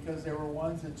to, because there were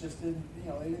ones that just didn't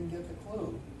they didn't get the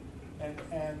clue,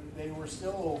 and they were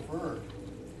still overt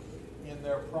in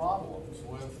their problems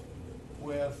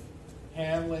with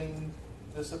handling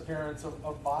this appearance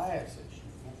of bias issue,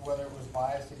 whether it was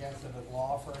biased against a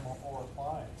law firm or a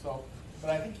client. So, but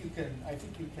I think you can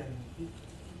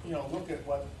look at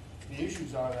what the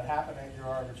issues are that happen at your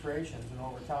arbitrations, and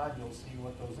over time you'll see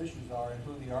what those issues are and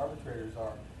who the arbitrators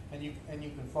are, and you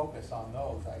can focus on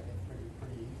those, I think,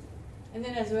 pretty easily. And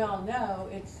then, as we all know,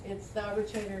 it's the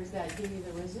arbitrators that give you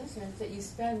the resistance that you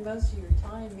spend most of your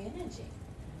time managing.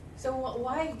 So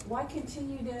why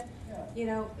continue to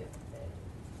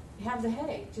have the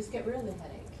headache? Just get rid of the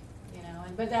headache,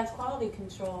 but that's quality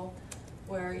control,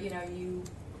 where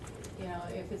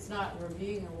if it's not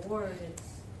reviewing an award,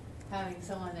 it's having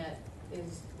someone that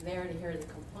is there to hear the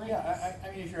complaints. Yeah, I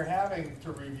mean, if you're having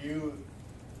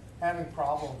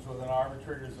problems with an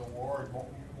arbitrator's award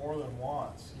more than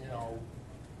once,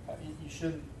 you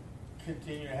shouldn't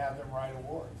continue to have them write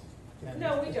awards.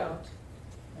 No, we don't.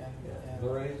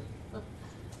 Lorraine?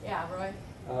 Yeah, Roy?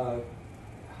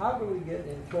 How do we get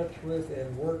in touch with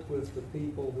and work with the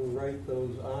people who write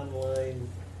those online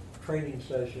training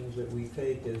sessions that we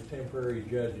take as temporary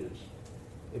judges?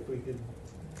 If we could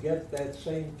get that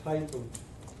same type of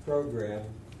program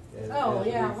as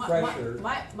a refresher,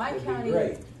 my would county, be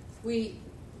great.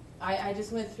 I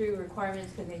just went through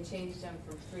requirements because they changed them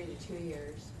from 3 to 2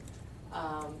 years.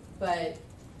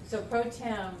 So pro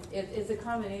tem, it's a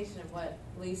combination of what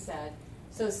Lee said.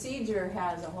 So CJUR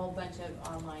has a whole bunch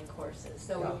of online courses.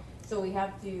 So we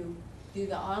have to do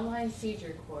the online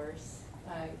CJUR course,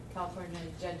 California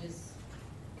Judges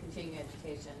Continuing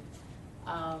Education,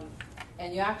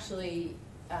 and you actually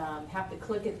have to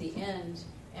click at the end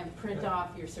and print off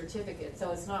your certificate.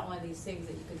 So it's not one of these things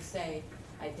that you can say,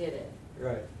 I did it.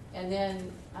 Right. And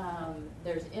then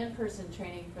there's in-person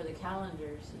training for the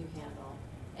calendars you handle.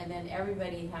 And then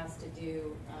everybody has to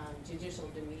do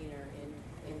judicial demeanor.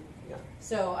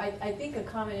 So I think a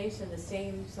combination of the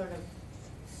same sort of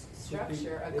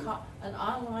structure, an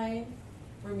online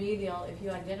remedial, if you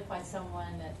identify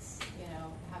someone that's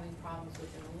having problems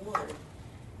with an award,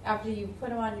 after you put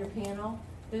them on your panel,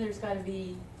 then there's got to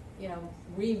be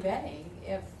re-vetting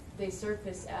if they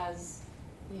surface as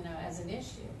as an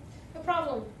issue. The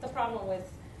problem with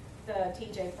the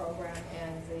TJ program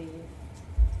and the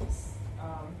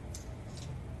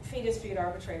fee dispute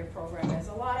arbitrator program is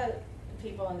a lot of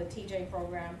people in the TJ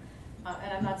program,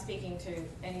 and I'm not speaking to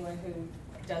anyone who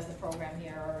does the program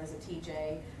here or is a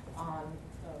TJ on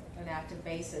an active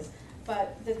basis,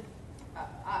 but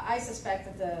I suspect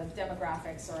that the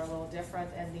demographics are a little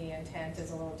different and the intent is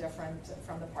a little different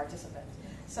from the participants.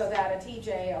 So that a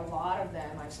TJ, a lot of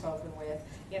them I've spoken with,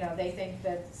 they think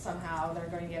that somehow they're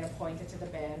going to get appointed to the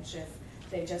bench if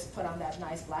they just put on that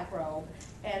nice black robe,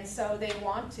 and so they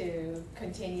want to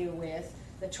continue with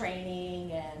the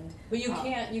training and. But you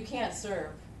can't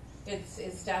serve. It's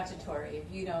statutory.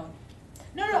 If you don't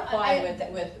apply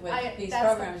with these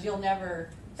programs, you'll never.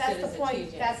 That's the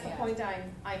point. That's the point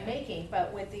I'm making.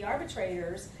 But with the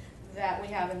arbitrators that we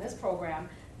have in this program,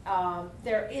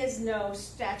 there is no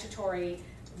statutory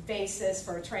basis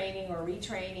for training or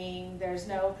retraining. There's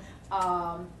no.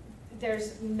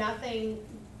 There's nothing.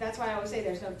 That's why I always say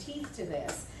there's no teeth to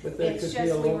this. But that could be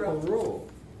a local rule.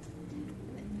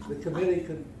 The committee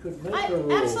could make a rule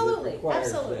that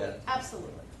requires that.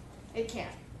 Absolutely, it can.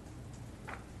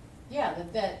 Yeah,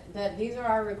 that these are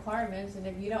our requirements, and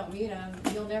if you don't meet them,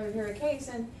 you'll never hear a case.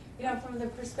 And from the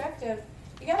perspective,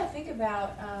 you got to think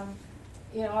about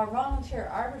our volunteer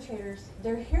arbitrators.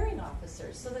 They're hearing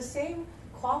officers, so the same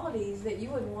qualities that you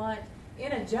would want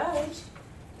in a judge,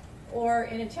 or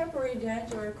in a temporary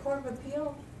judge, or a court of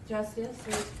appeal justice,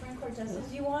 or a Supreme Court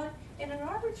justice, you want in an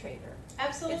arbitrator.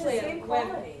 Absolutely. It's the same And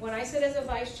quality. when I sit as a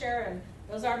vice chair and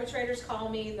those arbitrators call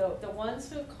me, the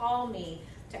ones who call me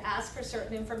to ask for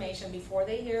certain information before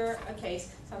they hear a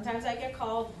case, sometimes I get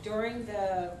called during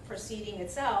the proceeding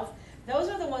itself, those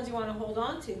are the ones you want to hold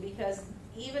on to, because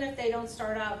even if they don't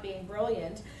start out being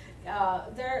brilliant,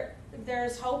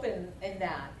 there's hope in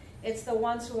that. It's the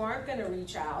ones who aren't going to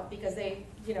reach out because they,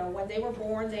 you know, when they were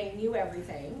born, they knew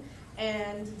everything,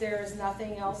 and there's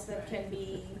nothing else that can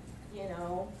be, you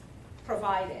know,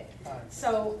 provided.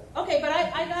 So, okay, but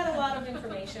I got a lot of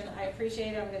information. I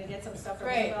appreciate it. I'm going to get some stuff from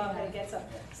Great. Isabel. I'm going to get some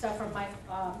stuff from my,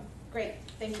 great,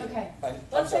 thank you. Okay. I'm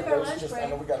Let's sorry, take our Rose, lunch just, break. I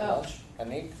know we got Oh. lunch. I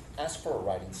need, ask for a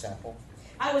writing sample,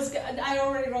 I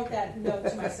already wrote that note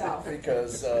to myself.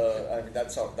 because, I mean,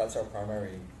 that's our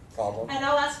primary problem. And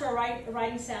I'll ask for a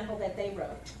writing sample that they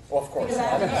wrote. Well, of course. Because I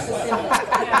have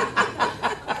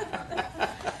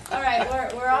All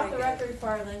right, we're off the record for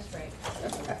our lunch break.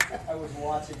 I was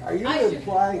watching. Are you I should-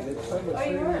 implying that some Oh,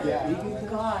 you were? Yeah. Oh,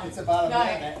 God. It's about a No,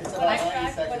 minute. It's When about I 90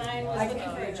 was seconds.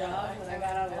 looking for a job, when I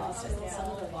got out of law school, some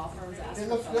of the law firms asked It for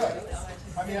looks photos. good.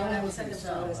 I mean, And I'm I would listening send to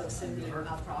them photos some. of Cindy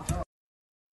Crawford.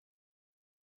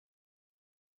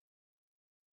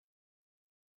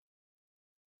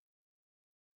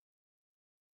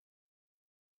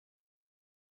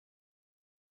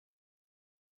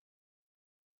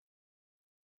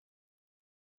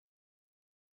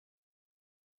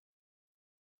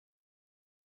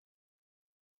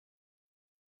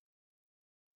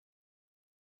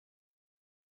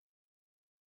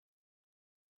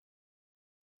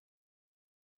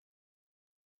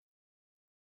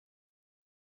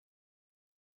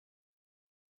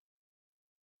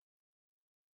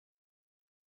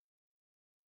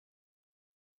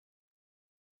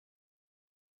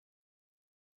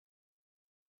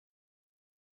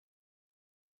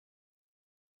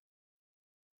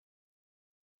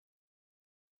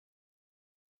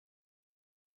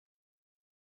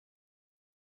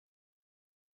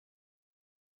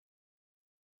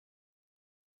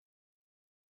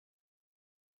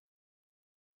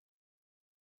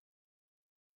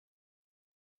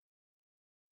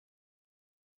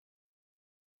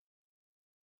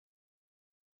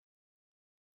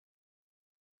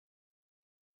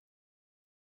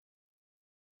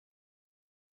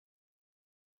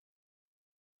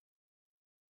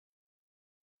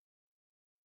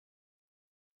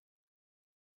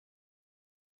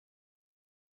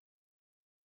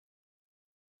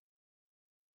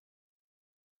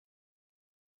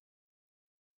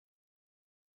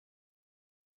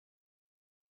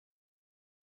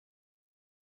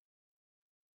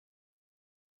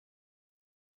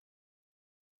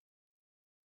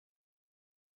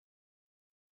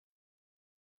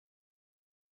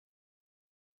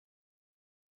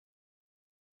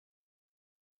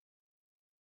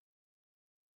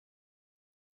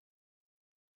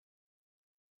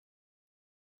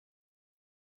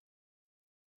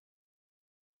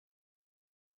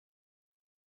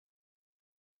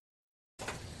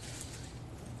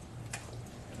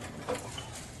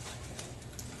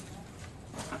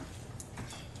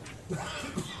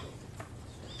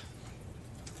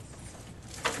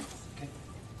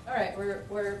 All right,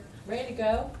 we're ready to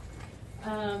go.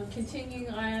 Continuing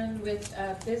on with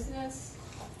business.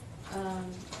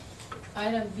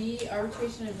 Item B,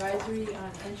 arbitration advisory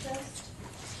on interest.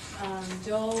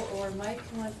 Joel or Mike,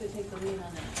 who wants to take the lead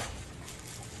on that?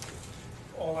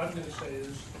 All I'm gonna say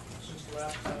is, since the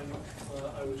last time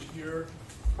I was here,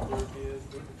 the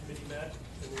committee met,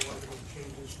 and we wanted to make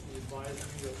changes to the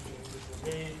advisory, those changes were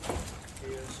made.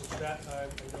 And since that time,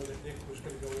 I know that Nick was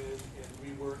gonna go in and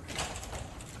rework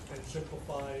and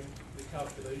simplify the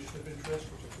calculation of interest,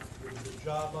 which I think he did a good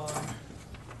job on.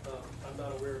 I'm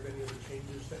not aware of any other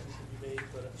changes that need to be made,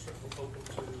 but I'm certainly open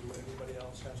to what anybody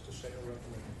else has to say or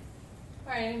recommend.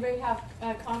 All right, anybody have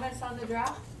comments on the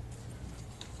draft?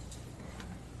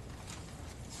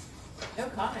 No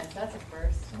comments, that's a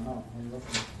first. Wow, I'm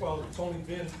looking. Well, it's only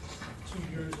been 2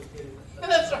 years of getting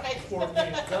That's right. 4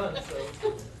 things done, so.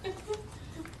 Here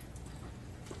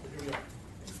we are.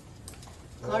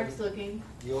 Clark's looking.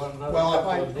 You want another Well,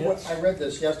 couple of nits? I read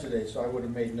this yesterday, so I would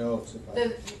have made notes if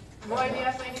I. Roy, do you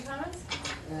have any comments?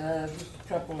 Just a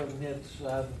couple of nits.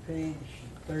 On page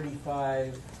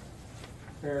 35,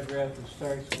 paragraph that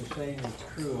starts the same as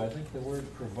true. I think the word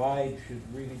provide should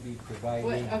really be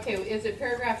providing. Okay, is it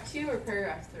paragraph 2 or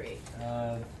paragraph 3?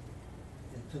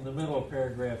 It's in the middle of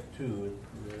paragraph 2.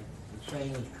 The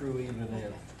same is true even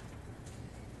if.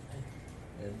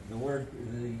 And the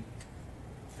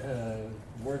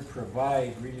word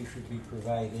provide really should be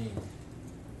providing.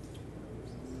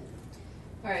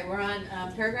 All right, we're on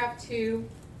paragraph 2.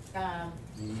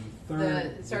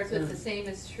 It starts with the same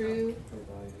as true.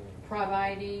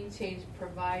 Providing, change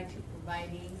provide to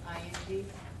providing, ing.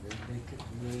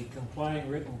 The complying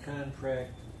written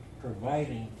contract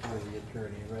providing for the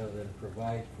attorney rather than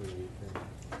provide for the attorney.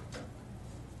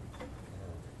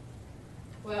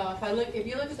 Well, if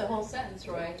you look at the whole sentence,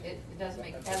 Roy, it does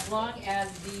make, as long as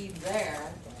the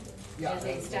there is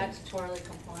a statutorily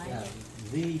compliant. Yeah,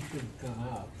 the should come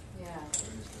out. Yeah.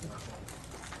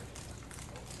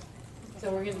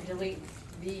 So we're gonna delete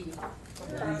the.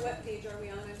 What page are we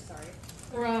on? I'm sorry.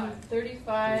 We're on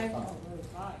 35,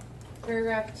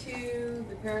 paragraph 2,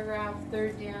 the paragraph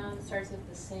third down starts with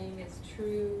the same as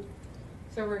true.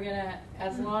 So we're gonna,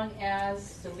 as long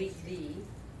as, delete the,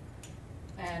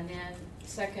 and then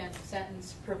second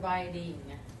sentence, providing,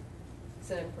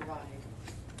 instead of provide.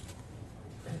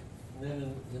 And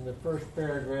then in the first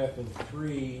paragraph of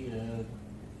 3,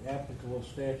 applicable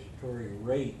statutory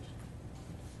rate.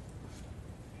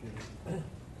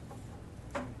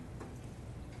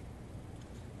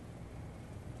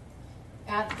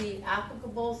 At the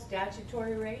applicable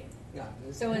statutory rate? Yeah.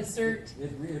 So insert.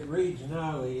 It reads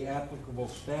now the applicable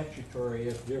statutory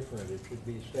is different. It should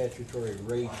be statutory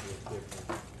rate is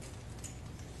different.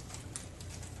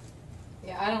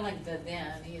 Yeah, I don't like the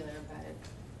then either, but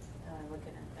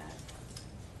looking at that.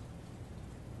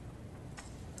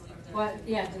 What?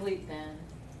 Yeah, delete then,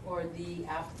 or the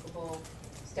applicable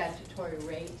statutory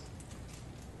rate.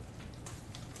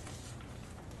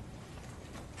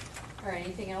 All right,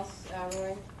 anything else,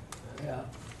 Roy? Yeah.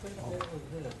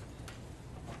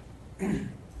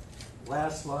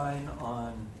 Last line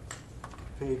on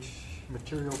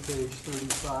material page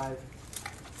 35.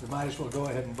 We might as well go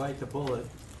ahead and bite the bullet.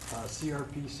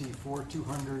 CRPC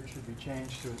 4200 should be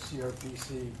changed to a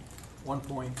CRPC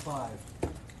 1.5.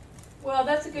 Well,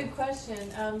 that's a good question.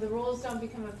 The rules don't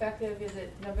become effective, is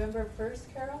it November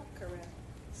 1st, Carol? Correct.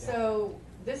 So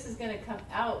this is gonna come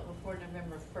out before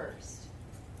November 1st.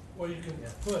 Well, you can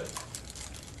put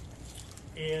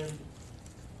and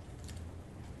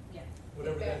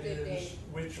whatever that Effective is, date.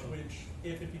 which,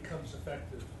 if it becomes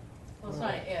effective. Well, it's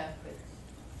not if,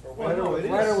 Or Why don't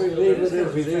we leave it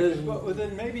as it is? But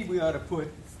then maybe we ought to put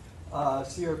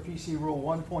CRPC Rule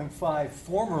 1.5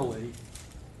 formerly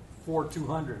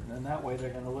 4200, and that way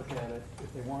they're going to look at it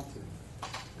if they want to.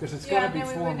 Because it's going to be then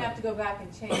we formal. wouldn't have to go back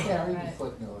and change it. Yeah, or you but- can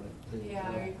footnote it.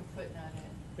 Yeah, or you can footnote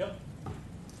it. Yep.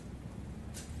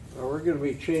 Well, we're going to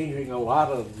be changing a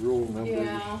lot of rule numbers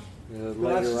Yeah.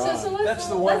 later So on. That's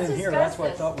the one in here, that's why I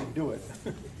discuss thought we'd do it.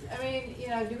 I mean,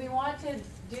 do we want to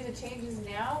do the changes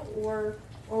now or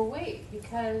wait?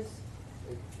 Because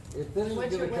If this is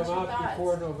What's going to your come out thoughts?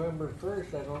 before November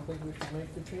 1st, I don't think we should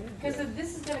make the change. Because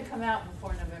this is going to come out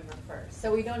before November 1st,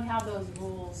 so we don't have those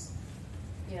rules,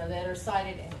 that are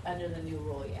cited under the new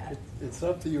rule yet. It's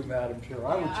up to you, Madam Chair.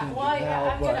 I would Yeah, change it well, now,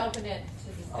 I'm going to but open it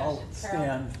to discussion. I'll Carol?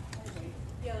 stand.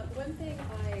 Yeah, one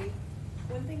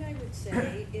thing I would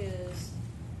say is,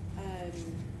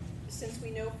 since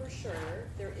we know for sure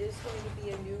there is going to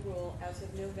be a new rule as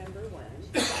of November 1,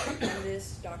 and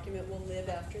this document will live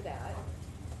after that,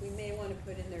 we may want to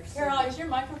put in there. Carol, is your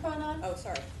microphone on? Oh,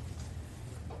 sorry.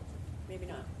 Maybe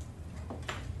not.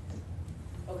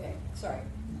 Okay, sorry.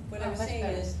 What I was much saying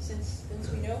better. is, since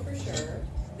we know for sure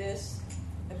this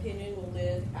opinion will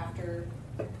live after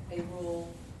a rule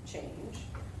change,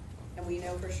 and we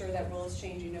know for sure that rule is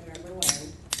changing November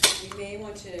 1, we may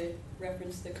want to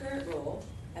reference the current rule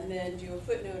and then do a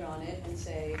footnote on it and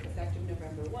say, effective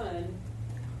November 1,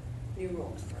 new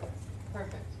rule number.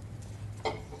 Perfect.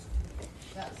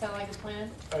 That sound like a plan?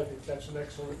 I think that's an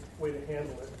excellent way to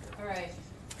handle it. All right.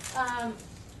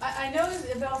 I know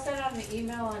Isabel sent out an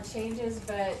email on changes,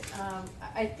 but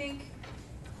I think,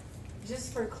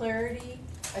 just for clarity,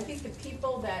 I think the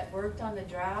people that worked on the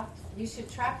draft, you should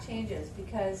track changes,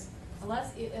 because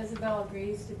unless Isabel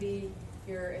agrees to be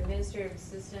your administrative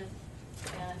assistant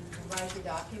and provide your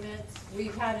documents,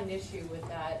 we've had an issue with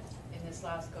that in this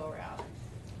last go-around.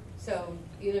 So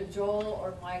either Joel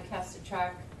or Mike has to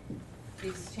track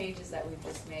these changes that we've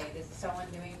just made. Is someone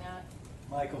doing that?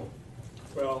 Michael.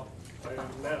 Well, I am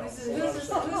now. Who's the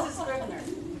scrivener?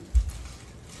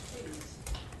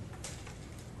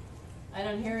 I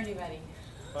don't hear anybody.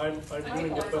 I'm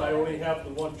doing it, but I only have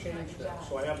the one change now,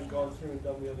 so I haven't gone through and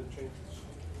done the other changes.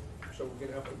 So we're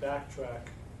gonna have to backtrack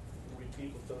and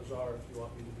repeat what those are if you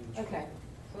want me to do this. Okay,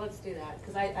 so let's do that,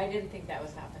 because I didn't think that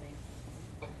was happening.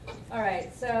 All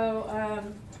right, so,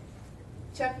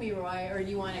 check me, Roy, or do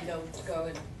you want to go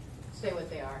and say what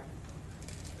they are?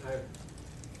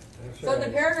 So the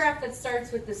paragraph that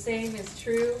starts with the same is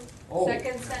true, Oh.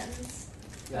 second sentence,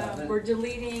 Yeah, that- we're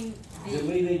deleting the.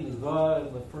 Deleting the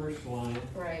in the first line.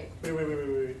 Right,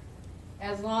 Wait.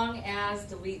 as long as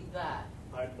delete the.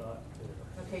 I'm not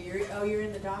there. Okay, you're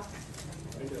in the document.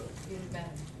 I know. You're in bed.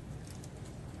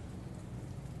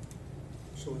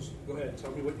 So go ahead,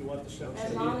 tell me what you want the sentence to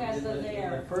As be. long as In they're in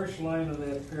there. the first line of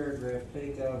that paragraph,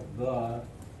 take out the,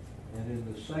 and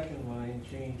in the second line,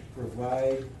 change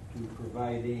provide to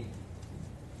providing.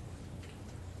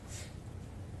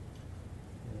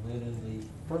 And then in the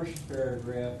first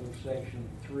paragraph of section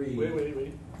 3. Wait.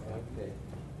 Okay.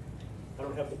 I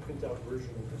don't have the printout version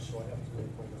of this, so I have to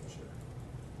make my notes here.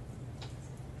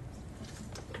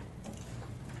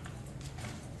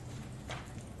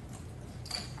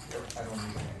 I don't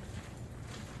need it.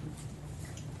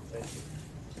 Thank you.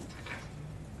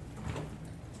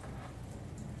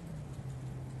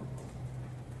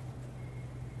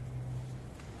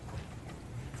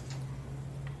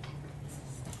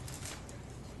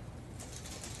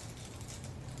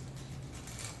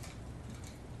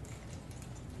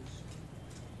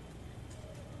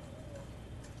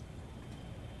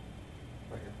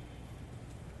 Right here.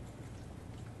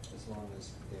 As long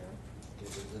as there, get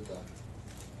rid of the,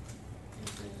 and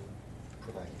then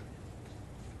providing.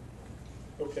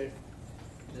 Okay,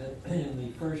 In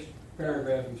the first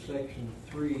paragraph of section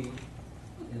 3,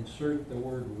 insert the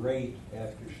word rate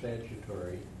after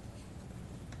statutory.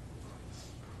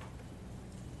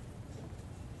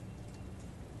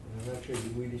 And I'm not sure,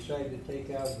 did we decide to take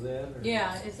out then? Or?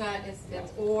 Yeah, it's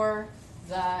or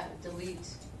the delete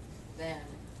then.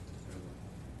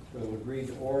 So it would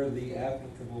read, or the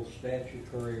applicable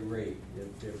statutory rate is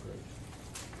different.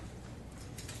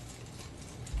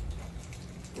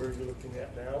 where are you looking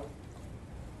at now?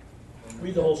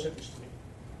 Read the whole sentence to me.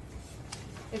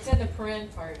 It's in the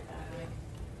paren part,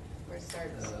 where it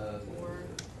starts, or.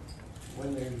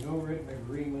 When there is no written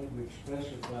agreement which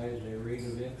specifies a rate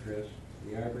of interest,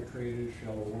 the arbitrator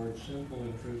shall award simple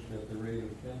interest at the rate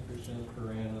of 10%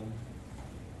 per annum,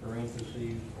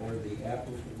 parentheses, or the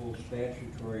applicable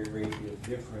statutory rate is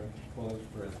different, close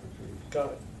parentheses.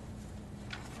 Got it.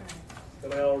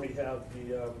 And I already have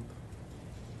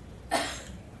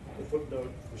the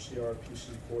footnote for CRPC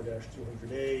 4-200A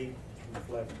to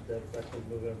reflect that effective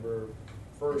November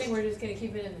I 1st. think we're just gonna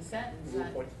keep it in the sentence,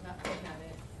 Good point. not putting on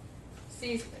it.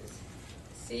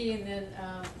 C and then,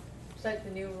 cite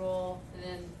the new rule, and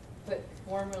then put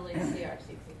formerly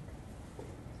CRCP.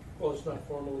 Well, it's not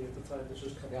formally at the time this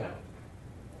is coming Yeah.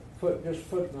 out. Just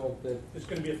footnote that. It's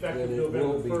gonna be that effective it will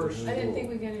November be the 1st. new I didn't think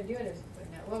rule. we were gonna do it as a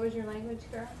footnote. What was your language,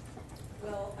 Carol?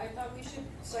 Well, I thought we should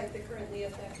cite the currently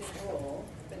effective rule,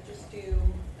 but just do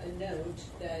a note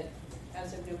that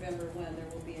as of November 1, there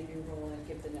will be a new rule and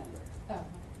give the number. Oh.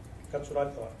 That's what I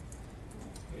thought.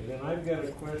 And then I've got a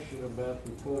question about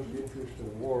the post-interest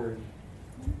award.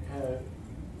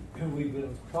 We've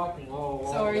been talking all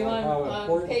along So are you about how on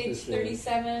important page this is.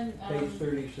 37? Page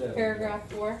 37. Paragraph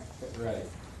 4? Right.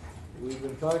 We've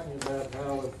been talking about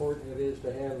how important it is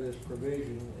to have this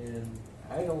provision, and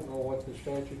I don't know what the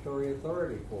statutory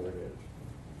authority for it is.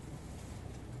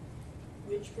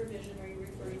 Which provision are you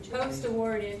referring to?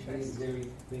 Post-award interest.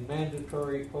 The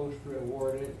mandatory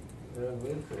post-award of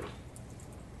interest.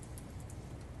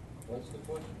 What's the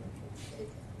question?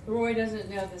 Roy doesn't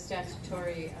know the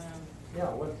statutory, Yeah,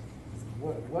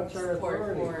 what's our support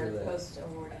authority for for that?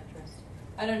 post-award interest.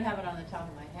 I don't have it on the top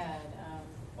of my head.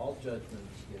 All judgments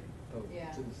get, Yeah.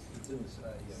 it's in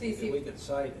the, CC. we could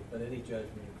cite it, but any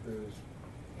judgment accrues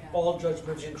Yeah. All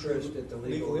judgments interest include at the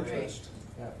legal rate. interest.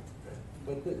 Yeah.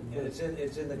 But, And it's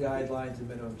in the guidelines and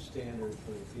minimum standard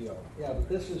for the PR. yeah, but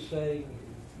this is saying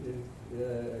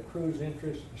accrues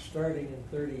interest starting in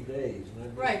 30 days. And I'm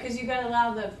just- Right, because you gotta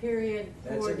allow the period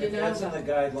That's for in, de that's in the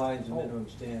novo. guidelines and Oh. minimum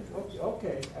standards.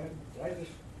 Okay, I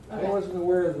Okay. wasn't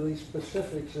aware of the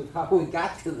specifics of how we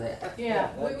got to that.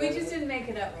 Yeah, we just didn't make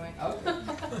it up, Roy.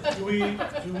 Do we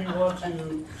want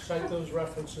to cite those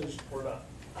references or not?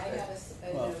 I have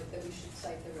a Well- note that we should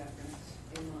cite the reference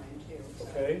in mind too. so.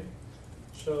 Okay,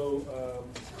 so,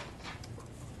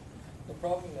 The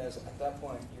problem is, at that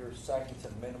point, you're citing to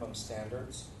minimum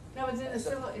standards. No, it's in the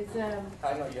civil, it's,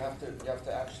 I know, you have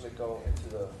to actually go into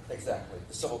the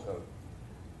civil code.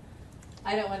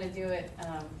 I don't wanna do it,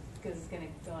 because it's gonna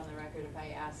go on the record if I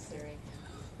ask Siri.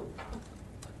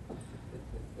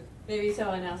 Maybe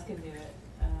someone else can do it.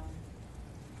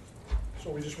 so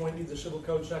we just want to need the civil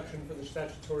code section for the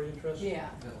statutory interest? Yeah.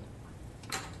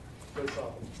 No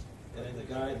problem. And in the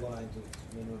guidelines,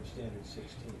 it's minimum standard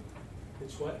 16.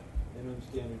 It's what? Minimum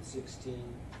standard 16.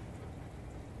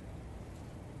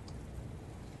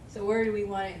 So where do we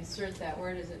want to insert that?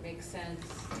 Where does it make sense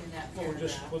in that Well,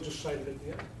 paragraph? we'll just cite it at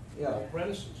the end. Yeah.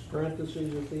 Parentheses.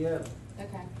 Parentheses at the end.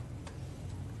 Okay.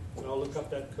 And I'll look up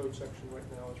that code section right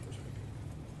now as we're speaking.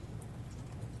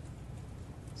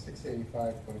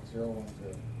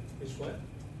 685.010. Is what?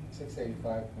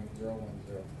 685.010.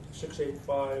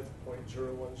 685.010.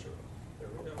 There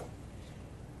we go.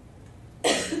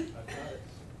 I've got it.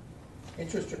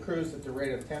 Interest accrues at the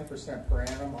rate of 10% per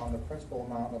annum on the principal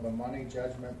amount of a money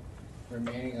judgment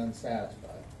remaining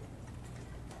unsatisfied.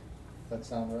 Does that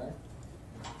sound right?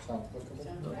 Sound applicable?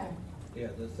 Sounds right. Yeah,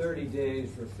 the 30 days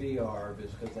for fee arb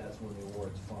is because that's when the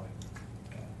award's final.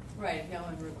 Right, if no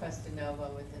one requests de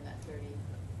novo within that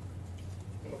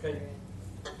 30-day Okay. period.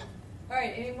 All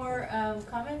right, any more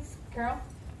comments? Carol?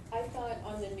 I thought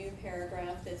on the new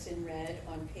paragraph that's in red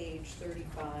on page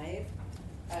 35,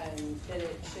 that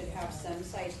it should have some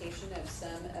citation of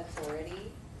some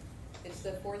authority. It's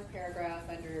the fourth paragraph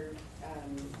under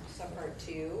subpart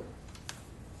 2.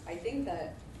 I think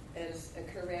that is a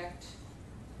correct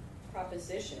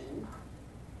proposition,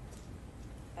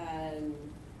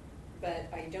 but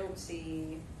I don't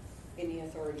see any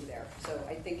authority there. So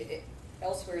I think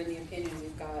elsewhere in the opinion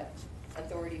we've got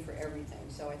authority for everything.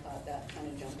 So I thought that kind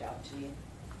of jumped out to me.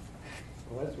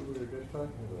 Well, that's what we were just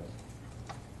talking about.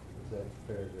 Is that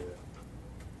paragraph?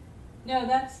 No,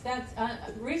 that's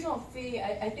reasonable fee.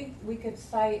 I think we could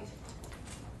cite.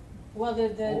 Well, the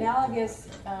analogous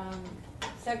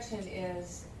section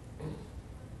is.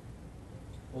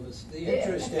 Well, the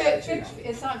interest statute.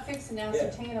 It's not fixed and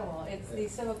ascertainable. It's the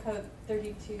Civil Code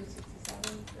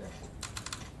 3267.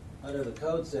 Under the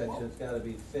code section, it's got to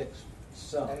be fixed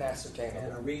sum. And ascertainable.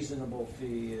 And a reasonable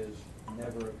fee is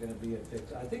never going to be a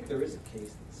fixed. I think there is a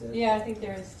case that says. Yeah, I think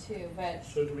there is too, but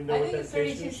So do we know I what think that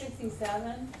it's case is?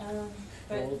 3267.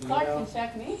 But Well, do you Clark know? can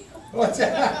check me. What's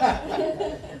that?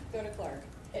 Go to Clark.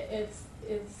 It's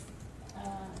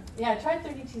yeah. Try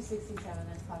 3267.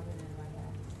 That's probably in my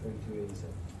head.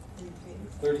 3287.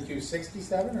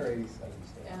 3267 or 87?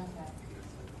 Yeah,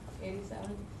 okay.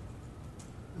 87.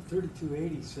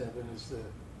 3287 is the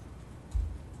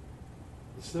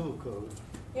civil code.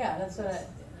 Yeah, that's what.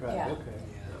 Right, Yeah. okay.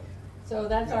 So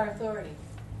that's our authority.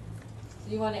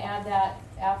 So you want to add that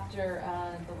after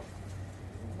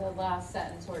the last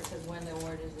sentence where it says when the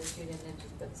award is issued, and then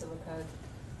just put Civil Code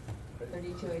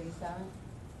 3287.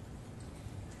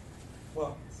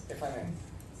 Well, if I may,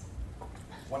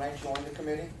 when I joined the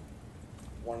committee,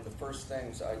 one of the first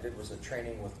things I did was a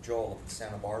training with Joel in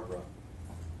Santa Barbara,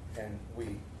 and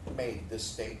we made this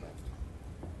statement.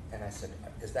 And I said,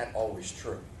 is that always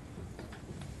true?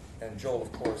 And Joel,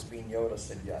 of course, being Yoda,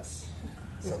 said yes.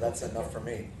 So that's enough for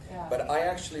me. Yeah. But I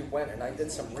actually went and I did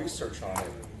some research on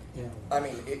it. I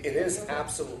mean, it is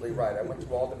absolutely right. I went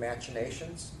through all the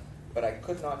machinations, but I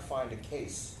could not find a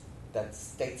case that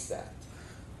states that.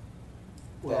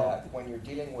 That when you're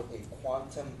dealing with a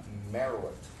quantum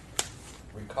merit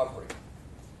recovery,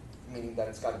 meaning that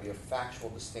it's got to be a factual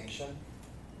distinction,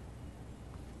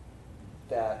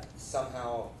 that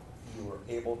somehow you were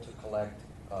able to collect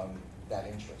that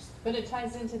interest. But it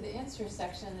ties into the interest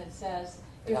section that says,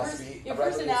 It your has first, to be your a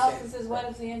first readily analysis ascertain- is what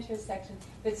right. is the interest section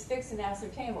that's fixed and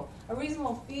ascertainable. A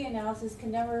reasonable fee analysis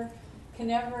can never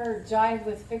jive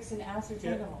with fixed and Yeah,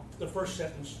 ascertainable. the first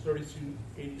sentence,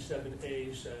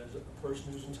 3287A, says a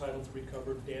person who's entitled to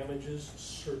recover damages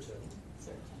certain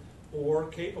or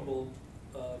capable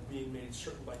of being made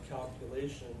certain by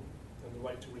calculation, and the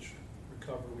right to which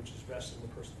recover, which is vested in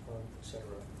the person, etc.,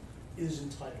 is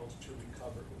entitled to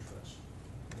recover interest.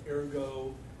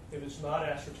 Ergo, if it's not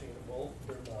ascertainable,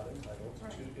 they're not entitled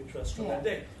to interest from that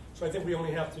date. So I think we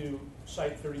only have to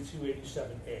cite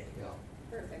 3287A.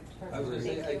 Perfect. I was going to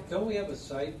Thank say, you. don't we have a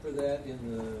site for that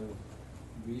in the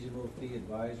reasonable fee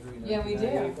advisory? Yeah, we do.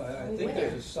 I We think do.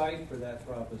 there's a site for that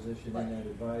proposition in that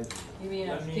advisory. You mean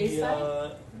a Let me, case site?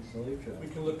 I believe so. We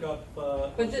can look up.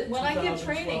 But when I give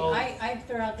training, 2012 I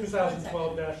throw out this concept.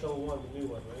 2012-01, the new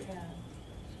one, right? Yeah.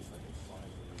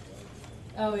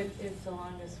 Oh, it's the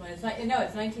longest one. It's not. No,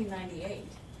 it's 1998.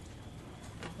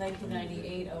 It's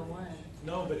 1998-01.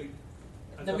 No,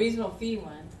 but The reasonable fee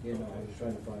one. You know, I was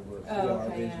trying to find where Oh,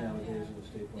 FDR okay, is yeah, nowadays yeah. in the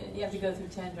state law. You have to go through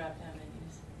 10 drop-down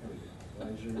menus.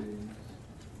 Advisory.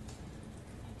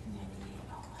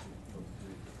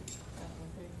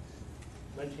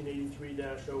 1983-01.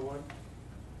 Is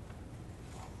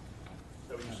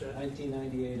that what you said?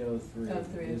 1998-03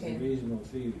 is the okay. reasonable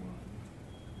fee one.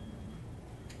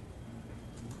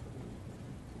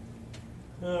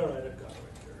 All right, I've got it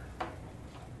right there.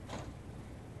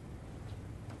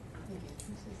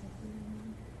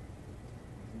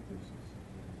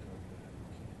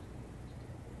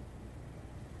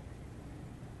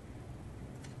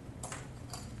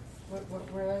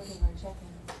 we're looking, we're checking.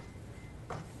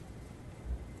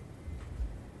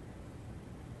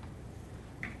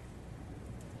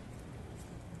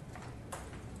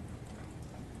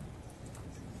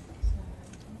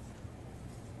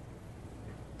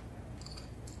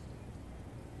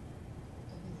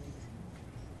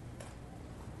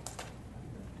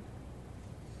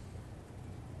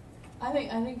 I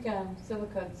think civil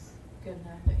code's good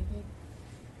enough, don't you think?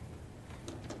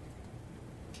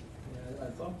 Yeah, I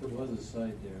thought there was a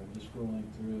site there, I'm just scrolling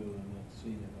through, and I'm not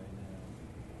seeing it right now.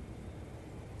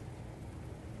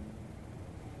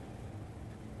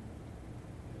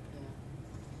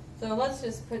 So let's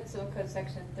just put civil code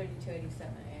section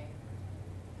 3287A.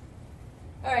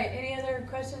 All right, any other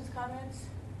questions, comments?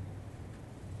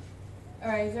 All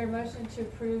right, is there a motion to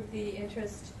approve the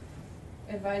interest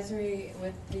advisory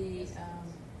with the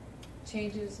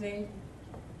changes made?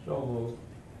 So moved.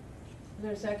 Is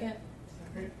there a second?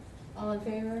 All in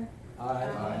favor?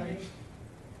 Aye.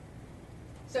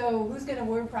 So who's gonna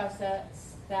word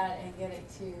process that and get it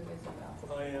to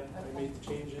Isabel? I am, I made the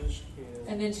changes,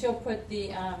 And then she'll put the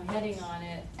heading on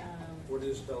it. Where did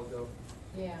Isabel go?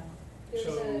 Yeah.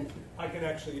 So I can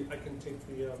take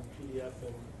the PDF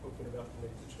and open it up and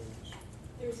make the changes.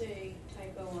 There's a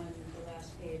typo on the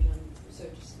last page so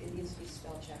it needs to be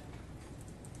spell checked.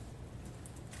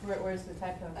 Where's the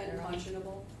typo?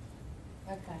 Unconscionable.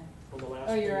 Okay. On the last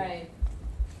Oh, you're page. right.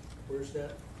 Where's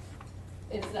that?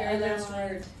 It's the Very last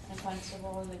underlined word.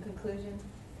 unconscionable in the conclusion.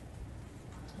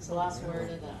 It's the last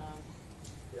word of the,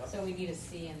 Yep. so we need a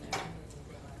C in there.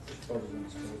 Just put it in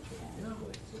spell check.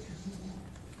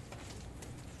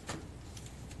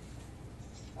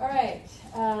 All right,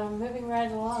 moving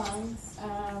right along.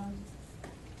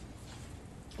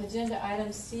 Agenda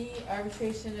item C,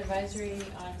 arbitration advisory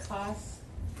on costs.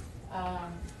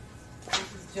 This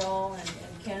is Joel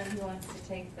and Ken who wants to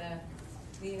take the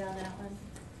lead on that one.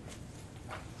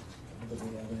 I don't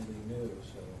think we have anything new,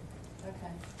 so.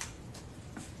 Okay.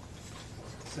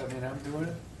 Does that mean I'm doing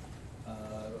it?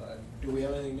 Do we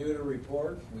have anything new to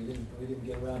report? We didn't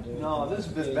get around to. No, this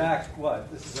has been back,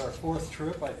 what, this is our 4th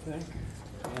trip, I think.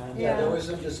 And Yeah, there was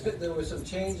some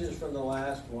changes from the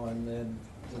last one, and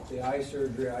with the eye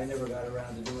surgery, I never got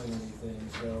around to doing anything,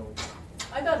 so.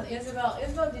 I thought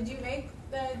Isabel, did you make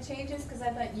the changes? Because I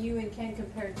thought you and Ken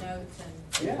compared notes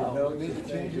and. Yeah, No, we made the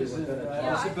changes, and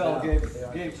Yeah, Isabel I- gave, they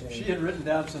are she had written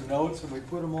down some notes, and we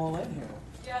put them all in here.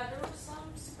 Yeah, there were some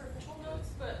superficial notes,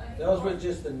 but I think. Those were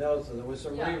just the notes, so there was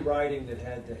some Yeah. rewriting that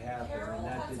had to happen, Carol and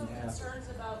that had some didn't happen. concerns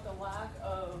about the lack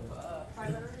of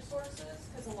primary resources,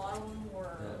 because a lot of them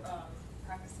were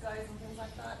practice guides and things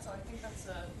like that, so I think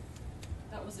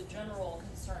that was a general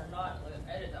concern, not an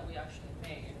edit that we actually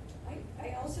made.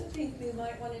 I also think we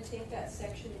might want to take that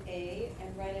section A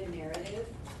and write a narrative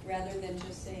rather than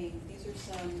just saying, these are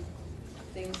some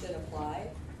things that apply.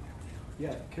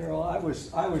 Yeah, Carol, I was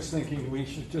thinking we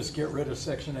should just get rid of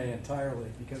section A entirely,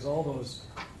 because all those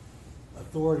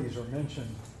authorities are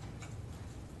mentioned.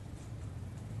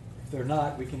 If they're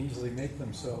not, we can easily make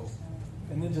them so.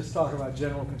 And then just talk about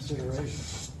general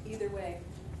considerations. Either way,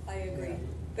 I agree.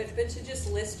 But to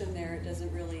just list them there, it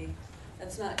doesn't really,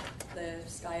 that's not the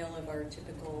style of our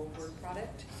typical Word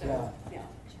product, so, yeah.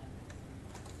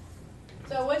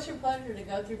 So what's your pleasure, to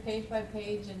go through page by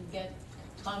page and get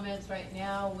comments right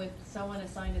now with someone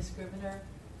assigned a scrivener?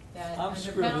 That I'm under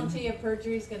scribbing. penalty of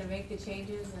perjury is gonna make the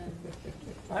changes and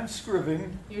I'm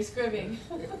scribbing. you're scribbing.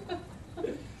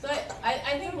 So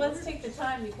I think let's take the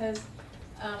time because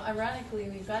ironically,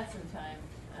 we've got some time.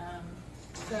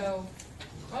 So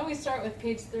why don't we start with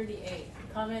page 38?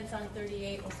 Comments on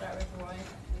 38, we'll start with Roy.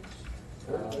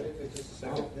 Just a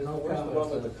second. No Where's the one comments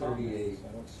with on the comments? 38.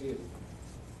 I don't see it.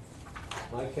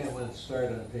 My comments start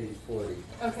on page 40.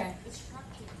 Okay.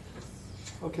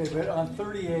 Okay, but on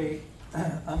 38,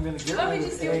 I'm gonna get Why don't we rid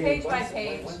just of do A. page by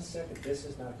page? One second, this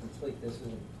is not complete, this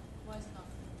isn't. Why is it not?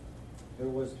 There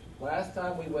was, last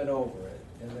time we went over it,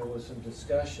 and there was some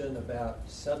discussion about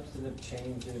substantive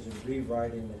changes and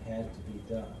rewriting that had to be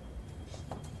done.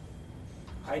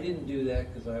 I didn't do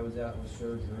that because I was out with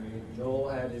surgery. Joel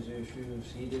had his issues,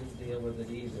 he didn't deal with it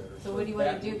either. So what do you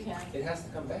wanna that- do, Ken? It has to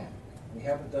come back. We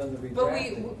haven't done the But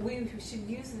redrafting. we should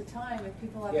use the time if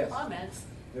people have Yes. comments.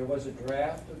 There was a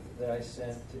draft that I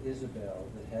sent to Isabel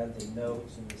that had the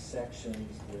notes and the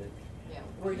sections that. Yeah,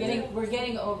 we're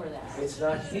getting over that. It's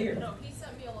not here. No, he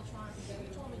sent me electronic,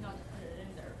 he told me not to put it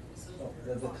in there.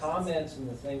 So The comments and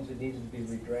the things that needed to be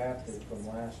redrafted from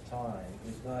last time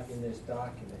is not in this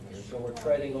document here, so we're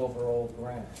treading over old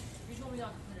ground. You told me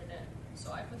not to put it in,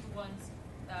 so I put the ones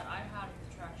that I had with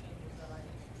the track changes that I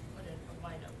put in from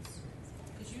my notes.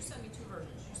 Because you sent me two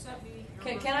versions, you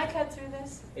Can I cut through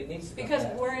this? It needs to come Because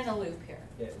back. we're in a loop here.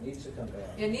 Yeah, it needs to come back.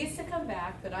 It needs to come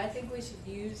back, but I think we should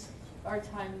use our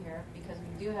time here, because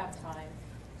we do have time,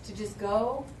 to just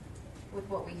go with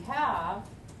what we have,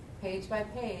 page by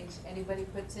page. Anybody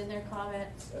puts in their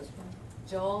comments. That's fine.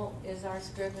 Joel is our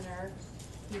scrivener.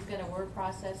 He's gonna word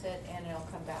process it, and it'll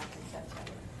come back in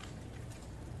September.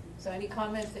 So any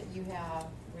comments that you have,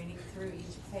 reading through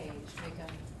each page, make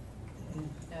them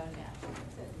known now.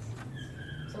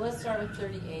 So let's start with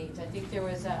 38. I think there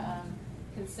was a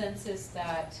consensus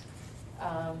that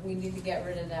we need to get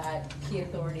rid of that key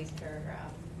authorities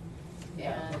paragraph.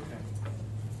 And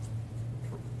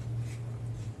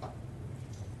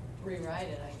rewrite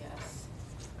it, I guess.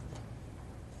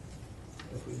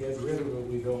 If we get rid of it,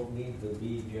 we don't need the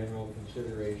B general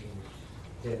considerations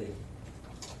heading.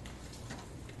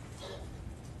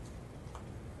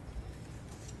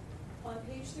 On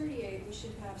page 38, we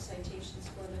should have citations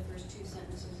for the first two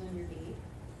sentences underneath.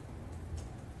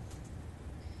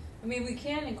 I mean, we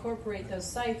can incorporate those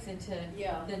sites into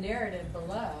Yeah. the narrative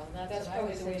below. That's what I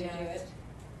would probably the way to do suggest.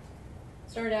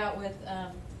 it. Start out with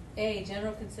A,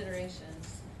 general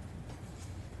considerations.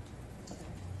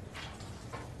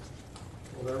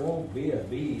 Well, there won't be a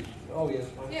B. Oh, yes,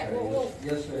 I'm Yeah, sorry. well,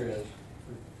 Yes, there is.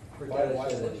 Why, Forgot I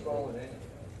said what's it. wrong with any of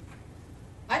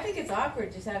I think it's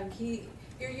awkward just having key.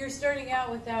 You're starting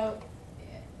out without,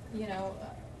 you know,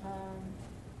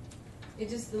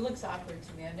 it looks awkward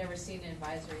to me. I've never seen an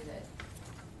advisory that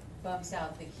bumps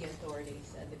out the key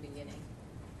authorities at the beginning.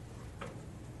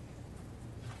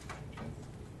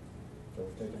 So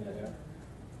we're taking it out?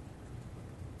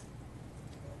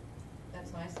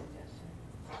 That's my suggestion.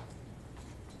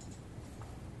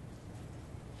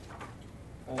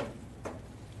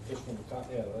 Just from the top,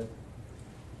 yeah, like,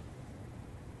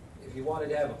 if you wanted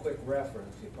to have a quick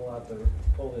reference, you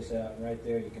pull this out, and right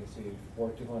there you can see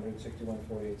 4200,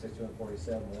 6148,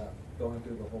 6147 without going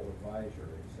through the whole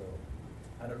advisory. So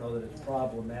I don't know that it's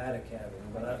problematic having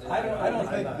them, but I don't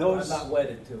think those. I'm not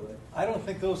wedded to it. I don't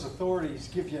think those authorities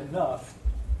give you enough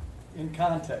in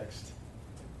context.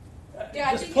 Yeah,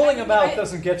 I Just think- pulling I think- them out I-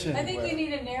 doesn't get you I anywhere. think you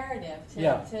need a narrative to,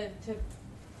 Yeah. to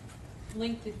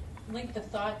link the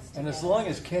thoughts together. And as long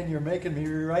as, Ken, you're making me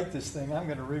rewrite this thing, I'm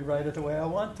gonna rewrite it the way I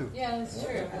want to. Yeah, that's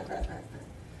true.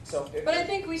 So, But I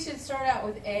think we should start out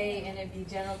with A, and it'd be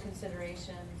general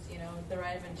considerations, you know, the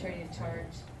right of attorney to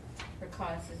charge for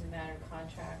costs as a matter of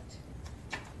contract.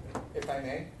 if I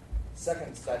may,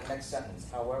 that next sentence,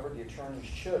 however, the attorney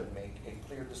should make a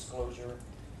clear disclosure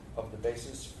of the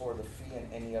basis for the fee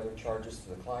and any other charges to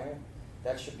the client.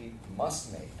 That should be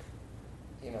must make,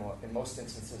 you know, in most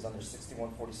instances under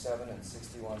 6147 and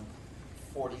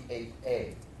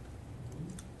 6148A.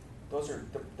 Those are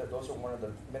one of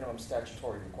the minimum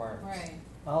statutory requirements. Right.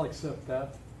 I'll accept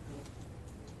that.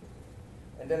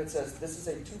 And then it says, this is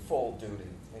a twofold duty,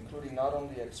 including not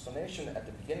only explanation at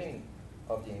the beginning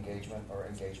of the engagement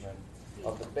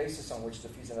of the basis on which the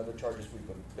fees and other charges we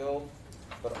would bill,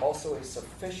 but also a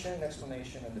sufficient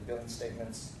explanation in the billing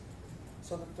statements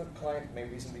so that the client may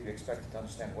reasonably be expected to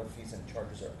understand what fees and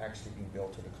charges are actually being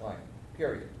billed to the client,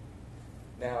 period.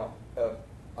 Now,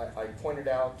 I pointed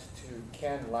out to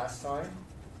Ken last time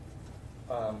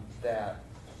that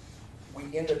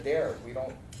we ended there. We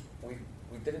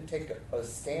didn't take a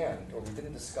stand, or we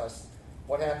didn't discuss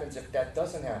what happens if that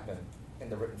doesn't happen in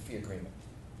the written fee agreement.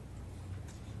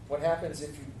 What happens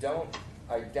if you don't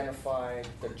identify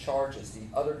the charges, the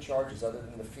other charges other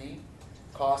than the fee,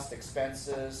 cost,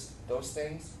 expenses, those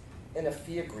things, in a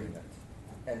fee agreement,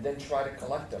 and then try to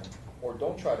collect them, or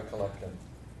don't try to collect them?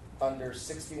 Under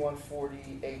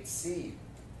 6148C,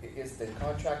 is the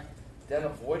contract then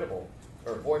avoidable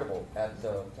at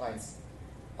the client's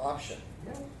option?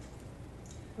 Well,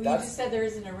 you just said there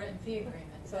isn't a written fee agreement,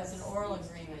 so it's an oral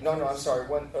agreement. No, I'm sorry.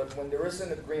 When there is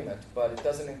an agreement, but it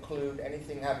doesn't include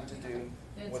anything having to do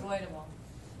It's with... voidable.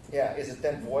 Yeah, is it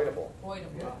then voidable?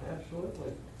 Voidable. Yeah,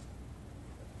 absolutely.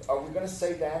 Are we going to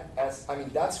say that as... I mean,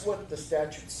 that's what the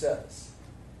statute says.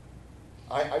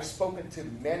 I've spoken to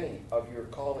many of your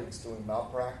colleagues doing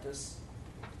malpractice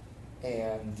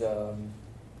and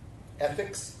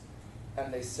ethics,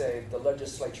 and they say the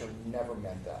legislature never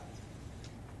meant that.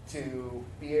 To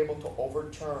be able to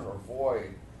overturn or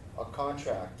void a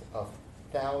contract of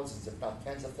thousands, if not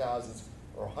tens of thousands,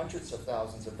 or hundreds of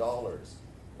thousands of dollars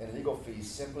in legal fees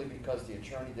simply because the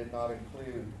attorney did not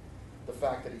include the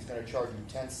fact that he's going to charge you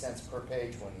 10 cents per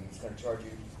page when he's going to charge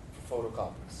you for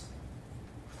photocopies.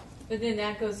 But then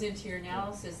that goes into your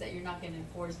analysis that you're not going to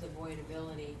enforce the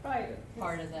voidability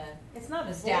part of the It's not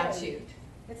the void. statute.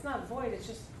 It's not void, it's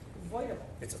just voidable.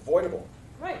 It's avoidable.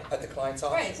 Right. at the client's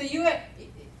option. Right, so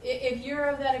if you're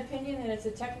of that opinion that it's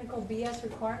a technical BS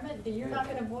requirement, then you're not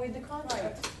gonna void the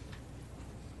contract.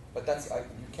 But that's, you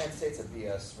can't say it's a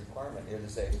BS requirement, it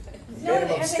is a No,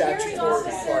 minimum as a hearing statutory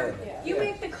officer, requirement. you Yeah.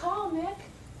 make the call, Nick.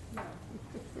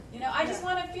 You know, I just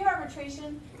want a fee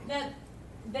arbitration that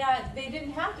they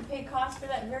didn't have to pay costs for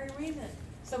that very reason.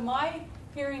 So my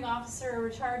hearing officer or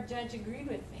retired judge agreed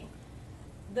with me.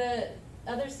 The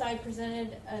other side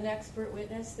presented an expert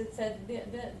witness that said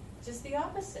just the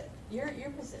opposite, your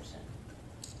position.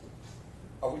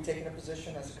 Are we taking a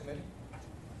position as a committee?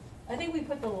 I think we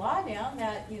put the law down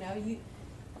that, you know,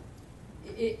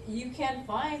 you can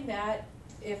find that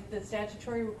if the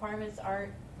statutory requirements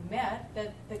aren't met,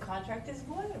 that the contract is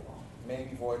voidable. May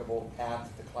be voidable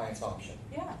at the client's option.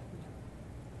 Yeah.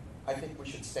 I think we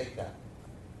should state that.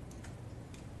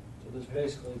 So this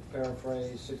basically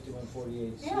paraphrase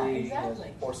 6148C. Yeah,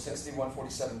 exactly. Or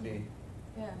 6147B.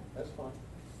 Yeah. That's fine.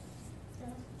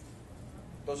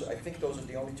 Those are, I think those are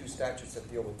the only two statutes that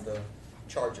deal with the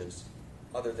charges,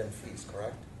 other than fees,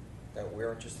 correct? That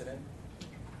we're interested in?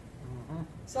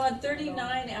 So on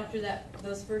 39, after that,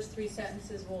 those first three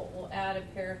sentences, we'll add a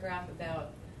paragraph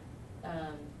about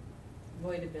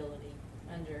voidability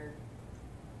under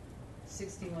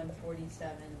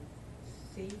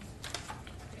 6147C.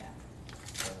 Yeah.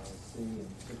 C and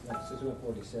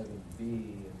 6147B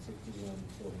and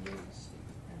 6148C.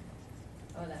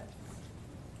 Oh, that.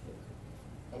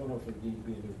 I don't know if it need to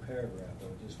be a new paragraph or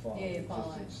just follow Yeah, the you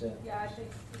follow existing it. sentence. Yeah, I think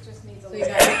it just needs a So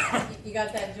little. you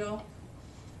got that, Joel?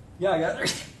 Yeah, I got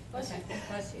it. Bless you.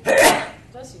 Bless you.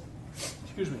 Bless you.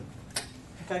 Excuse me.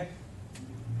 Okay.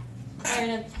 All right,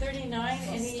 on 39,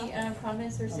 any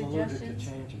comments or I'm allergic to suggestions?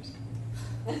 changes.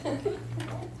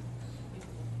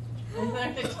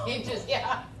 Allergic to changes,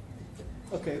 yeah.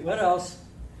 Okay, what else?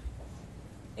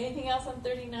 Anything else on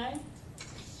 39?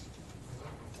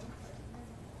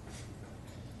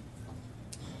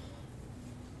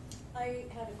 I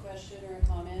had a question or a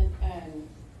comment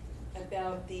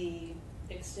about the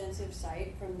extensive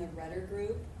site from the Rudder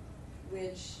Group,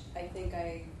 which I think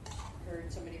I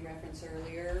heard somebody reference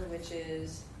earlier, which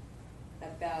is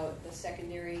about the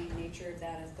secondary nature of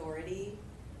that authority.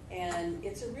 And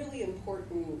it's a really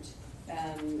important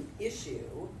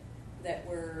issue that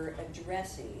we're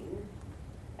addressing.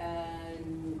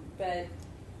 But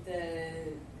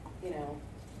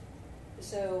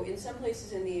so in some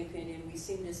places in the opinion, we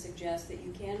seem to suggest that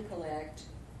you can collect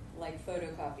like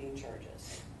photocopying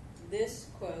charges. This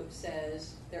quote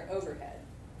says they're overhead,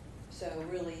 so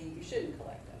really you shouldn't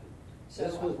collect them. So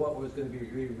This was what was going to be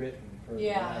rewritten for the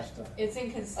Yeah, last time. it's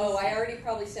inconsistent. Oh, I already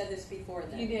probably said this before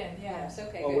then. You did, yeah. Yes,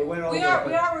 okay, Oh, good. we went over We that,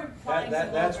 but are replying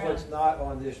some that's low what's ground. not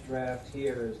on this draft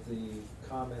here is the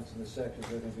comments in the sections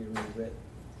that are going to be rewritten.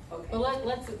 Okay. But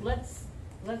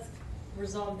let's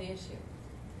resolve the issue.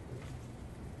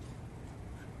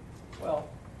 Well,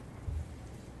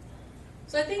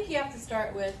 So I think you have to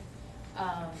start with,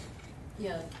 the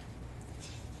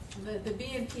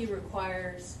B&P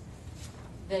requires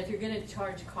that if you're going to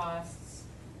charge costs,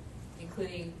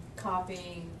 including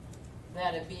copying,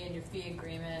 that it be in your fee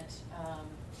agreement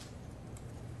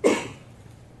and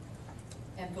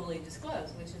fully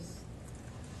disclosed, which is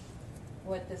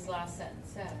what this last sentence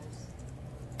says.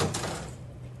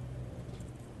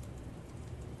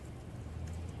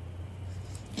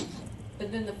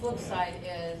 But then the flip side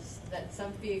is that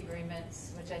some fee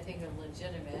agreements, which I think are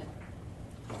legitimate,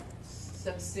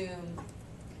 subsume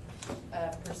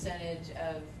a percentage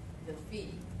of the fee.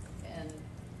 And,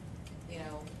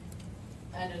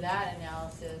 under that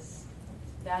analysis,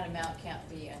 that amount can't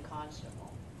be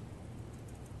unconscionable.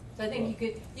 So I think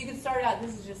you could start out,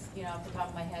 this is just, off the top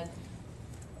of my head,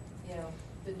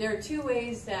 there are two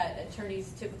ways that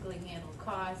attorneys typically handle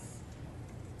costs.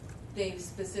 They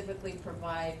specifically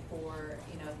provide for,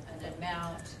 an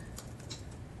amount.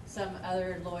 Some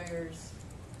other lawyers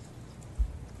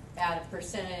add a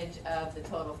percentage of the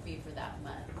total fee for that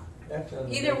month.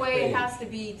 Either way, it has to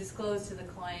be disclosed to the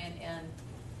client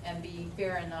and be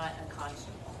fair and not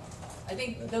unconscionable. I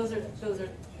think those are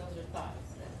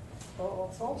thoughts. well,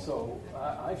 it's also,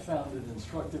 I found it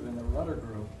instructive in the Rudder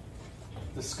Group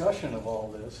discussion of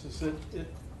all this, is that it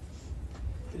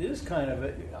is kind of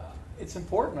it's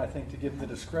important, I think, to give the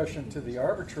discretion to the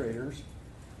arbitrators,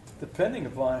 depending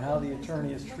upon how the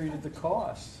attorney has treated the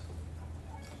costs.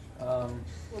 Well,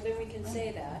 then we can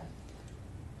say that.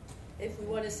 If we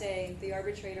want to say the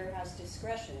arbitrator has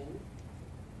discretion,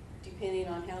 depending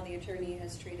on how the attorney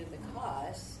has treated the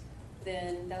costs,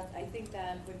 then I think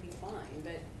that would be fine.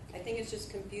 But I think it's just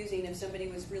confusing if somebody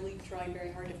was really trying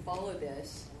very hard to follow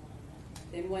this.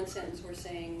 in one sentence we're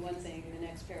saying one thing, the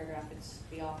next paragraph it's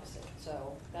the opposite.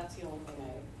 So that's the only thing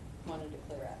I wanted to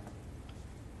clear up.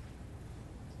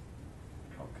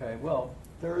 Okay, well,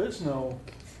 there is no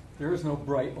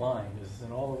bright line. This is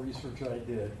in all the research I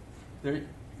did.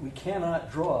 We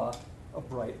cannot draw a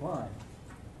bright line.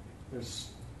 There's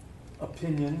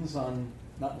opinions on,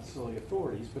 not necessarily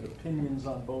authorities, but opinions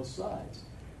on both sides,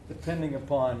 depending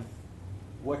upon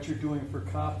what you're doing for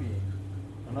copying.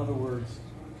 In other words,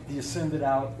 do you send it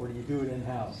out or do you do it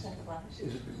in-house?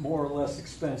 Is it more or less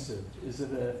expensive? Is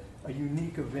it a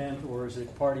unique event or is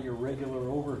it part of your regular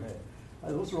overhead?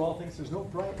 Those are all things, there's no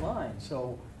bright line.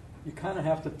 So you kind of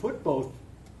have to put both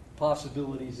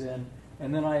possibilities in.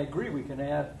 And then I agree, we can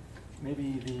add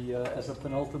maybe as a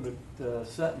penultimate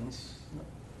sentence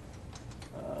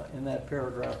in that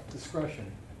paragraph,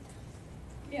 discretion.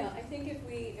 Yeah, I think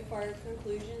if our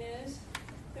conclusion is,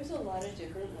 there's a lot of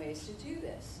different ways to do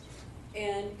this.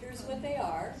 And here's what they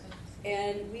are,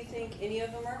 and we think any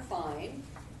of them are fine,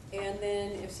 and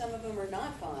then if some of them are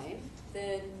not fine,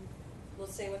 then we'll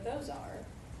say what those are.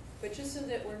 But just so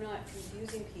that we're not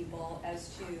confusing people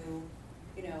as to,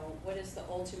 what is the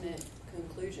ultimate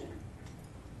conclusion.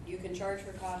 You can charge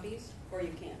for copies, or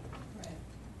you can't. Right.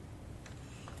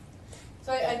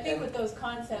 So I think with those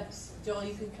concepts, Joel,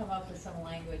 you could come up with some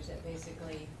language that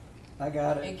basically I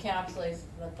got it. encapsulates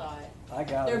the thought. I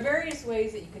got There are it. various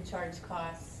ways that you can charge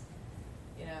costs.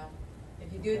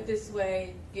 If you do it this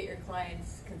way, get your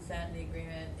client's consent in the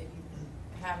agreement. If you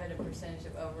have it a percentage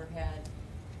of overhead,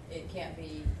 it can't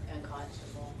be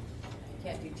unconscionable. You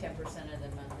can't do 10% of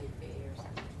the monthly fee or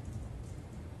something.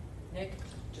 Nick?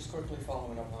 Just quickly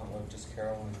following up on what just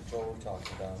Carol and Joel were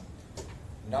talking about,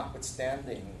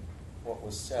 notwithstanding what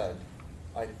was said,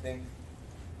 I think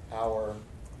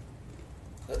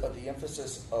the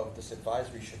emphasis of this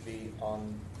advisory should be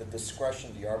on the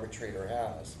discretion the arbitrator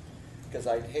has, because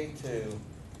I'd hate to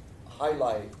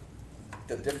highlight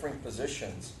the differing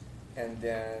positions and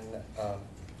then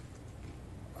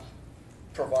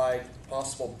provide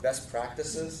possible best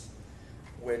practices,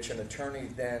 which an attorney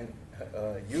then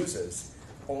uses,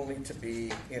 only to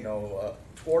be,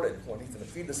 thwarted when he's in a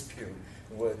fee dispute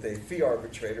with a fee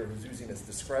arbitrator who's using his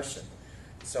discretion.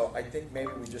 So I think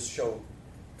maybe we just show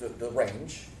the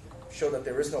range, show that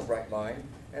there is no bright line,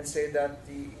 and say that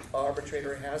the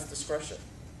arbitrator has discretion.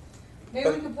 Maybe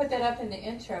we could put that up in the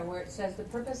intro where it says the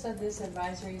purpose of this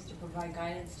advisory is to provide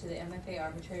guidance to the MFA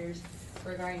arbitrators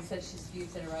regarding such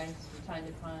disputes that arise from time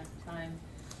to time.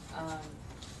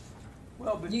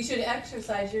 But you should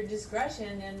exercise your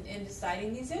discretion in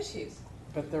deciding these issues.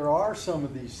 But there are some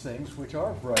of these things which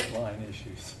are bright line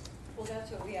issues. Well, that's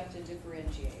what we have to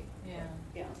differentiate. Yeah.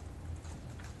 Yeah.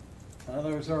 In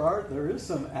other words, there is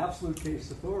some absolute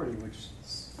case authority which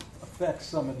affects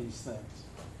some of these things.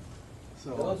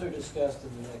 So Those are discussed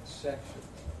in the next section.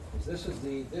 Because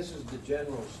this is the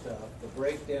general stuff. The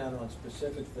breakdown on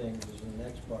specific things is in the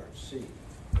next part, C.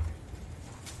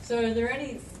 So are there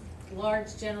any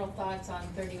large general thoughts on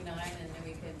 39, and then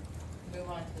we could move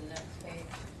on to the next page?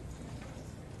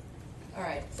 All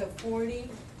right, so 40,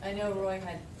 I know Roy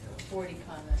had 40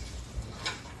 comments.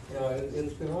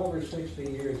 It's been over 60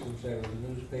 years since I was a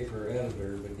newspaper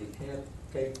editor, but you can't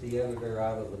take the editor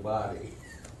out of the body.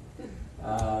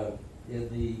 In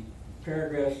the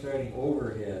paragraph starting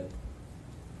overhead,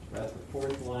 about the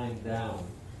fourth line down,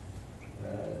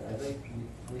 I think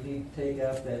we need to take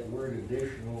out that word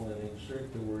additional and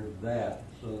insert the word that,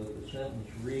 so that the sentence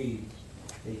reads,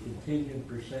 a contingent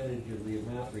percentage of the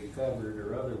amount recovered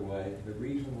or otherwise, the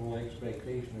reasonable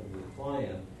expectation of the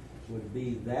client would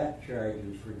be that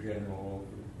charges for general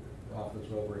office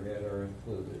overhead are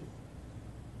included.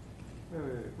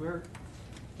 where?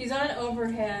 He's on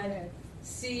overhead.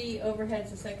 C,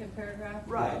 overhead's the second paragraph.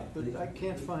 Right, but I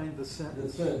can't find the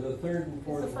sentence. The third and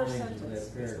fourth It's the first lines of sentence.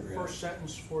 that paragraph. The first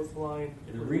sentence, fourth line.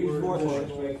 The word reasonable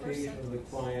additional. expectation of the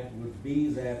client would be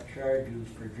that charges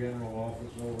for general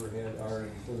office overhead are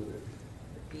included.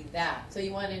 Be that. So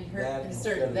you want to That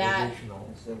instead insert of that. additional.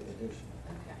 Instead of additional.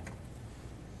 Okay.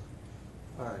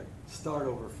 All right, start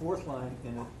over. Fourth line,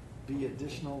 and it be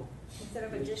additional. Instead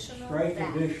of additional, Strike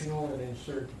that. additional and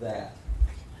insert that.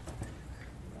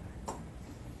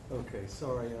 Okay,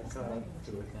 sorry, I caught up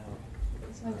to it now.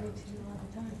 That's why I go to all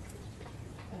the time.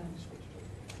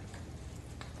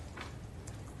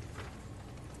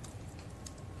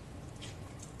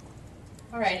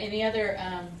 All right, any other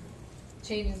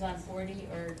changes on 40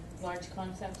 or large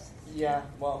concepts? Yeah,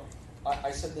 well,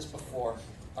 I said this before.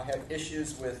 I have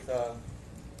issues with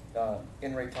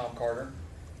In re Tom Carter,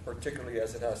 particularly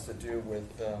as it has to do with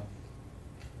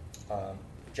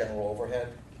general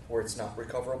overhead, where it's not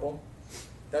recoverable.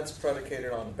 that's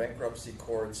predicated on the bankruptcy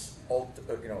court's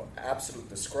absolute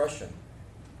discretion,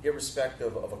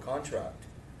 irrespective of a contract,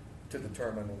 to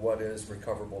determine what is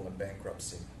recoverable in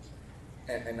bankruptcy.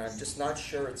 And I'm just not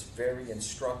sure it's very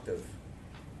instructive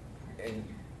in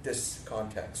this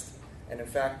context. And in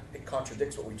fact, it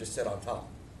contradicts what we just said on top.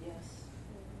 Yes.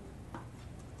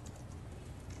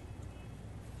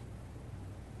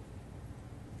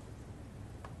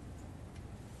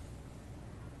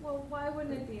 Well, why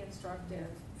wouldn't it be instructive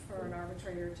for an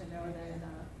arbitrator to know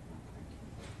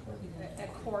that a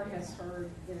court has heard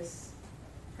this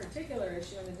particular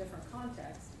issue in a different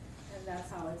context, and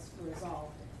that's how it's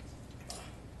resolved?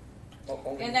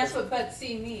 And that's what but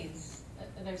see means.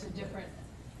 There's a different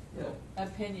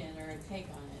opinion or a take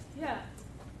on it. Yeah.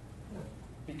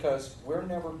 Because we're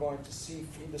never going to see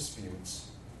fee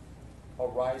disputes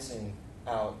arising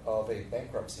out of a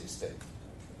bankruptcy estate.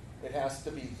 It has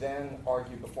to be then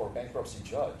argued before a bankruptcy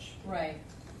judge. Right.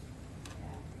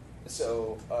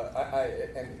 So,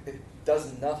 and it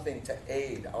does nothing to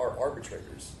aid our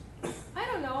arbitrators. I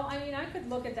don't know. I mean, I could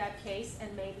look at that case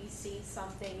and maybe see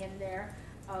something in there,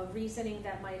 reasoning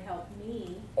that might help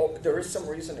me. Oh, there is some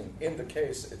reasoning in the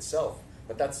case itself,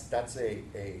 but that's a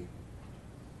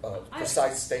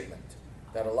precise statement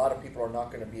that a lot of people are not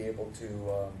going to be able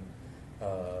to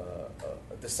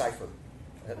decipher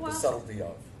the subtlety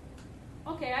of.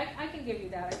 Okay, I can give you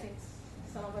that. I think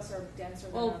some of us are denser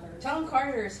than Well, others. Tom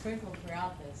Carter is sprinkled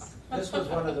throughout this. This was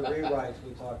one of the rewrites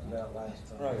we talked about last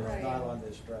time. Right. It's not on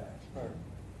this draft. Right.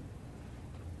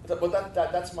 But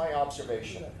that's my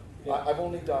observation. I've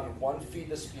only done one fee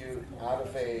dispute out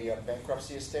of a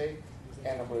bankruptcy estate,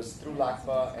 and it was through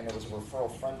LACPA, and it was a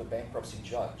referral from the bankruptcy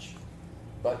judge.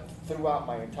 But throughout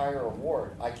my entire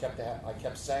award, I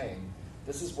kept saying,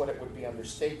 this is what it would be under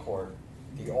state court.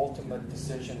 The ultimate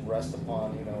decision rests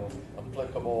upon,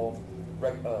 applicable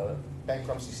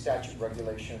bankruptcy statute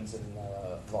regulations and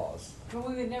laws. But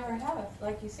we would never have it,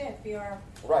 like you said, FBR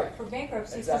Right. for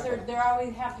bankruptcy, because Exactly. they're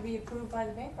always have to be approved by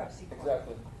the bankruptcy court.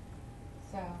 Exactly.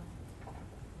 So,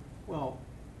 Well,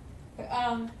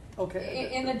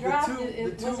 okay. In the draft, the was two there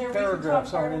a reason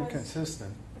paragraphs Tom aren't Carter was-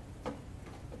 inconsistent.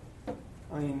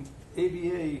 I mean,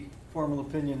 ABA Formal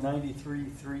Opinion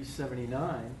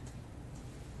 93-379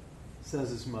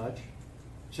 says as much.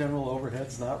 General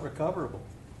overhead's not recoverable.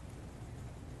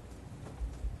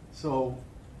 So,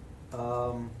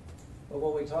 But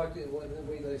what we talked,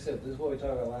 like I said, this is what we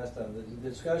talked about last time. The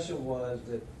discussion was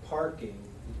that parking,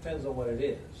 it depends on what it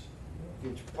is. If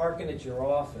you're parking at your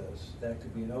office, that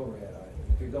could be an overhead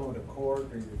item. If you're going to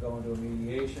court, or you're going to a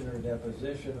mediation or a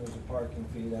deposition, there's a parking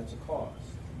fee, that's a cost.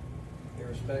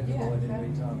 Irrespective of what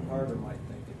anybody Tom Carter might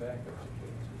think in bankruptcy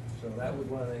cases. So that was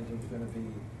one of the things that was going to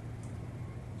be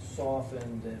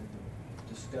softened and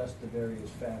discussed the various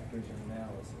factors and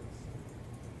analysis.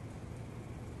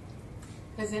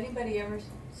 Has anybody ever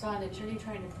saw an attorney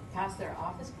trying to pass their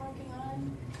office parking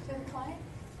on to the client?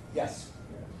 Yes.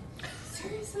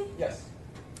 Seriously? Yes.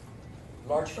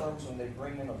 Large firms, when they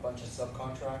bring in a bunch of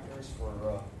subcontractors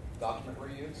for document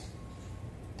reuse,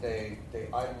 they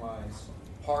itemize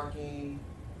parking,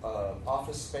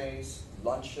 office space,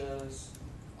 lunches,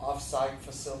 off-site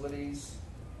facilities,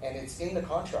 and it's in the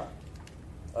contract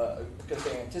because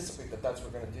they anticipate that that's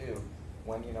what we're going to do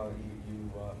when you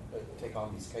take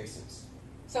on these cases.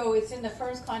 So it's in the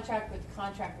first contract with the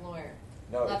contract lawyer,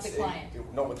 No, not the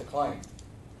client? No, with the client.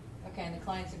 Okay, and the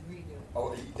client's agreed to it?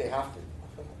 Oh, they have to.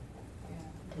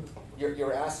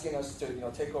 You're asking us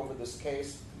to take over this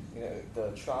case.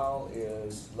 The trial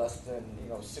is less than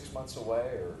 6 months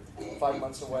away or 5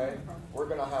 months away. We're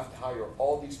going to have to hire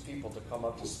all these people to come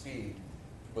up to speed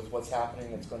with what's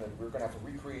happening. We're going to have to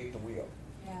recreate the wheel.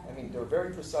 Yeah. I mean, they're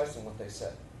very precise in what they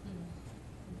said.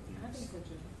 I think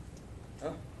legitimate.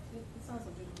 Huh? It sounds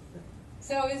legitimate.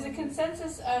 So is the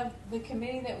consensus of the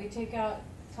committee that we take out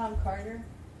Tom Carter?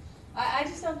 I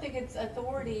just don't think it's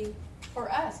authority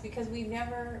for us because we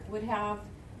never would have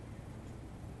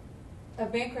a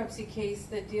bankruptcy case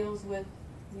that deals with,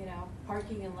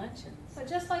 parking and luncheons. So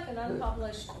just like an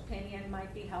unpublished opinion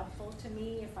might be helpful to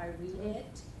me if I read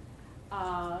it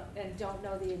and don't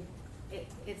know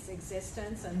its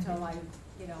existence until I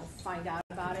find out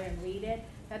about it and read it.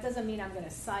 That doesn't mean I'm going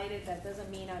to cite it. That doesn't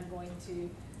mean I'm going to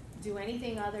do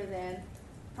anything other than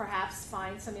perhaps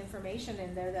find some information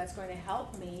in there that's going to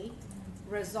help me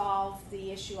resolve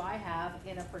the issue I have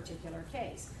in a particular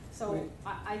case. So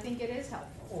I think it is helpful.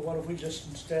 Well, what if we just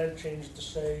instead change it to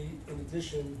say, in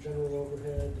addition, general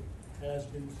overhead has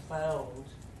been found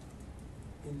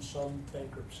in some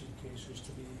bankruptcy cases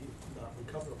to be not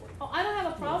recoverable? Oh, I don't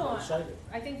have a problem. Cited.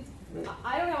 I think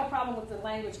I don't have a problem with the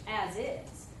language as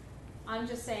is. I'm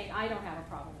just saying, I don't have a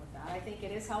problem with that. I think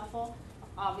it is helpful.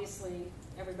 Obviously,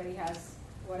 everybody has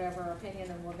whatever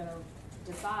opinion and we're gonna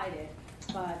decide it,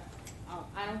 but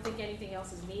I don't think anything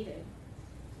else is needed.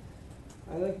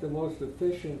 I think the most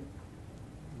efficient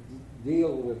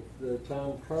deal with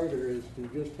Tom Carter is to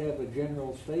just have a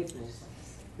general statement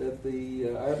that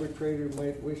the arbitrator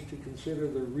might wish to consider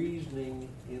the reasoning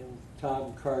in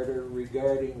Tom Carter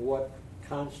regarding what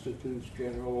constitutes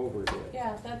general overhead.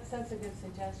 Yeah, that's a good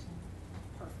suggestion.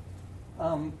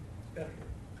 Better.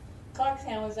 Clock's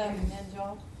hand was up and then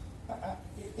Joel.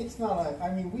 It's not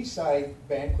I mean, we cite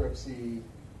bankruptcy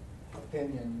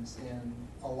opinions in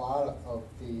a lot of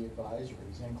the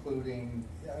advisories, including,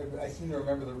 I seem to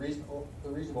remember the reasonable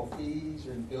fees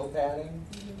or bill padding.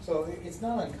 Mm-hmm. So it's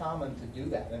not uncommon to do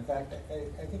that. In fact,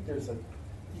 I think there's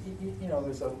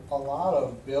there's a lot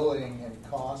of billing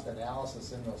and cost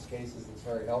analysis in those cases that's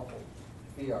very helpful,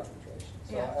 fee arbitration.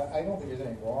 So Yeah. I don't think there's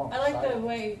anything wrong. I like with the citing.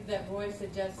 way that Roy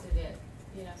suggested it,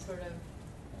 sort of,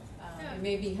 it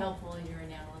may be helpful in your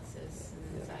analysis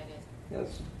and Yeah. cite it.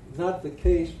 That's not the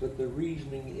case, but the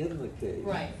reasoning in the case.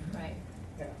 Right, right.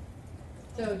 Yeah.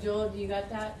 So Joel, you got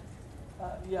that?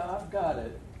 Yeah, I've got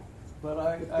it. But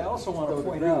I also want to Don't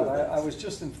point agree out, with that. I was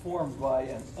just informed by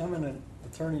an eminent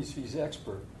attorney's fees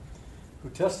expert who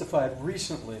testified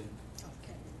recently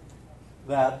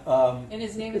that And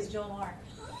his name is Joel Mark.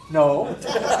 no,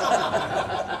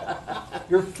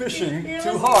 you're fishing You're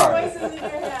too listening to hard. voices in your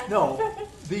head. No,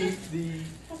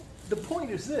 the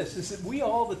point is this: is that we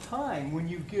all the time, when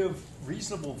you give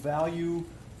reasonable value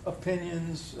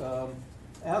opinions,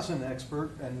 as an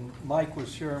expert, and Mike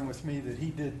was sharing with me that he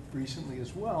did recently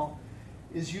as well,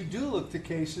 is you do look to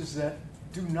cases that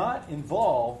do not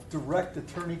involve direct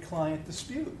attorney-client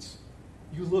disputes.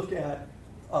 You look at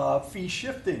fee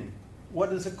shifting.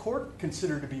 What does a court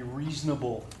consider to be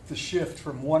reasonable to shift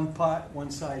from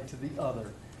one side to the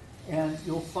other? And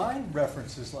you'll find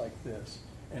references like this.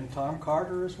 And Tom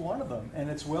Carter is one of them. And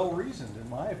it's well reasoned, in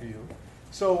my view.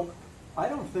 So I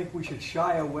don't think we should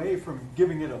shy away from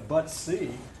giving it a but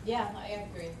see. Yeah, I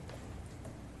agree.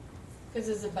 Because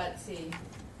it's a but see.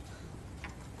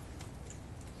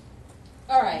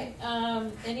 All right,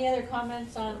 any other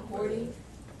comments on 40?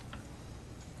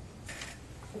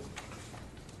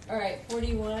 All right,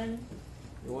 41.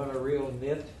 You want a real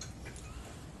nit?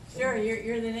 Sure,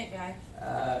 you're the nit guy.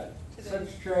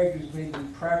 Such charges may be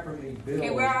properly billed.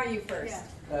 Okay, where are you first?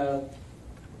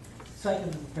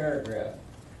 Second paragraph.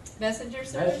 Messenger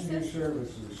services? Messenger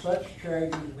services. Such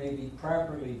charges may be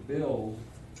properly billed,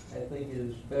 I think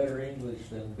is better English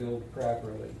than billed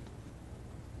properly.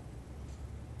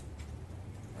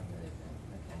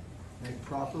 May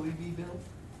properly be billed?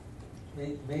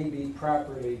 May be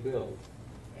properly billed.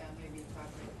 Yeah, maybe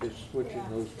properly. Just switching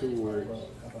those two words.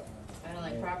 I don't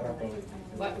like properly.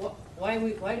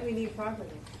 Why do we need properly?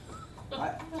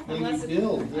 Maybe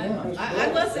billed, yeah.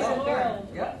 Unless it's more.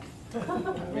 Yeah.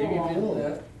 Maybe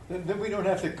billed. Then we don't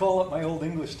have to call up my old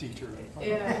English teacher.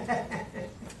 Yeah.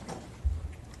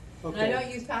 And I Okay. don't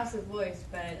use passive voice,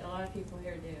 but a lot of people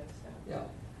here do, so. Yeah.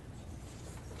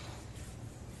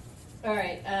 All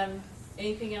right,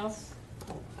 anything else?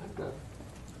 Okay.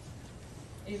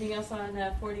 Anything else on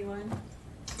 41?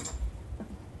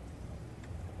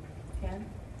 Ken?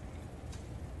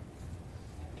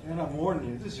 And I'm warning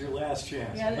you, this is your last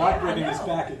chance. Yeah, I'm not I getting this know.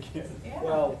 back again. Yeah.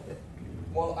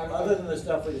 Well, I'm other than the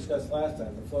stuff we discussed last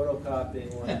time, the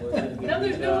photocopying one was going to be No,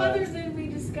 there's no redone. others than we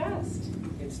discussed.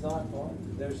 It's not on,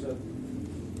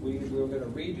 we were going to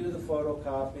redo the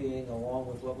photocopying along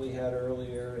with what we had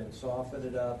earlier and soften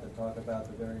it up and talk about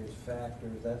the various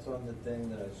factors. That's on the thing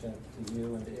that I sent to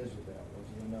you and to Isabel. Those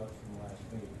are the notes from last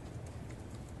meeting.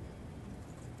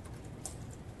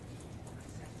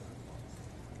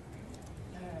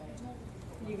 All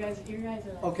right. You guys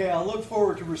are like. Okay, I'll look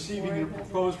forward to receiving your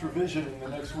proposed revision in the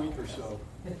next week or so.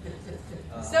 Well,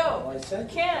 I So,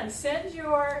 sent you. Ken, send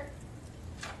your,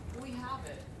 We have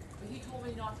it, but he told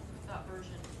me not to put that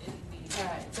version in the. all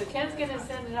right, so Ken's gonna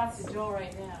send it off to Joel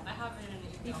right now. I have it in an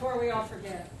email. Before we all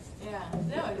forget. Yeah,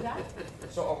 no, exactly.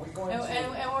 So are we going And, to?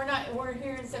 and we're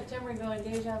here in September going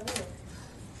deja vu.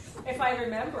 If I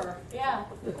remember. Yeah.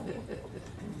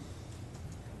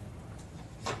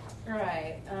 All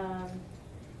right,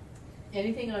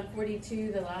 anything on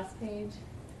 42, the last page?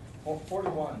 Well,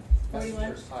 41. 41?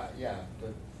 Messengers, yeah,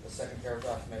 the second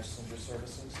paragraph, messenger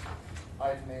services.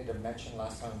 I'd made a mention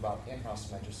last time about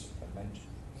in-house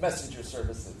messenger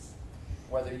services.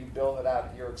 Whether you bill it out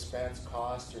at your expense,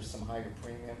 cost, or some higher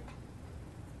premium.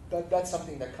 That's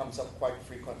something that comes up quite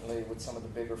frequently with some of the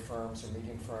bigger firms or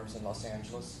medium firms in Los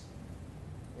Angeles.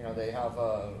 You know, they have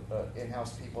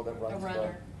in-house people that run A the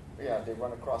runner. Yeah, they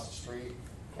run across the street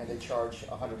and they charge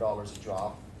 $100 a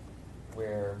job,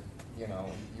 where, you know,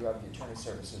 you have the attorney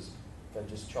services that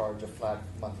just charge a flat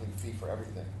monthly fee for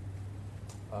everything.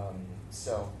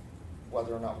 So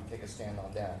whether or not we take a stand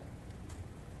on that.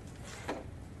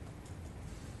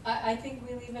 I think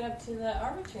we leave it up to the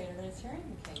arbitrator that's hearing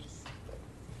the case.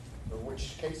 Or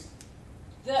which case?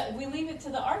 We leave it to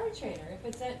the arbitrator if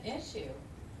it's an issue.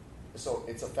 So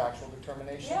it's a factual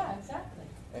determination? Yeah, exactly.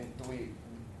 And do we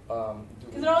Because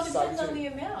it all cite depends on to- the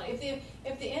amount.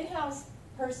 If the in-house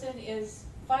person is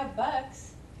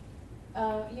 $5,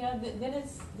 you know, then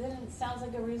it sounds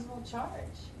like a reasonable charge.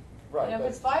 Right, You know, but-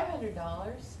 if it's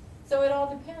 $500, so it all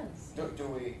depends. Do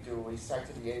we cite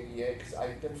to the ABA, because I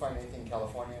didn't find anything in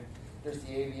California. There's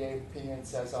the ABA opinion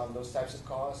says on those types of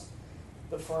costs,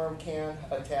 the firm can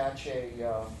attach a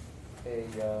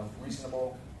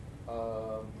reasonable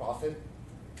profit.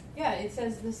 Yeah, it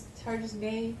says this charges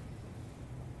may,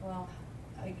 well,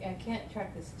 I can't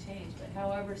track this change, but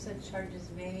however such charges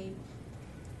may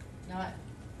not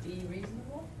be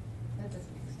reasonable? That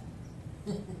doesn't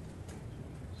make sense.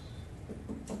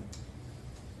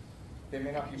 They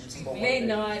may not be reasonable. May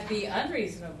not be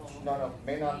unreasonable. No,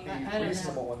 may not I don't be know.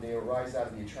 reasonable when they arise out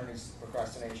of the attorney's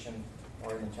procrastination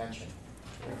or inattention.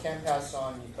 You can't pass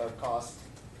on a cost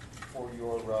for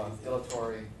your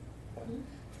dilatory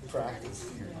practice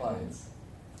to your clients.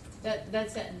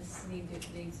 That sentence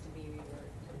needs to be reworded.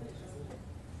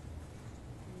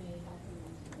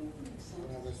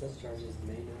 Whatever such charges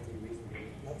may not be reasonable.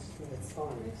 That's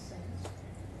fine.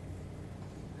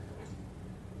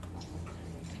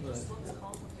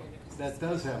 That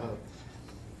does have a,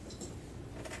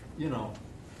 you know,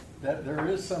 that there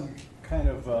is some kind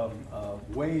of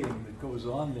weighing that goes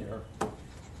on there.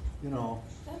 You know,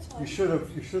 That's you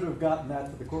should have gotten that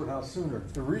to the courthouse sooner.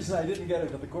 The reason I didn't get it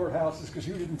to the courthouse is because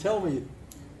you didn't tell me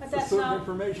But the that's certain not,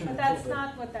 information. but until that's then.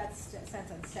 not what that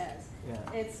sentence says. Yeah.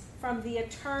 It's from the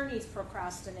attorney's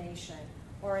procrastination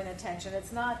or inattention.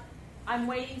 It's not, I'm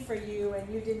waiting for you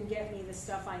and you didn't get me the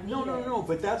stuff I needed. No,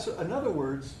 but that's, in other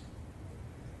words,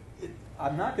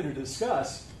 I'm not going to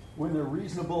discuss when they're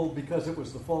reasonable because it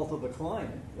was the fault of the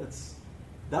client.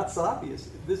 That's obvious.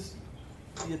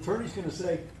 The attorney's going to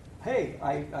say, hey,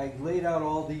 I laid out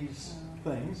all these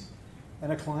things,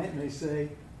 and a client may say,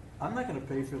 I'm not going to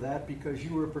pay for that because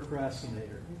you were a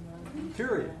procrastinator.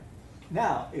 Period.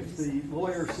 Now, if the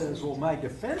lawyer says, well, my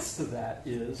defense to that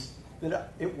is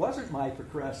that it wasn't my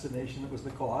procrastination that was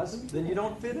the cause, then you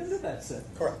don't fit into that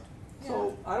sentence. Correct.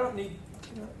 So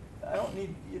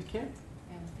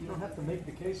you don't have to make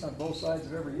the case on both sides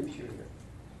of every issue here.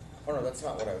 Oh, no, that's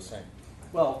not what I was saying.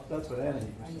 Well, that's what Annie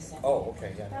was saying. Oh,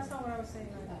 okay, yeah. That's not what I was saying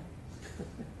either.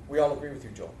 We all agree with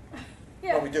you, Joel.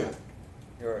 Yeah. No, we do.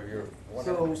 You're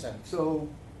 100%. So,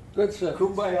 Good sentence.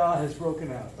 Kumbaya has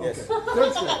broken out. Okay. Yes.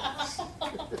 Good sentence.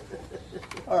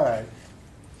 All right.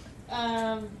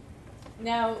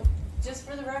 Now, just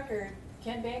for the record,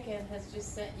 Ken Bacon has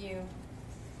just sent you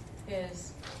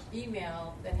his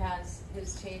email that has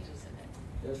his changes in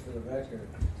it. Just for the record,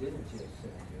 I didn't just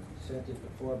send you. Sent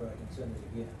it before, but I can send it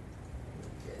again.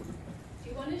 Do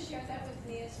you want to share that with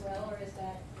me as well, or is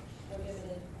that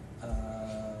prohibited? I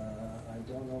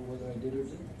don't know whether I did or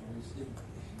didn't. Let me see.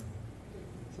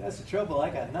 So that's the trouble. I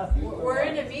got nothing. We're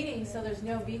in a meeting, so there's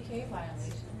no BK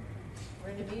violation.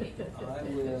 We're in a meeting. I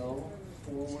will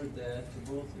forward that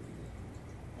to both of you.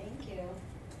 Thank you.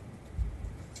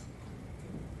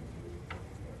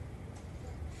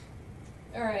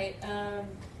 All right,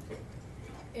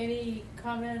 any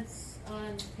comments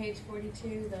on page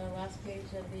 42, the last page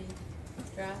of the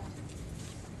draft?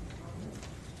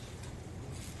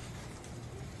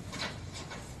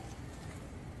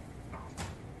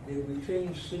 Did we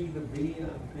change C to B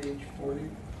on page 40?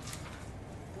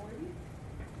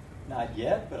 Not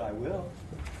yet, but I will.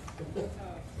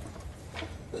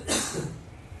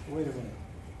 Wait a minute.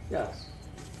 Yes.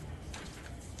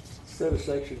 Instead of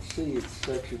section C, it's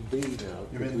section B now.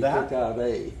 You 'cause mean we that? took out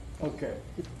A. Okay.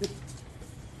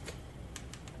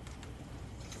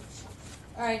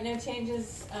 All right, no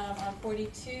changes on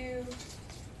 42.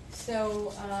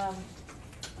 So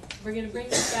we're going to bring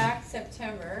this back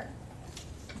September.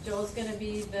 Joel's going to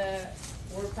be the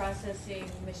word processing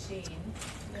machine.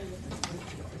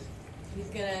 He's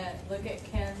going to look at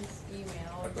Ken's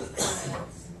email with his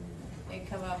comments and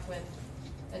come up with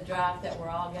a draft that we're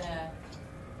all going to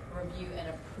review and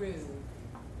approve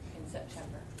in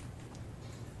September.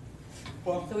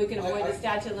 Well, So we can avoid the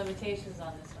statute of limitations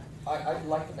on this one. I'd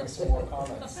like to make some more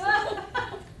comments.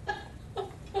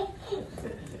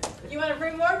 You want to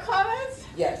bring more comments?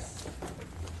 Yes.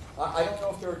 I don't know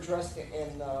if they're addressed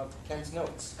in Ken's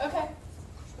notes. Okay.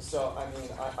 So, I mean,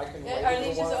 I can wait Are a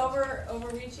these little just while.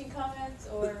 overreaching comments,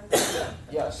 or,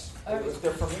 Yes, for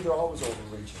me, they're always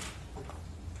overreaching.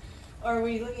 or are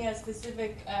we looking at a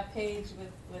specific page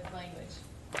with language?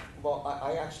 Well,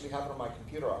 I actually have it on my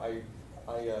computer. I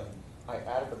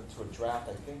added them to a draft.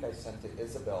 I think I sent to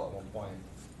Isabel at one point.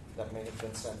 That may have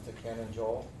been sent to Ken and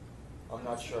Joel. I'm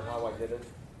not sure how I did it.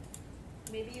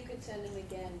 Maybe you could send them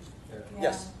again. Yeah.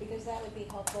 Yes. Because that would be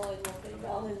helpful and we'll put it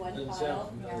all in one Doesn't file. sound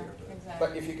familiar, but- Exactly.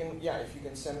 But if you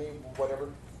can send me whatever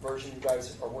version you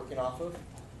guys are working off of,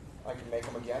 I can make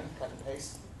them again, cut and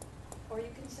paste. Or you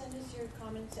can send us your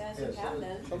comments as Yeah, you so have if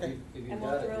them. Okay. If you And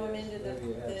got we'll it, throw them yeah, into whatever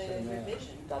you have, the send that.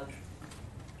 revision. Got it.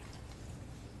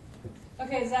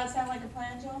 Okay, does that sound like a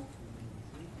plan, Joel?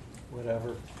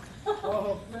 Whatever.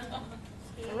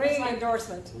 Ring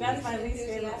endorsement. That's my least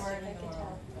favorite Enthusiastic, word I in the can world.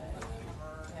 tell.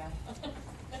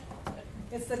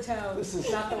 It's the tone, This is-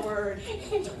 not the word.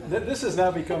 This has now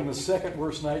become the second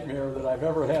worst nightmare that I've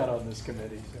ever had on this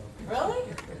committee, so. Really?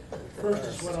 First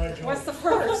is when I joined. What's the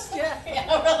first? Yeah.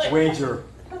 Yeah, really. Wager.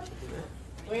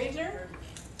 Wager?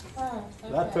 Oh,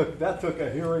 That okay. took a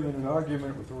hearing and an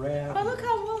argument with Rab. Oh, look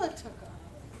how well it took off.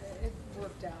 It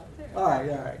worked out. There. All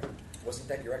right. Wasn't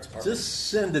that your ex-partner? Just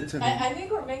send it to me I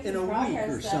think we're making in a week progress,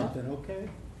 or though. something, okay?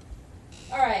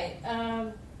 All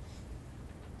right,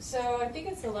 so I think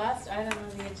it's the last item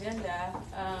on the agenda.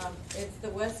 It's the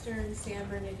Western San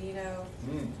Bernardino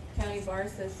County Bar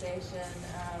Association,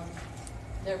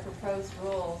 their proposed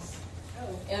rules.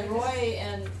 Oh, And Roy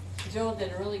and Joel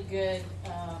did a really good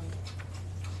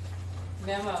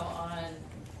memo on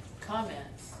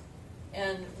comments.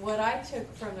 And what I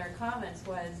took from their comments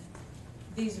was,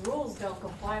 these rules don't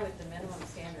comply with the minimum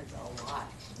standards a lot.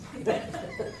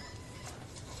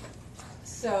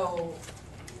 So,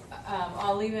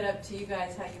 I'll leave it up to you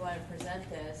guys how you want to present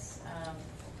this.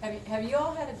 Have you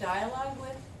all had a dialogue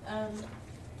with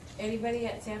anybody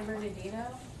at San Bernardino?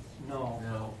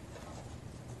 No.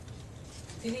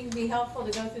 Do you think it'd be helpful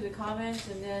to go through the comments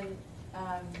and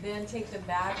then take them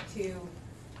back to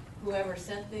whoever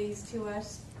sent these to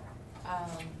us?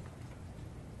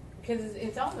 Because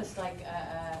it's almost like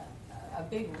a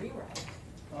big rewrite.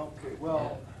 Okay,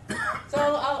 well. So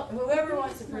whoever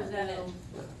wants to present it.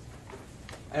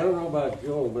 I don't know about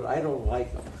Joel, but I don't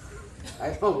like them. I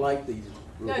don't like these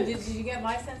rules. No, did you get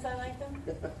my sense I like them?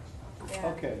 Yeah.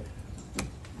 Okay.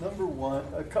 Number one,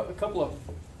 a couple of,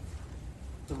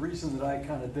 the reason that I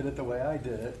kind of did it the way I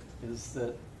did it is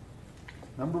that,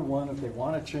 number one, if they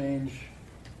want to change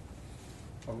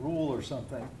a rule or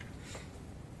something,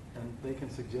 and they can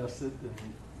suggest it,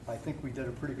 and I think we did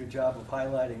a pretty good job of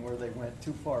highlighting where they went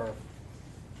too far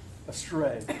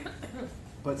astray.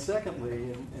 But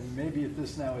secondly, and maybe if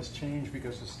this now has changed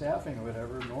because of staffing or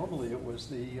whatever, normally it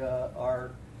was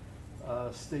our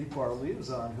state bar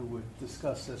liaison who would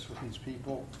discuss this with these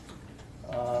people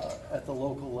at the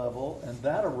local level, and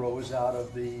that arose out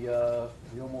of the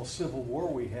almost civil war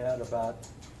we had about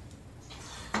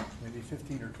maybe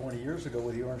 15 or 20 years ago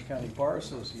with the Orange County Bar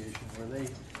Association, where they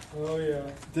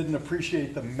didn't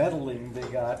appreciate the meddling they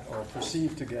got or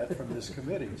perceived to get from this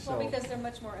committee. So Well, because they're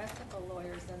much more ethical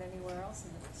lawyers than anywhere else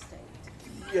in the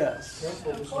state. yes.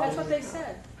 That's what they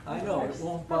said. I know, it won't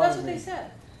Well, bother that's what me. they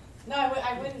said. No,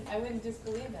 I wouldn't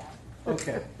disbelieve that.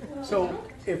 Okay. So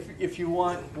if you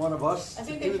want one of us I to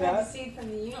think do they tried to that, see it from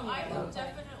the union. No, I at can one point.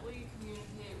 definitely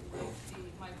communicate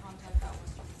with my contact at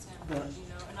Western San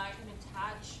Bernardino, and I can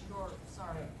attach your,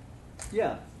 sorry.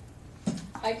 yeah.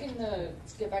 I can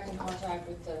get back in contact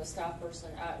with the staff person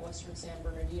at Western San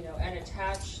Bernardino and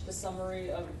attach the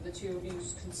summary of the two of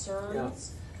you's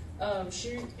concerns.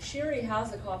 She already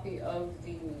has a copy of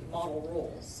the model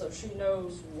rules, so she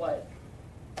knows what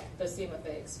the CMFA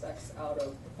expects out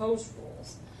of proposed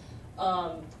rules.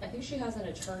 I think she has an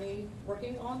attorney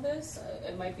working on this.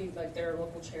 It might be like their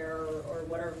local chair or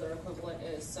whatever their equivalent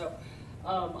is. So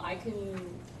I can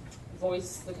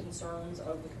voice the concerns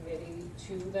of the committee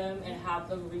to them and have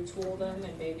them retool them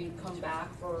and maybe come back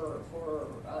for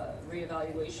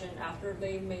reevaluation after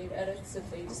they've made edits if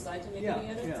they decide to make any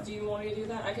edits. Yeah. Do you want me to do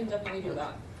that? I can definitely do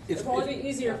that. If- It'll probably if- be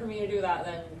easier for me to do that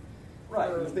than Right,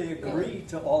 if they agree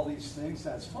to all these things,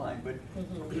 that's fine, but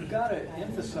you've got to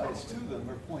emphasize to them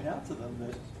or point out to them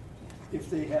that if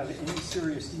they have any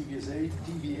serious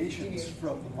deviations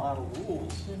from the model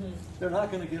rules, they're not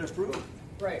going to get approved.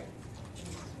 Right.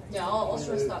 Yeah, I'll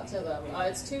stress that to them.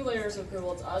 It's 2 layers of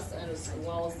approval to us and as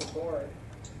well as the board.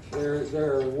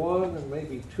 There are one and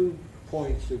maybe 2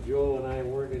 points that Joel and I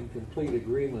weren't in complete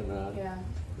agreement on. Yeah.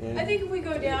 And I think if we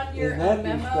go down your in that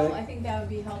memo, respect- I think that would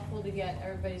be helpful to get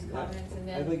everybody's comments, and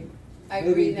then I think I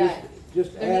agree maybe that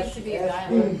just There needs ask to be a them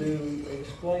dialogue. to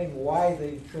explain why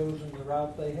they've chosen the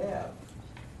route they have.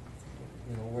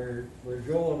 You know, where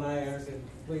Joel and I aren't in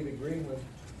complete agreement,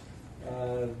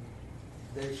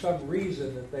 there's some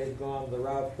reason that they've gone the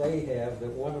route they have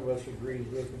that one of us agrees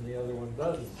with and the other one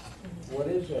doesn't. What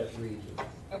is that reason?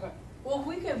 Okay. Well, if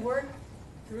we could work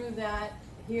through that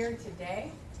here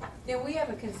today, then we have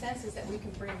a consensus that we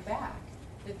can bring back.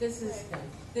 That this is,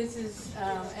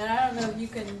 and I don't know if you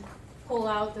can pull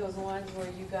out those ones where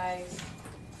you guys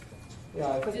Yeah,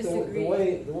 I think disagree.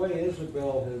 the way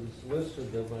Isabel has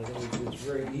listed them, I think it's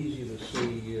very easy to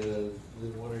see the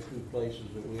one or two places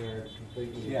that we aren't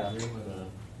completely in agreement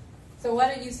on. So why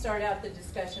don't you start out the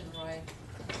discussion, Roy,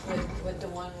 with the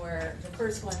one where, the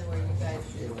first one where you guys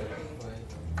disagree.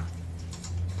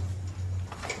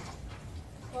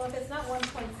 Well, if it's not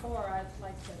 1.4, I'd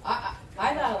like to. I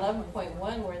thought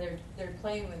 11.1 where they're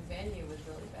playing with venue was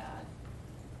really bad.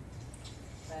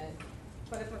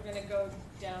 But if we're gonna go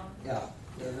down. Yeah,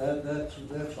 that's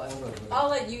one of them. I'll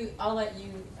let you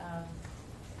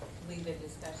lead the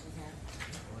discussion here.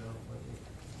 Well,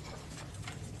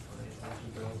 let me find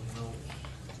Isabel's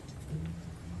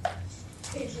notes.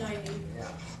 Page 90. Yeah.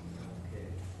 Okay.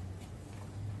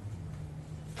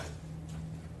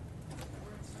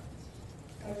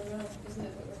 I don't know, isn't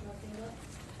that what we're talking about?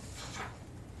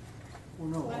 Well,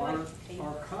 no,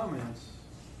 our comments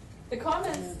The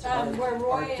comments where are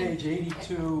Roy page and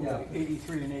 82, Yeah.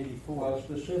 83, and 84. Well,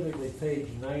 specifically, page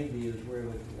 90 is where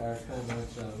our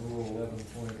comments on Rule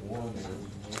 11.1 is.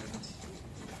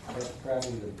 And that's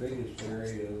probably the biggest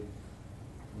area of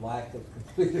lack of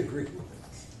complete agreement.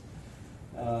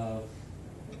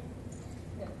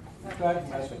 We're talking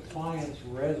about the client's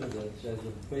residence as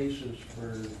a basis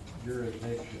for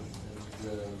jurisdiction.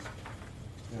 And,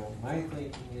 you know, my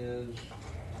thinking is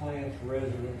client's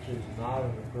residence is not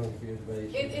an appropriate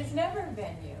basis. it's never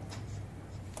venue.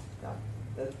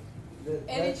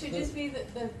 And it should just be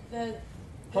the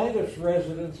Plaintiff's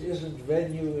residence isn't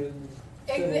venue in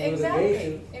civil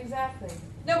litigation. Exactly.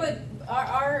 No, but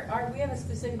our we have a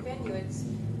specific venue. It's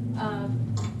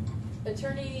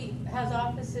attorney has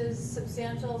offices,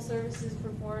 substantial services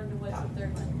performed, and what's the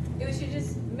third one? It should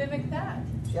just mimic that.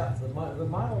 Yeah, the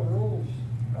model rules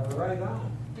are right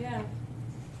on. Yeah.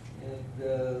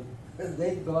 And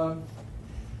they've gone,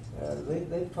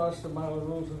 they've tossed the model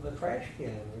rules in the trash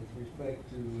can with respect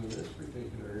to this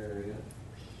particular area.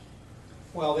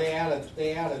 Well, they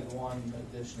added one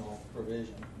additional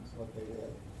provision, is what they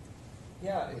did.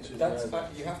 Yeah, Which is that's,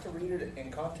 rather- you have to read it in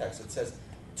context. It says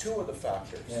two of the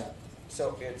factors. Yeah.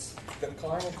 So it's the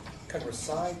client can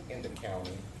reside in the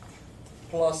county,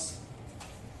 plus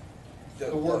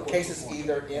the case is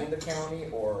either in the county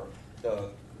or the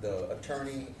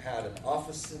attorney had an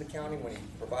office in the county when he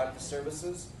provided the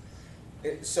services.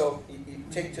 So you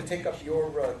take up your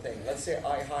thing. Let's say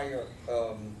I hire,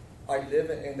 I live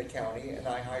in the county and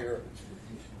I hire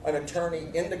an attorney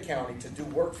in the county to do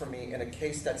work for me in a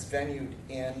case that's venued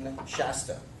in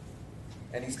Shasta.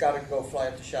 And he's got to go fly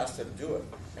up to Shasta to do it.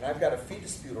 And I've got a fee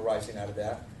dispute arising out of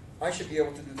that. I should be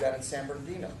able to do that in San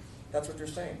Bernardino. That's what you're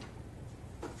saying.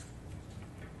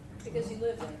 Because you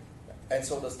live there. And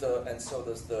so does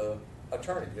the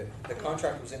attorney. The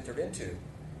contract was entered into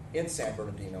in San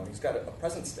Bernardino, and he's got a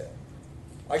presence there.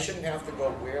 I shouldn't have to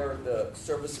go where the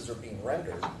services are being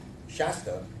rendered,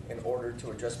 Shasta, in order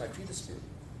to address my fee dispute.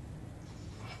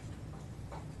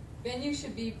 Venue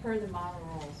should be per the model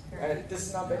rules. Period. And this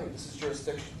is not venue, this is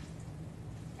jurisdiction.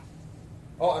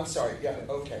 Oh, I'm sorry, yeah,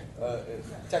 okay.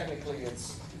 Technically,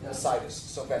 it's situs,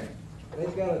 so venue.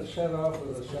 They've got it set off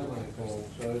with a semicolon,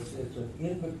 so it's an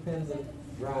independent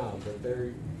ground that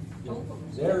they're.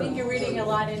 I think you're reading a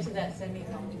lot into that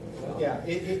semicolon. Yeah,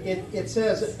 it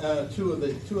says two of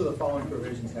the following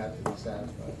provisions have to be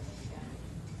satisfied.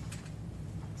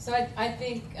 So I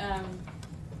think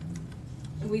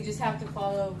we just have to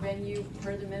follow venue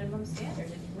per the minimum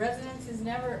standard. And residence is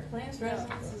never, client's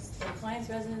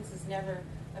residence is never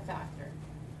a factor.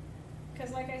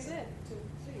 Because like I said,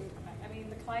 I mean,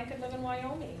 the client could live in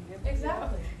Wyoming.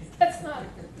 Exactly. That's not,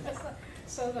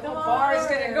 so the whole bar is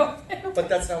gonna go. But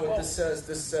that's not what this says.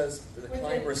 This says the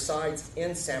client resides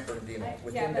in San Bernardino,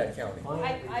 within that county.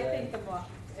 I think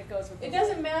it goes with. It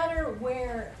doesn't matter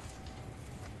where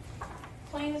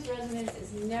plaintiff's residence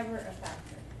is never a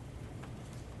factor.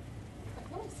 I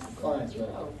feel like some Client's people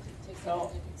right. take that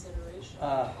into consideration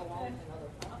along with another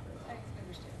property.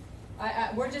 I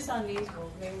understand. We're just on these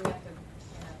rules. Maybe we have to.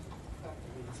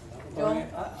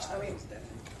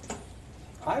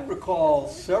 I recall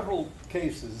several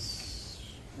cases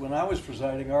when I was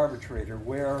presiding arbitrator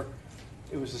where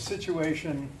it was a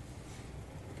situation,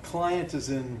 the client is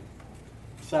in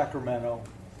Sacramento,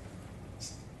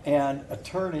 and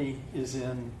attorney is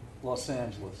in Los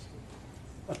Angeles.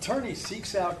 Attorney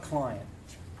seeks out client.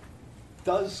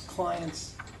 Does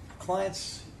clients,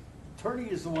 attorney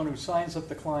is the one who signs up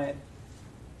the client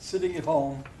sitting at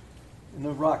home in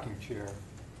the rocking chair.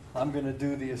 I'm going to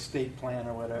do the estate plan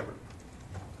or whatever.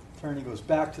 Attorney goes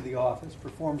back to the office,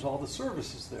 performs all the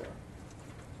services there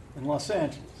in Los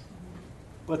Angeles.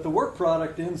 But the work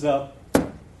product ends up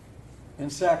in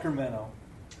Sacramento.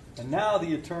 And now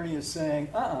the attorney is saying,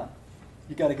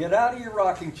 you got to get out of your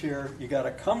rocking chair. You got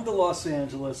to come to Los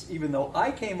Angeles. Even though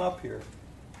I came up here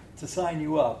to sign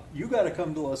you up, you got to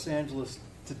come to Los Angeles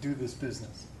to do this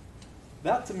business.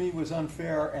 That to me was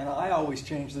unfair, and I always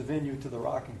changed the venue to the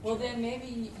rocking chair. Well, then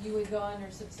maybe you would go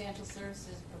under substantial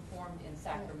services performed in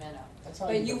Sacramento. That's how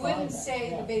But you you define wouldn't that,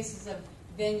 say yeah. the basis of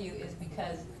venue is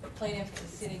because the plaintiff is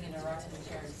sitting in a rocking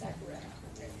chair in Sacramento.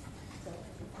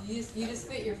 You just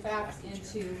fit your facts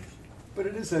into. But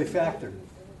it is a factor.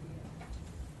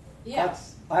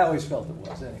 Yes. I always felt it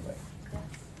was anyway.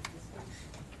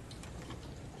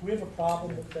 Do we have a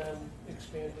problem with them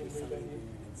expanding their venue?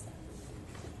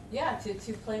 Yeah, to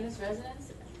plaintiff's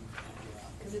residence,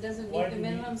 because it doesn't Why meet the do we-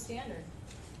 minimum standard.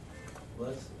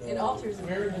 Let's, It alters the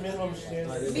Where are the minimum minimum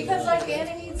standards? Because like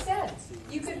Anahid said,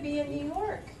 you could be in New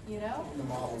York, you know? the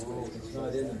model rules, it's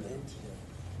not in the minutes.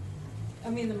 I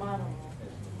mean, the model rule.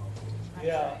 I'm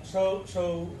Yeah, sorry.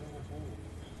 so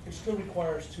it still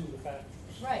requires two of the factors.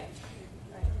 Right,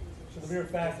 right. So the mere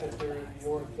fact that they're in New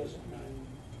York doesn't mean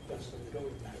that's going to go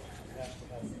with New York. It has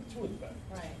to have two of the factors.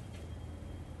 Right.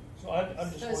 So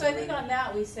I'm just So I think on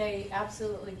that, we say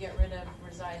absolutely get rid of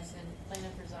resides in,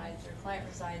 plaintiff resides, or client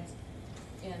resides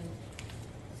in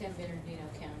San Bernardino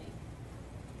County.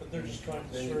 But they're just trying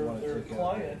to Then you serve wanna their take out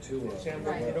client two in of San them.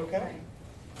 Bernardino Right, County.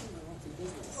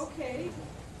 right. Okay.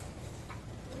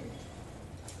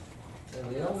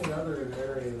 And the only other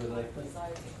area that I think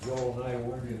Joel and I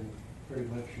weren't in pretty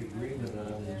much agreement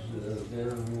on is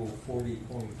their rule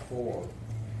 40.4,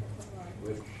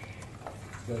 which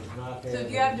does not have. So do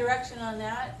you have direction on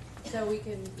that, so we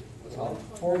can,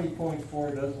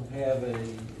 40.4 doesn't have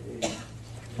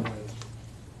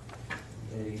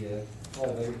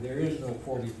there is no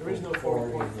 40.4 There is no in the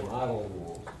 40.4. model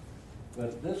rules.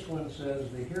 But this one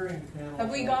says the hearing panel.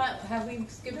 have we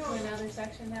skipped to another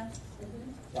section now?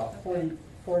 Yeah,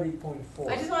 40.4.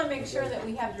 I just want to make sure that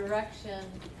we have direction.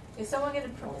 Is someone going to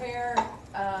prepare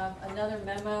another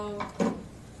memo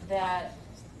that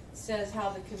says how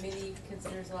the committee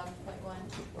considers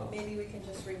 11.1? Maybe we can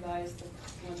just revise the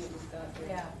one that we've got here.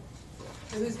 Yeah.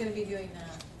 So who's going to be doing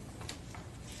that?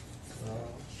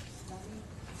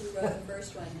 Who wrote the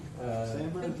first one?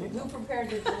 Who prepared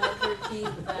the July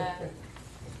 13th,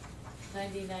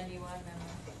 1991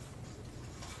 memo?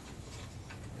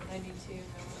 92 memo?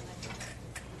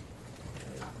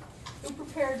 Who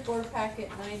prepared board packet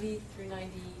 90 through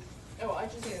 92? Oh, I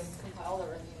just compiled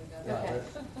everything together.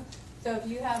 Okay. So if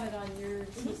you have it on your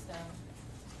system,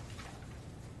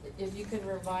 if you could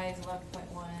revise 11.1,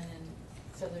 and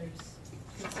so there's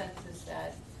consensus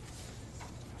that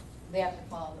they have to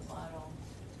follow the model,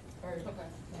 or the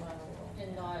model rule.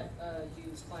 And not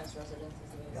use client's residence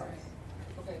as an Right.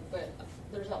 example. Okay, but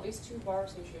there's at least 2 bar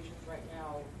associations right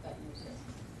now that use it.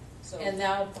 So And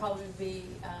that'll probably be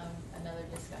another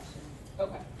discussion.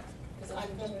 okay, because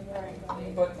I'm just preparing.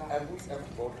 But have we ever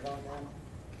voted on that?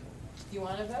 You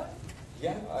want to vote?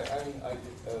 Yeah, I mean,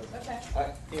 Okay.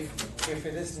 if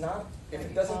it is not, if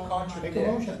it doesn't contradict. Make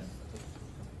a motion.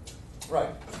 Right,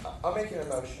 I'm making a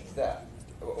motion that,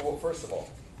 well, first of all,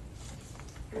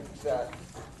 that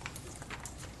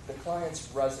the client's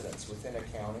residence within a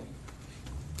county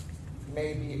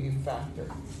may be a factor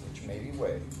which may be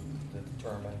weighed to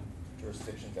determine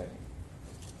jurisdiction venue.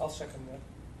 I'll second that.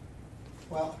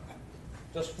 Well,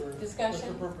 Just for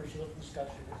Discussion? purposes of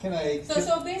discussion. can I?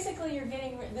 So basically, you're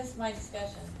getting this is my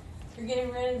discussion. You're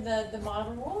getting rid of the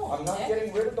model rule. I'm not Nick.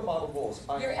 getting rid of the model rules.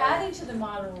 You're adding to the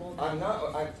model rule. I'm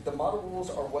not, the model rules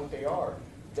are what they are.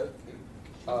 The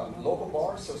local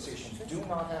bar associations do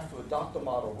not have to adopt the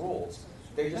model rules.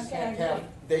 They just Okay, can't I have, agree.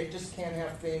 they just can't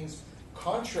have things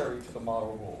contrary to the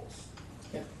model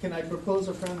rules. Can I propose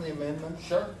a friendly amendment?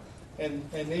 Sure. And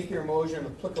make your motion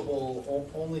applicable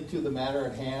only to the matter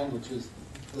at hand, which is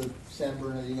the San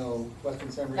Bernardino, Western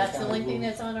San Bernardino That's the County only thing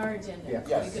rules. that's on our agenda. Yeah.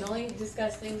 Yes. We can only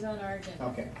discuss things on our agenda.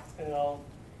 Okay. And I'll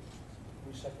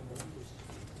second that.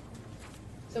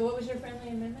 So what was your friendly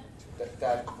amendment?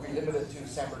 That we limit it to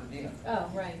San Bernardino. Oh,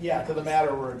 right. Yeah, to the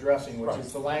matter we're addressing, which Right.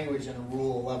 is the language in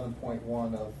Rule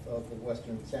 11.1 of the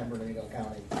Western San Bernardino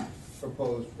County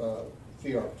proposed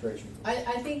fee arbitration.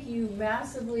 I think you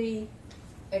massively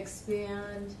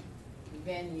expand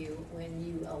venue when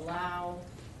you allow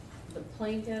the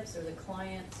plaintiff's or the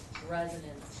client's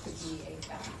residence to be a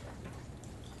factor.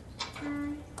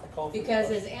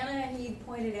 Because as Anna Heed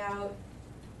pointed out,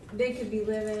 they could be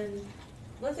living,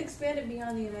 let's expand it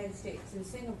beyond the United States, in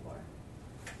Singapore.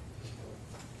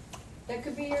 That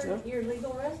could be your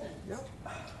legal residence.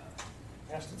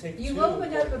 Has to take You've two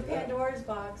opened up a according to that. Pandora's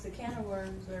box, a can of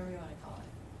worms, whatever you want to call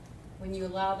it, when you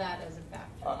allow that as a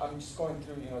factor. I'm just going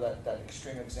through, that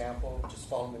extreme example, just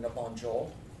following up on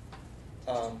Joel.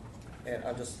 And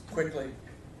I'm just quickly.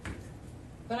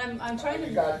 But I'm trying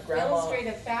You got to grandma- illustrate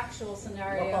a factual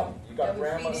scenario. No problem. You got that would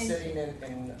grandma feed into- sitting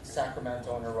in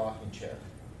Sacramento in her rocking chair.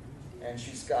 And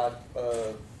she's got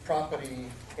property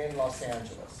in Los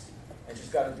Angeles. And she's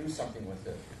got to do something with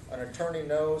it. An attorney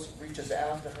knows, reaches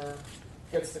after her,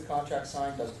 gets the contract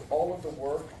signed, does all of the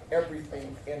work,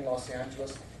 everything in Los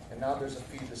Angeles, and now there's a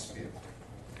fee dispute.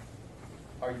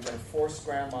 Are you going to force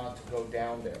grandma to go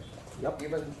down there? Yep.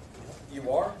 Even you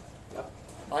are? Yep.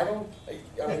 I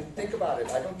mean, think about it.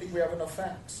 I don't think we have enough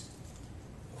facts.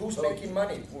 Who's making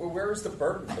money? Where is the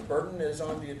burden? The burden is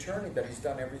on the attorney that he's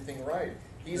done everything right.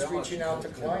 He's reaching out to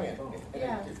client.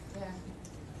 Yeah.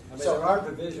 I mean, So- there are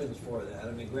provisions for that.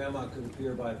 I mean, grandma could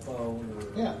appear by phone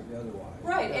or Yeah. otherwise.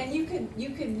 Right, and you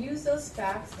could use those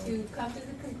facts to come to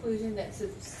the conclusion that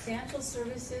substantial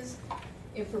services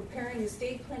in preparing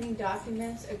estate planning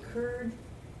documents occurred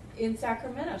in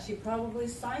Sacramento. She probably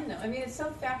signed them. I mean, it's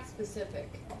so fact specific.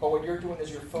 But what you're doing is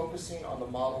you're focusing on the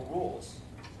model rules.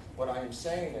 What I am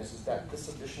saying is that this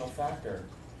additional factor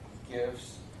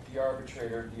gives the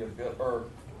arbitrator the ability, or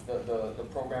the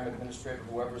program administrator,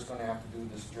 whoever's going to have to do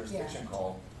this jurisdiction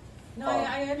call. No,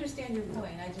 I understand your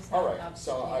point. I just All haven't right, up to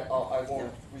so date. I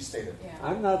won't restate it. Yeah.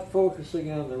 I'm not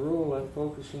focusing on the rule, I'm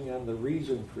focusing on the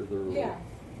reason for the rule. Yeah.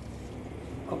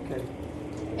 Okay.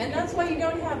 And that's why you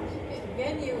don't have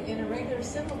venue in a regular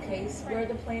civil case where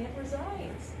the plaintiff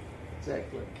resides.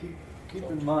 Exactly. Keep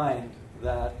in mind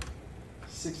that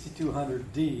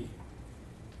 6200D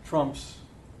trumps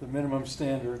the minimum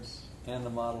standards and the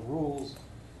model rules,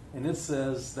 and it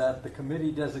says that the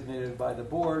committee designated by the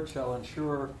board shall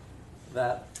ensure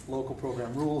that local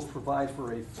program rules provide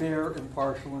for a fair,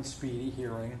 impartial, and speedy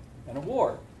hearing and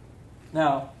award.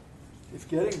 Now, if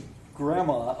getting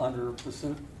grandma under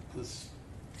the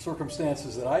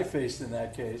circumstances that I faced in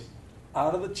that case,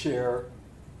 out of the chair,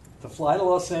 to fly to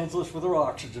Los Angeles with her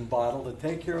oxygen bottle, to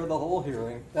take care of the whole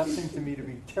hearing, that seemed to me to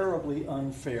be terribly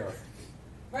unfair.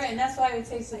 Right, and that's why I would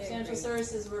say substantial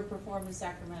services were performed in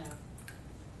Sacramento.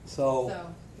 So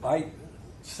I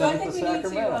So I sent it think to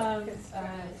we need Sacramento.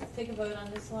 to take a vote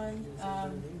on this one.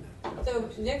 So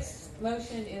Nick's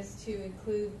motion is to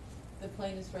include the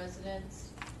plaintiff's residence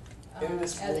In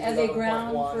this as rule, a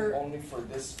ground 11.1, for only for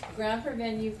this. ground for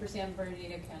venue for San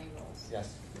Bernardino County rules.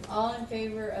 Yes. All in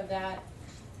favor of that,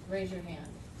 raise your hand.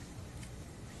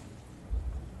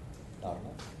 Not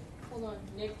enough. Hold on,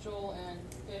 Nick, Joel, and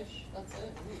Fish, that's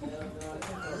it?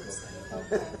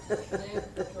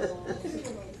 Nick, Joel,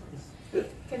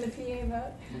 Can the PA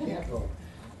vote? You can't vote.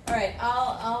 All right,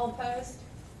 I'll oppose.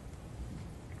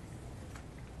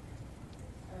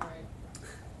 all right.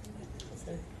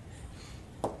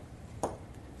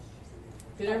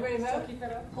 Did everybody So vote? keep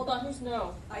it up. Hold on, who's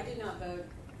no? I did not vote.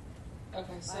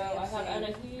 Okay, so I I have abstained.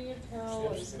 Anna Heed,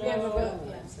 Carol is We have a vote,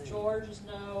 no, yes. George is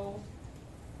no,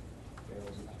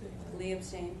 Lee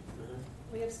abstained.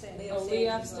 We abstain. oh, Lee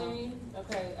abstained,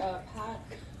 okay, Pat,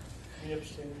 We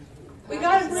abstain. We Pat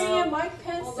gotta is bring no. in Mike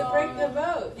Pence Hold to break the on.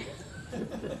 vote.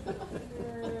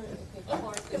 Okay,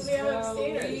 Clark Because is we have no,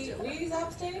 abstainers. Lee's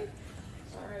abstained?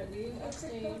 Alright, Lee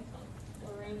abstained,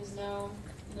 Lorraine is no,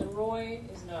 and then Roy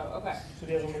is no, okay. So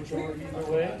we have a majority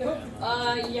either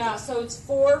way? Yeah, so it's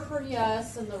 4 for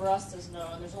yes, and the rest is no,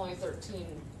 and there's only 13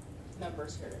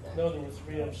 members here today. No, there were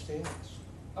 3 abstainers.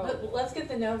 Oh, Let's get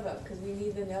the no vote, because we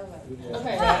need the no vote.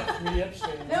 okay. 3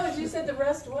 abstainers. No, but you said the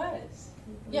rest was.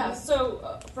 Yeah,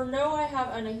 so for no, I have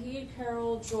Anahid,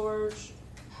 Carol, George,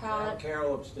 Pat.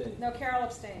 Carol abstained. No, Carol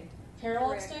abstained. Carol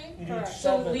Correct. abstained? You need Correct.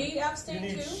 So 7. Lee You abstained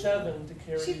need too? 7 to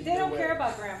carry it either way. They don't care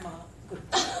about grandma.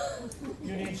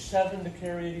 You need 7 to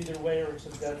carry it either way, or it's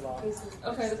a deadlock.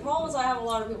 Okay, the problem is I have a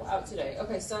lot of people out today.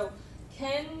 Okay, so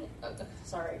Ken,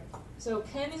 so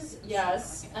Ken is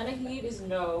yes, Anahid is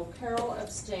no, Carol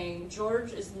abstained,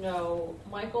 George is no,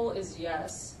 Michael is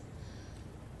yes,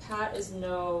 Pat is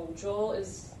no, Joel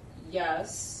is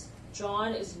yes,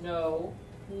 John is no,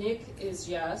 Nick is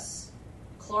yes,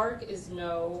 Clark is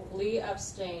no, Lee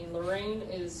abstained, Lorraine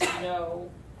is no,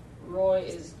 Roy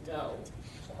is no.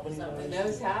 How many The no's?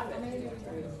 no's have it. 1, 2,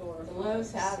 3, 4, The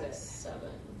no's have it. 7.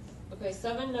 Okay,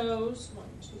 7 no's. 1,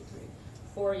 2, 3,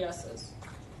 4 yeses.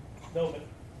 No, but.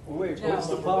 Wait, No. what's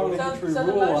the So- parliamentary so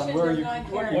the rule on motion where does you, not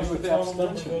you carry. What's the with total number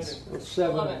abstentions? voted? Well,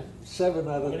 seven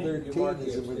 11. out of You 13 mark the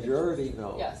is a abstentions. majority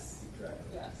no. Yes,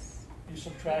 yes. You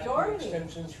subtract the Majority.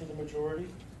 extensions for the majority?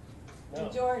 No.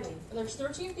 Majority. There's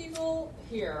 13 people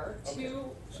here, Okay.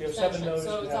 2 So you have 7 abstentions, no's,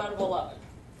 so you it's have- out of 11.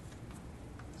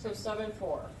 So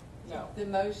 7-4, no. The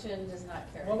motion does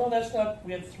not carry. Well, no, that's not,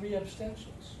 we had 3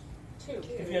 abstentions. 2.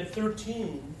 If you had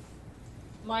 13,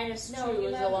 Minus 2 No, is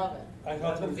 11. 11. I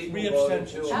thought there were People 3 voted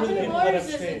abstentions. to How Three many people had lawyers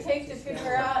does it abstained. take to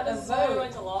figure out a This is why we vote?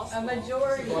 went to law A school.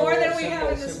 majority. More than we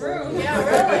have in this room.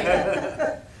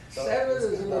 Yeah, Seven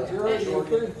is a majority of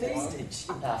 13.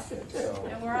 So,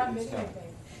 And we're on no. videotape.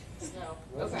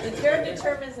 No, okay. The chair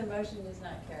determines the motion does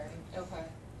not carry. Okay,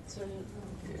 so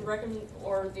the recommend,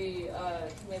 or the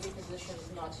committee position is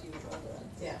not to use all that.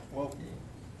 Yeah. Well,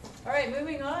 All right,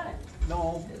 moving on.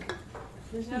 no,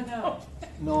 There's no.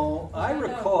 no, I No, no.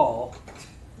 recall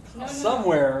No, no.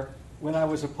 somewhere when I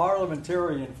was a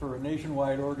parliamentarian for a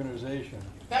nationwide organization,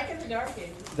 Back in the dark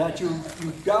ages. that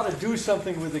you've got to do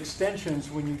something with extensions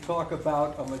when you talk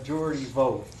about a majority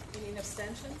vote. You mean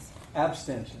abstentions?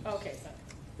 Abstentions. Okay, so.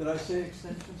 Did I say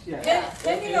extensions? Yeah.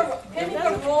 Pending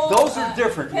a roll. Those are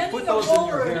different. You pending put a those in roll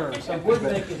your re- hair or It something. would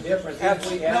but- make a difference if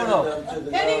Abs- we no, added no. them to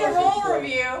the. Pending a no's roll instead.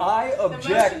 review. I motion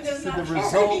object does to not the carry.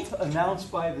 result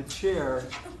announced by the chair,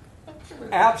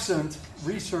 absent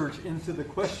research into the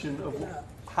question of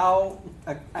how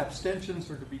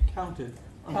abstentions are to be counted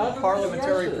Count under them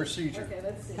parliamentary as yeses. procedure. Okay,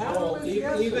 let's see. Count Well, them as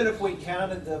even yeses. if we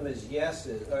counted them as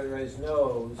yeses, or as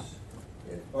no's,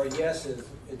 or yeses,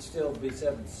 it'd still be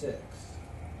 7-6.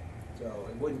 So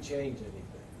it wouldn't change anything.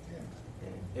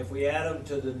 If we add them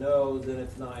to the no's, then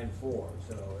it's 9-4.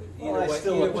 So Well, I either way,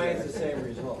 still either way, object. it's the same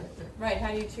result. Right,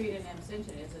 how do you treat an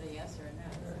abstention? Is it a yes or a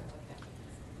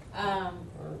no?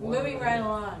 Okay. Moving right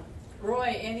along.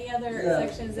 Roy, any other Yeah,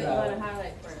 sections that you want to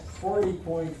highlight for us?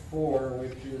 40.4,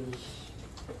 which is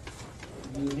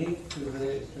unique to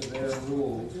their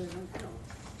rules.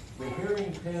 The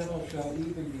hearing panel shall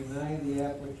either deny the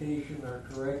application or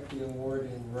correct the award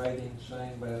in writing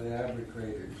signed by the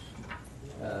arbitrators.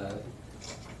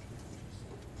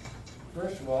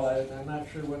 First of all, I'm not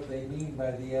sure what they mean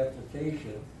by the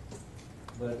application,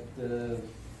 but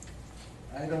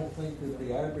I don't think that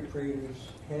the arbitrators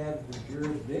have the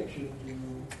jurisdiction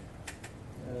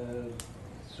to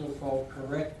so-called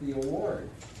correct the award.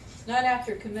 Not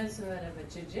after commencement of a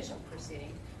judicial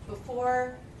proceeding,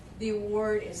 before the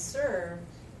award is served.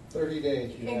 30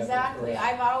 days you have to Exactly.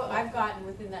 correct. I've gotten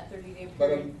within that 30-day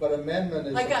period. But amendment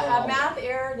is Like the a problem. math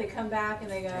error, they come back and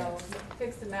they go,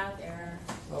 fix the math error.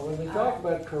 Well, when they talk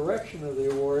about correction of the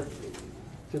award,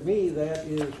 to me, that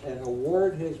is an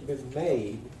award has been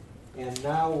made, and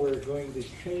now we're going to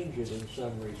change it in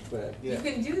some respect. You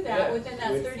can do that within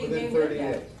that 30-day Within 30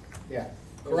 window. days, yeah.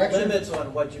 There's Correction. limits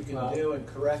on what you can do in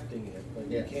correcting it, but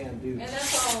you Yes. can do. And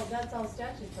that's all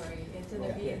statutory. It's in the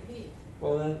Yeah. B&P.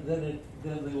 Well, then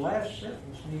the last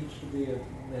sentence needs to be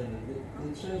amended.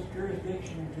 It says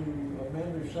jurisdiction to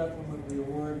amend or supplement the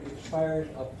award expires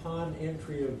upon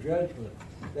entry of judgment.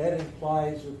 That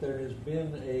implies that there has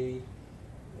been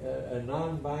a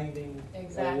non-binding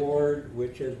Exactly. award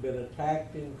which has been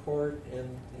attacked in court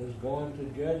and has gone to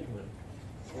judgment.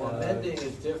 Well, amending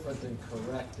is different than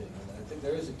correcting, and I think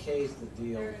there is a case that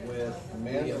deals with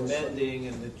the amending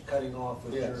and the cutting off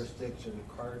of Yes. jurisdiction,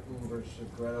 Carton versus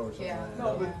Greto or something Yeah. like that.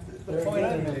 No, but the There point I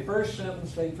again, in the made, first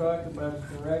sentence, they talk about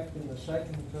correct, in the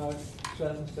second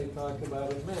sentence, they talk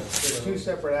about amend. There's So two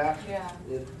separate actions. Yeah.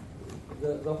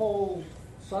 the whole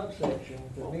subsection,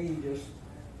 to me, just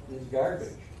is garbage.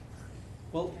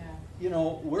 well, Yeah. you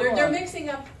know, we're They're on- mixing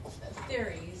up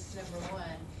theories, number one.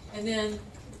 And then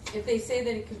if they say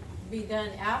that it could be done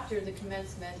after the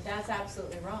commencement, that's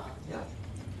absolutely wrong. Yeah.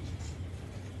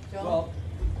 Joel? Well,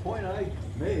 the point I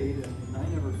made, and I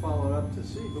never followed up to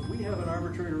see, but we have an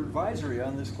arbitrator advisory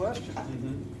on this question.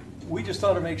 We just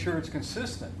ought to make sure it's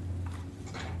consistent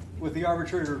with the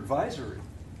arbitrator advisory.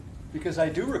 Because I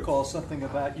do recall something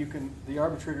about the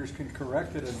arbitrators can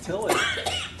correct it until it,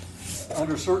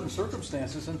 under certain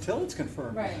circumstances, until it's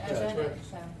confirmed. Right, as I've a judge. done it,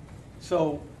 so.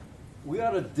 So we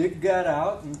ought to dig that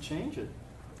out and change it.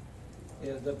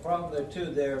 Yeah, the problem there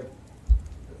too, the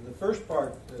first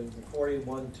part, the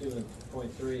 41.2 and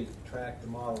 0.3 track the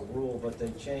model rule, but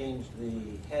they changed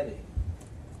the heading.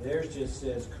 Theirs just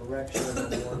says correction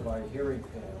award by hearing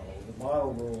panel. The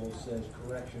model rule says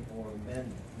correction or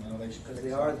amendment. No, Because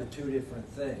they are the two different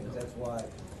things. That's why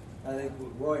I think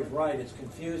Roy's right. It's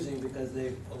confusing because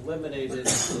they've eliminated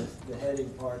the heading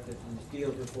part that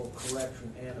deals with both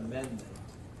correction and amendment.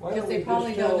 Why Because don't they we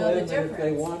probably just don't tell know the them that if they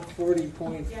difference.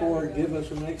 want 40.4, Yeah, give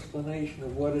us an explanation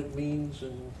of what it means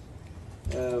and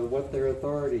what their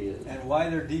authority is. And why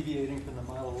they're deviating from the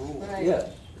model rule. Right. Yes,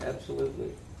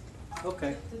 absolutely.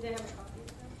 Okay. Did they have a copy of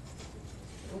that?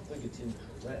 I don't think it's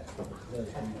incorrect.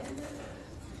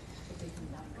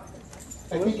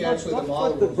 I think actually the Let's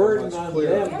model put the rules are burden much on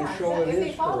clearer. them to show it If they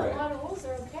is follow the correct. model rules,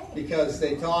 they're okay. Because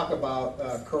they talk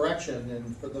about correction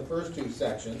in for the first two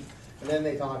sections, and then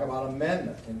they talk about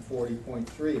amendment in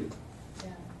 40.3.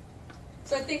 Yeah.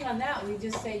 So I think on that, we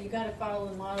just say you gotta follow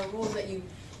the model rules that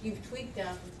you've tweaked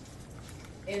them,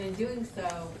 and in doing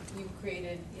so, you've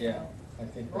created, you Yeah, know, I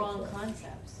think that's wrong right.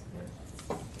 concepts.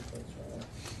 I think that's right.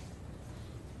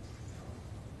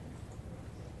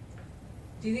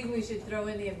 Do you think we should throw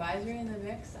in the advisory in the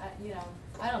mix?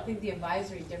 I don't think the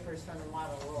advisory differs from the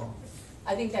model rule.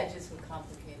 I think that just would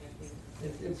complicate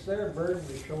it. It's their burden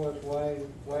to show us why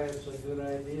it's a good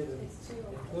idea to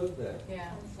include that.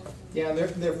 Yeah. Yeah,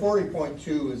 their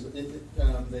 40.2 is,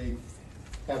 they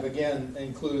have again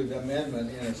included amendment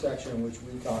in a section which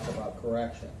we talk about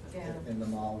correction Yeah. in the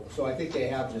model. So I think they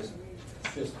have just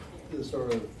the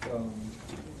sort of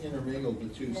intermingled the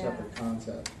two Yeah. separate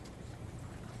concepts.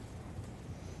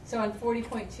 So on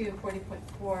 40.2 and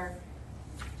 40.4,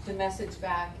 the message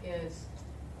back is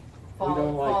We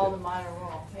don't like follow it. the model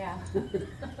rule. Yeah.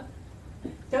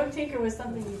 Don't tinker with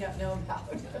something you don't know about.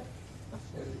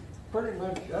 Pretty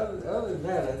much, other than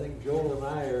that, I think Joel and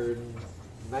I are in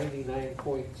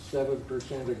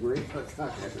 99.7% agreement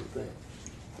on everything.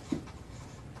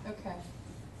 Okay.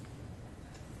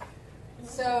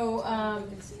 So, You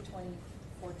can see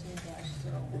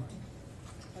 2014-01.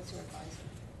 That's your advisor.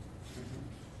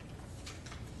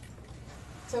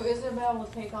 so Isabel will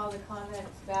take all the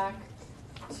comments back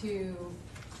to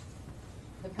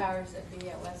the powers that be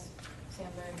at West San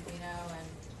Bernardino, and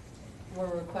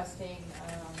we're requesting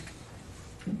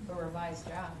a revised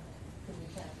draft, because we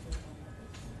can't approve one at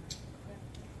this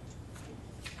time.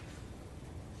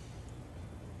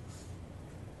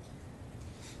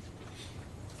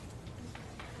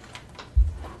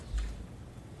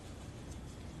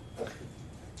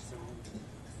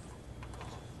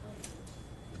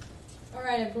 All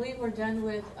right, I believe we're done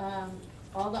with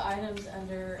all the items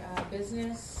under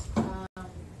business.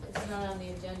 It's not on the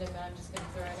agenda, but I'm just gonna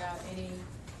throw it out.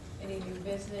 Any new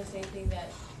business, anything that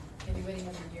anybody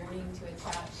has a yearning to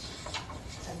attach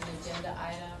as an agenda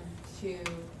item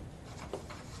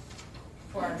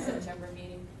for our September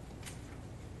meeting?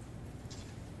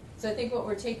 So I think what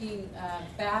we're taking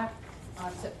back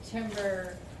on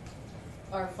September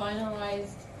are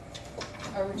finalized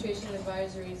arbitration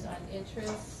advisories on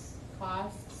interests,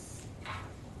 costs,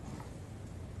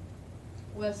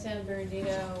 West San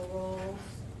Bernardino rules,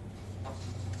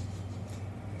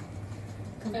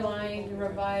 combined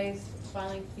revised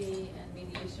filing fee and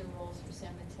mediation rules for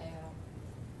San Mateo,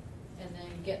 and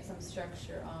then get some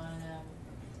structure on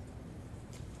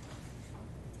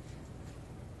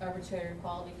arbitrator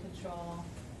quality control.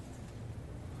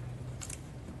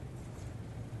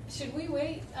 Should we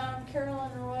wait, Carol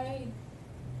and Roy,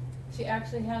 to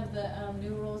actually have the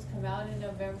new rules come out in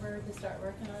November to start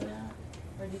working on that?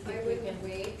 Or do you think I we wouldn't can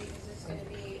wait because it's gonna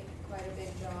be quite a big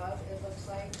job, it looks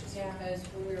like, just Yeah. because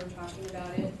when we were talking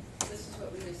about it, this is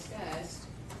what we discussed.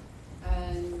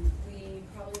 And we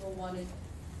probably will want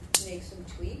to make some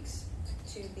tweaks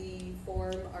to the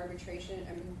form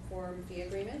fee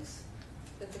agreements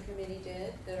that the committee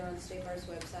did that are on the State Bar's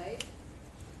website.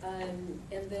 And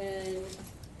then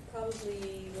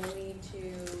probably we'll need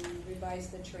to revise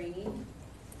the training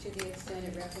to the extent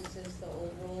it references the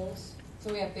old rules.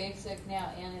 So we have basic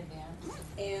now and advanced.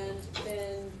 And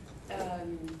then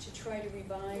to try to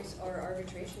revise our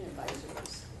arbitration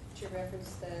advisories to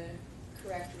reference the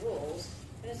correct rules.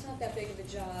 And it's not that big of a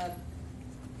job,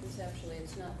 conceptually,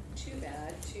 it's not too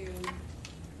bad to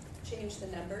change the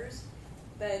numbers.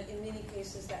 But in many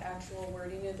cases, the actual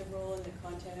wording of the rule and the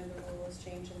content of the rule has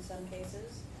changed in some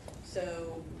cases.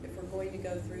 So if we're going to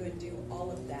go through and do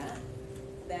all of that,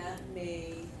 that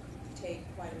may take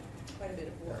quite a bit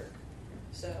of work.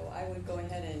 So I would go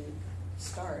ahead and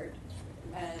start.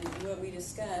 And what we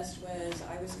discussed was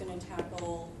I was going to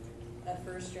tackle a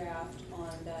first draft on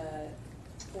the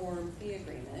form fee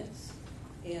agreements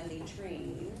and the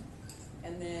training.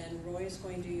 And then Roy is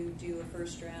going to do a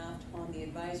first draft on the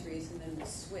advisories, and then we'll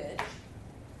switch.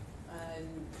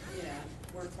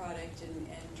 Work product and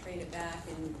trade it back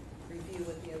and review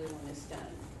what the other one has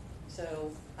done. So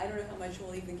I don't know how much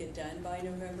we'll even get done by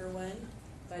November 1,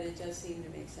 but it does seem to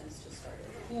make sense to start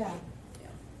it. Yeah.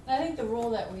 I think the rule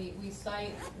that we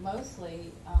cite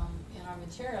mostly in our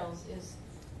materials is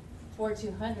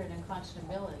 4200 and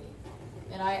conscionability.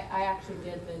 And I actually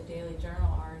did the Daily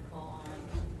Journal article on,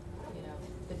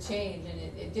 the change, and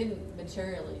it didn't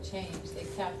materially change. They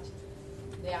kept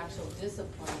the actual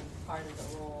discipline part of the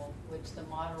rule, which the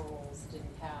model rules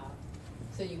didn't have.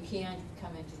 So you can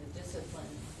come into the discipline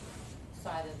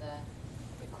side of the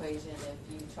equation if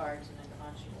you charge an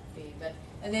unconscionable fee.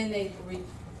 And then they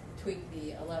tweaked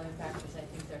the 11 factors. I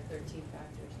think there are 13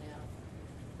 factors now.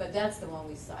 But that's the one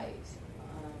we cite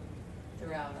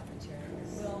throughout our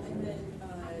materials. Well, and then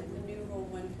the new rule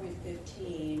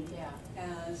 1.15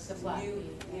 has The flat new, fee.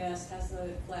 yes, has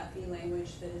the flat fee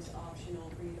language that is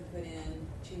optional for you to put in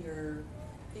to your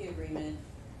fee agreement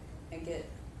and get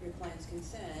your client's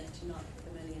consent to not put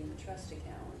the money in the trust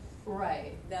account.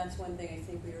 Right. That's one thing I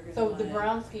think we were going to So want the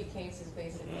Brownski case is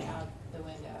basically out the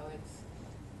window. It's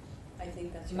I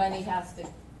think that's money right. has to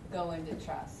go into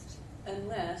trust.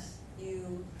 Unless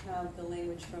you have the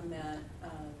language from that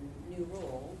new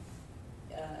rule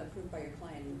approved by your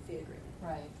client in the fee agreement.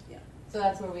 Right. Yeah. So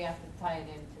that's where we have to tie it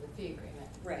into the fee agreement.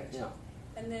 Right. Yeah.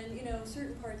 And then,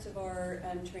 certain parts of our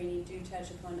training do touch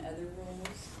upon other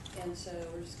rules, and so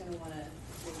we're just gonna wanna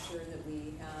make sure that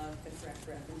we have the correct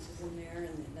references in there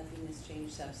and that nothing has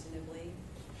changed substantively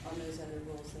on those other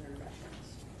rules that are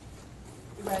referenced.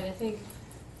 Right, I think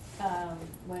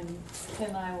when Ken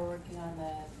and I were working on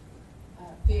the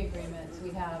fee agreements, we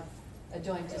have a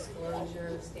joint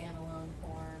disclosure standalone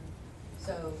form.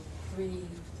 So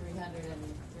 300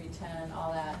 and 310,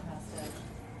 all that has to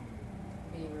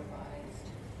be revised.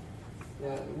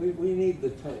 Yeah, we need the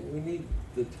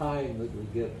time, that we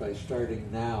get by starting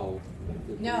now. If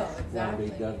we No, want to exactly.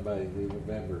 be done by the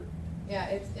November. Yeah,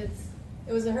 it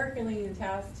was a Herculean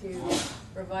task to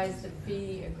revise the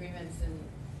fee agreements and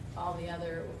all the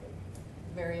other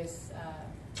various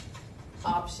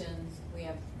options. We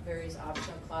have various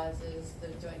optional clauses, the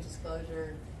joint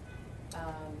disclosure.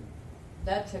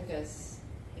 That took us,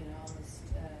 almost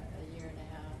a year and a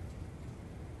half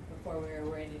before we were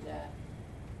ready to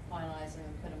finalize them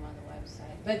and put them on the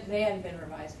website. But they hadn't been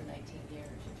revised for 19 years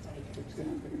or 20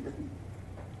 years.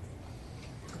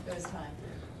 It was time.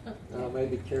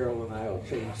 Maybe Carol and I will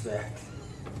change that.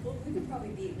 Well, we could probably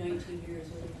beat 19 years,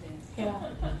 what do you think? Yeah.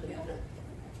 Yeah.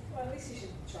 Well, at least you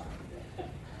should try.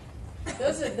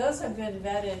 Those have been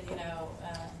vetted,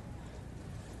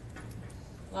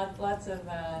 lots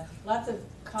of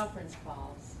conference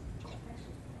calls.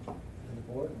 And the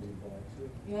board will be involved too.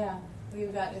 Yeah,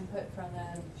 we've got input from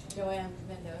Joanne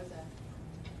Mendoza.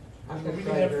 I'm We going to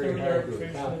can try have very 30 hard to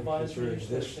arbitration accomplish during advisories,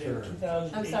 this say, term.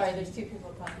 2018. I'm sorry, there's two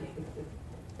people talking.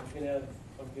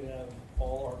 I'm gonna have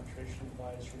all arbitration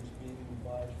advisories being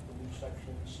revised for the new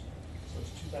sections. So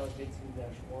it's 2018-1,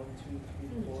 2,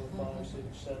 3, 4, 5, 6,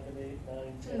 7, 8,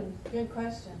 9, 10. Good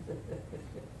question.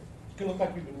 It's gonna look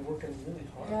like we've been working really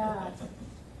hard. Yeah.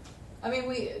 I mean,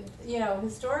 we,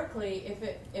 historically,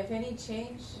 if any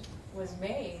change was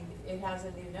made, it has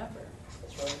a new number.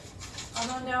 That's right.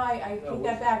 Although no, I take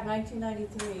that back,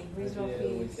 1993, reasonable Yeah, we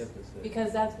fees, kept it there.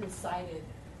 because that's been cited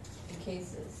in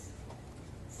cases,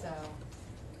 so.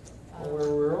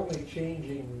 We're only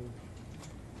changing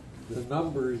the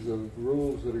numbers of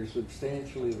rules that are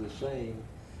substantially the same.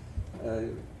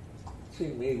 It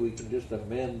seems to me we can just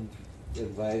amend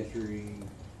advisory,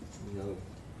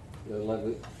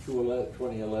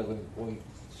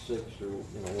 2011.6 or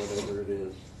whatever it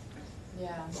is.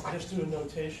 Yeah. Just do a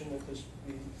notation that the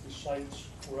sites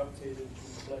were updated to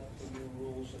reflect the new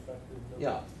rules effective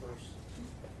November 1st.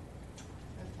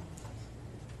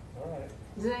 All right.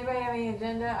 Does anybody have any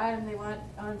agenda item they want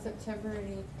on September?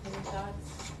 Any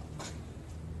thoughts?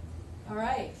 All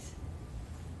right.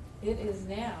 It is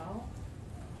now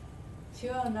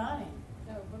 2:09.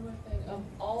 No, one more thing.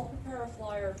 I'll prepare a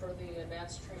flyer for the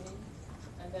advanced training,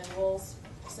 and then we'll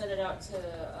send it out to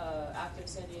active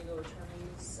San Diego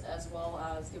attorneys, as well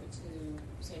as give it to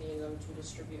San Diego to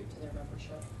distribute to their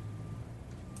membership.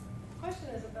 Question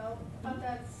is about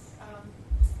that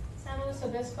San Luis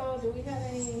Obispo. Do we have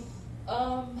any?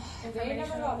 They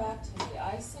never got back to me.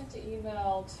 I sent an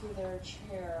email to their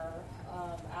chair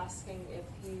asking if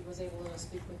he was able to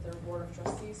speak with their board of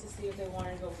trustees to see if they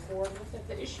wanted to go forward with it.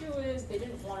 The issue is they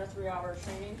didn't want a 3-hour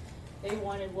training. They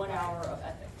wanted 1 hour of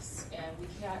ethics, and we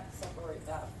can't separate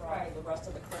that from the rest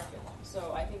of the curriculum.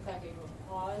 So I think that gave him a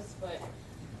pause, but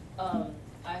I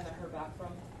haven't heard back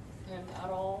from him at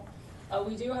all.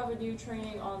 We do have a new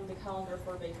training on the calendar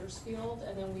for Bakersfield,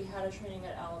 and then we had a training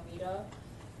at Alameda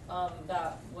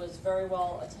that was very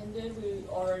well attended. We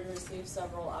already received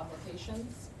several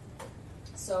applications.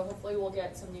 So hopefully we'll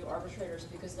get some new arbitrators,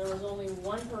 because there was only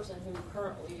one person who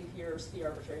currently hears the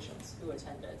arbitrations who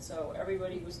attended. So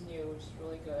everybody was new, which is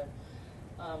really good.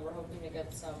 We're hoping to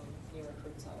get some new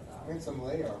recruits out of that. We had some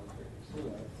lay arbitrators too,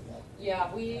 right?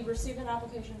 Yeah, we received an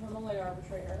application from a lay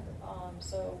arbitrator,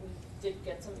 so we did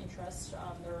get some interest.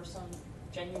 There were some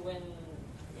genuine,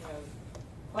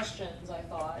 questions, I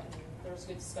thought, and there was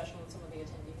good discussion with some of the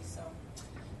attendees. So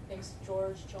thanks,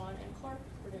 George, John, and Clark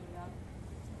for doing that.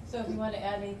 So if you want to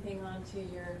add anything onto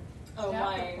your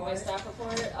my staff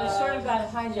report. We sort of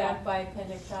got hijacked by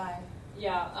Appendix I.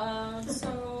 Yeah,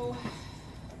 so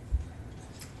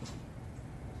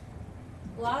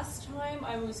last time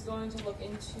I was going to look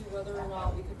into whether or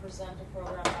not we could present a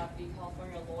program at the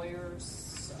California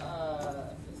Lawyers,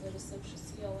 is it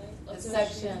a CLA? The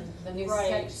section, the new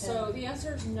right. section. So the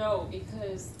answer is no,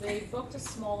 because they booked a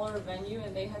smaller venue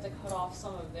and they had to cut off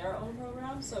some of their own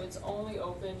programs, so it's only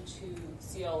open to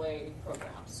CLA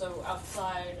programs. So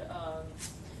outside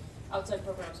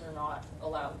programs are not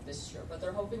allowed this year, but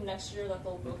they're hoping next year that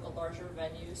they'll book a larger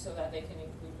venue so that they can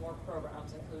include more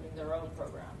programs, including their own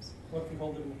programs. What if we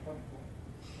hold it in the park?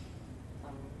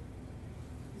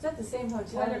 It's at the same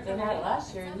hotel that they had it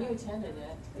last year, and you attended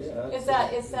it. Yeah, It's same that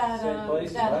place. that Last year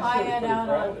was Hyatt pretty out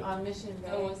crowded. on Mission Bay.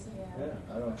 Oh, was it? Yeah,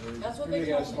 I don't. That's what Maybe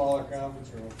they got a told me. smaller conference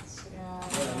room.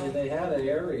 Yeah, I mean, they had an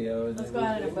area, and Let's it go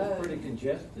out in a was boat. pretty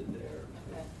congested there.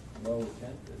 Okay. Well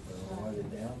attended, I don't know why they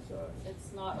downsized. It's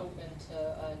not open to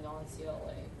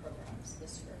non-CLA programs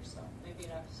this year, so maybe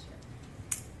next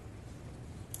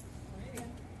year.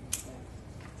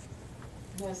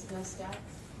 No stats?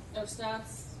 No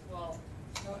stats, well,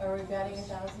 Are we batting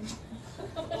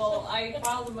 1,000? well, I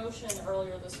filed a motion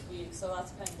earlier this week, so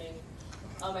that's pending.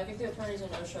 I think the attorney's a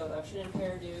no-show though. She didn't pay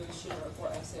her dues, she didn't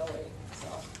report MCLA, so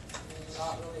I'm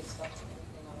not really expecting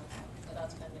anything on that, but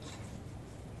that's pending.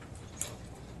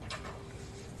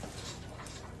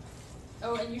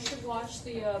 Oh, and you should watch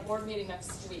the board meeting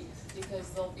next week,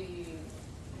 because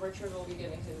Richard will be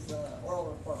giving his oral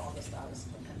report on the status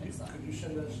of appendix I. Could you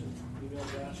send us an email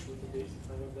to Ash with the date and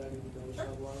time of that, even though it's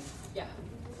online? Yeah.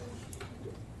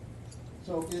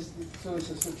 So is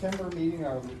the September meeting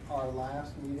our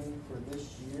last meeting for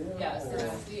this year? Yes, or-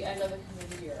 it's the end of the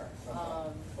committee year.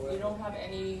 We don't have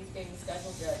anything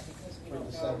scheduled yet because we For don't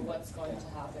know December. what's going to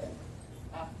happen.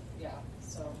 Yeah,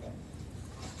 so.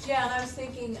 Yeah, and I was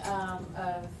thinking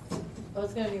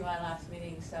it's going to be my last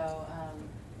meeting, so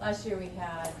last year we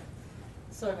had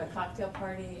sort of a cocktail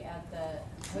party at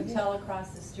the hotel across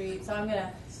the street. So I'm going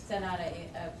to send out a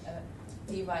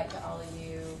invite to all of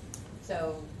you.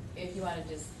 So if you want to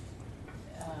just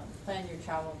plan your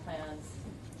travel plans,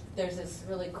 there's this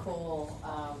really cool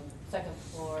second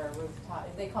floor rooftop.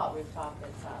 They call it rooftop.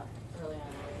 It's really on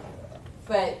the way.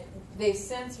 But they've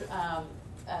since a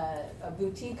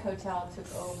boutique hotel took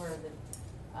over the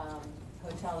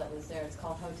hotel that was there. It's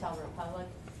called Hotel Republic,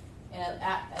 and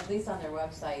at least on their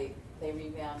website, they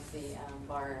revamped the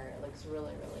bar. It looks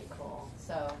really, really cool.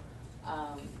 So,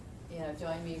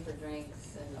 join me for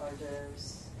drinks and hors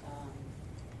d'oeuvres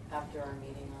after our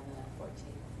meeting on the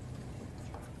 14th.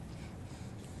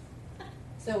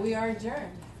 So we are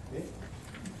adjourned.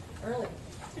 Early.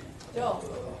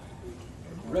 Joel.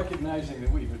 Recognizing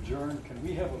that we've adjourned, can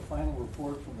we have a final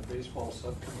report from the baseball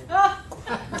subcommittee?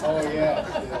 Oh, yeah.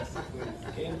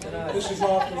 This is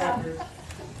off the record.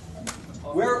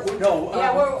 No,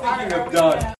 Yeah, I'm thinking of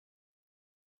Doug.